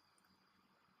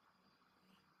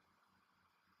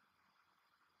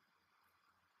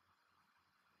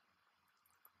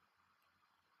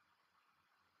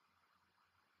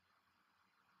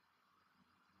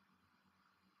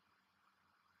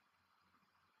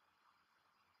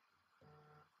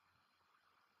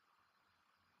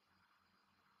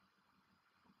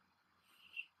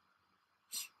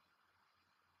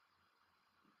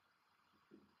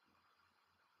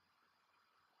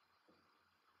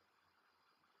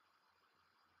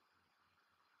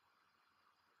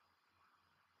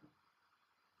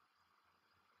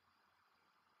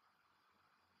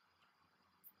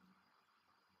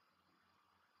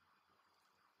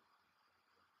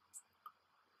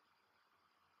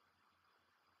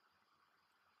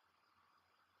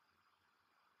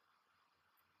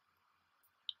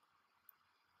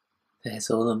 There's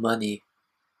all the money.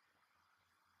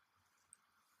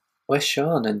 Where's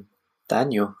Sean and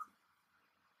Daniel?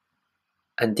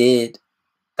 And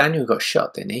Daniel got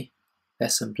shot, didn't he?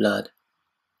 There's some blood.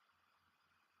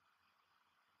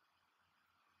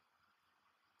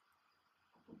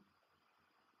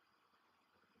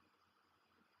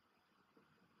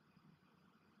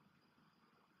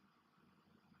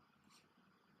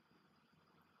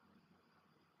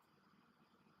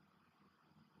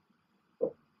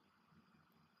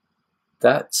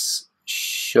 That's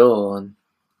Sean.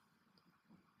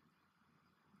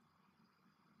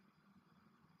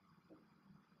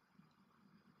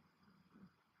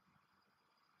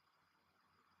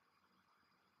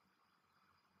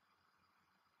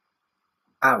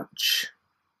 Ouch.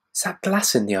 Is that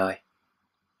glass in the eye?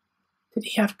 Did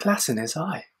he have glass in his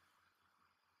eye?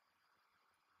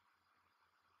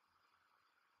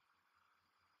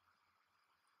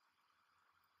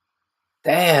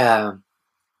 Damn.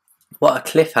 What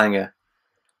a cliffhanger.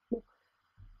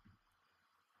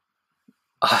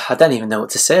 I don't even know what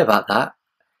to say about that.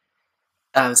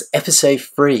 That was episode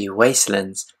 3,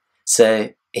 Wastelands. So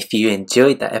if you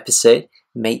enjoyed that episode,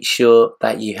 make sure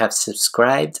that you have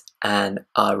subscribed and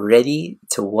are ready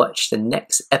to watch the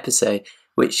next episode,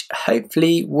 which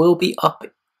hopefully will be up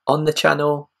on the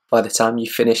channel by the time you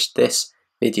finish this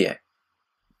video.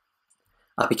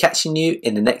 I'll be catching you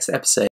in the next episode.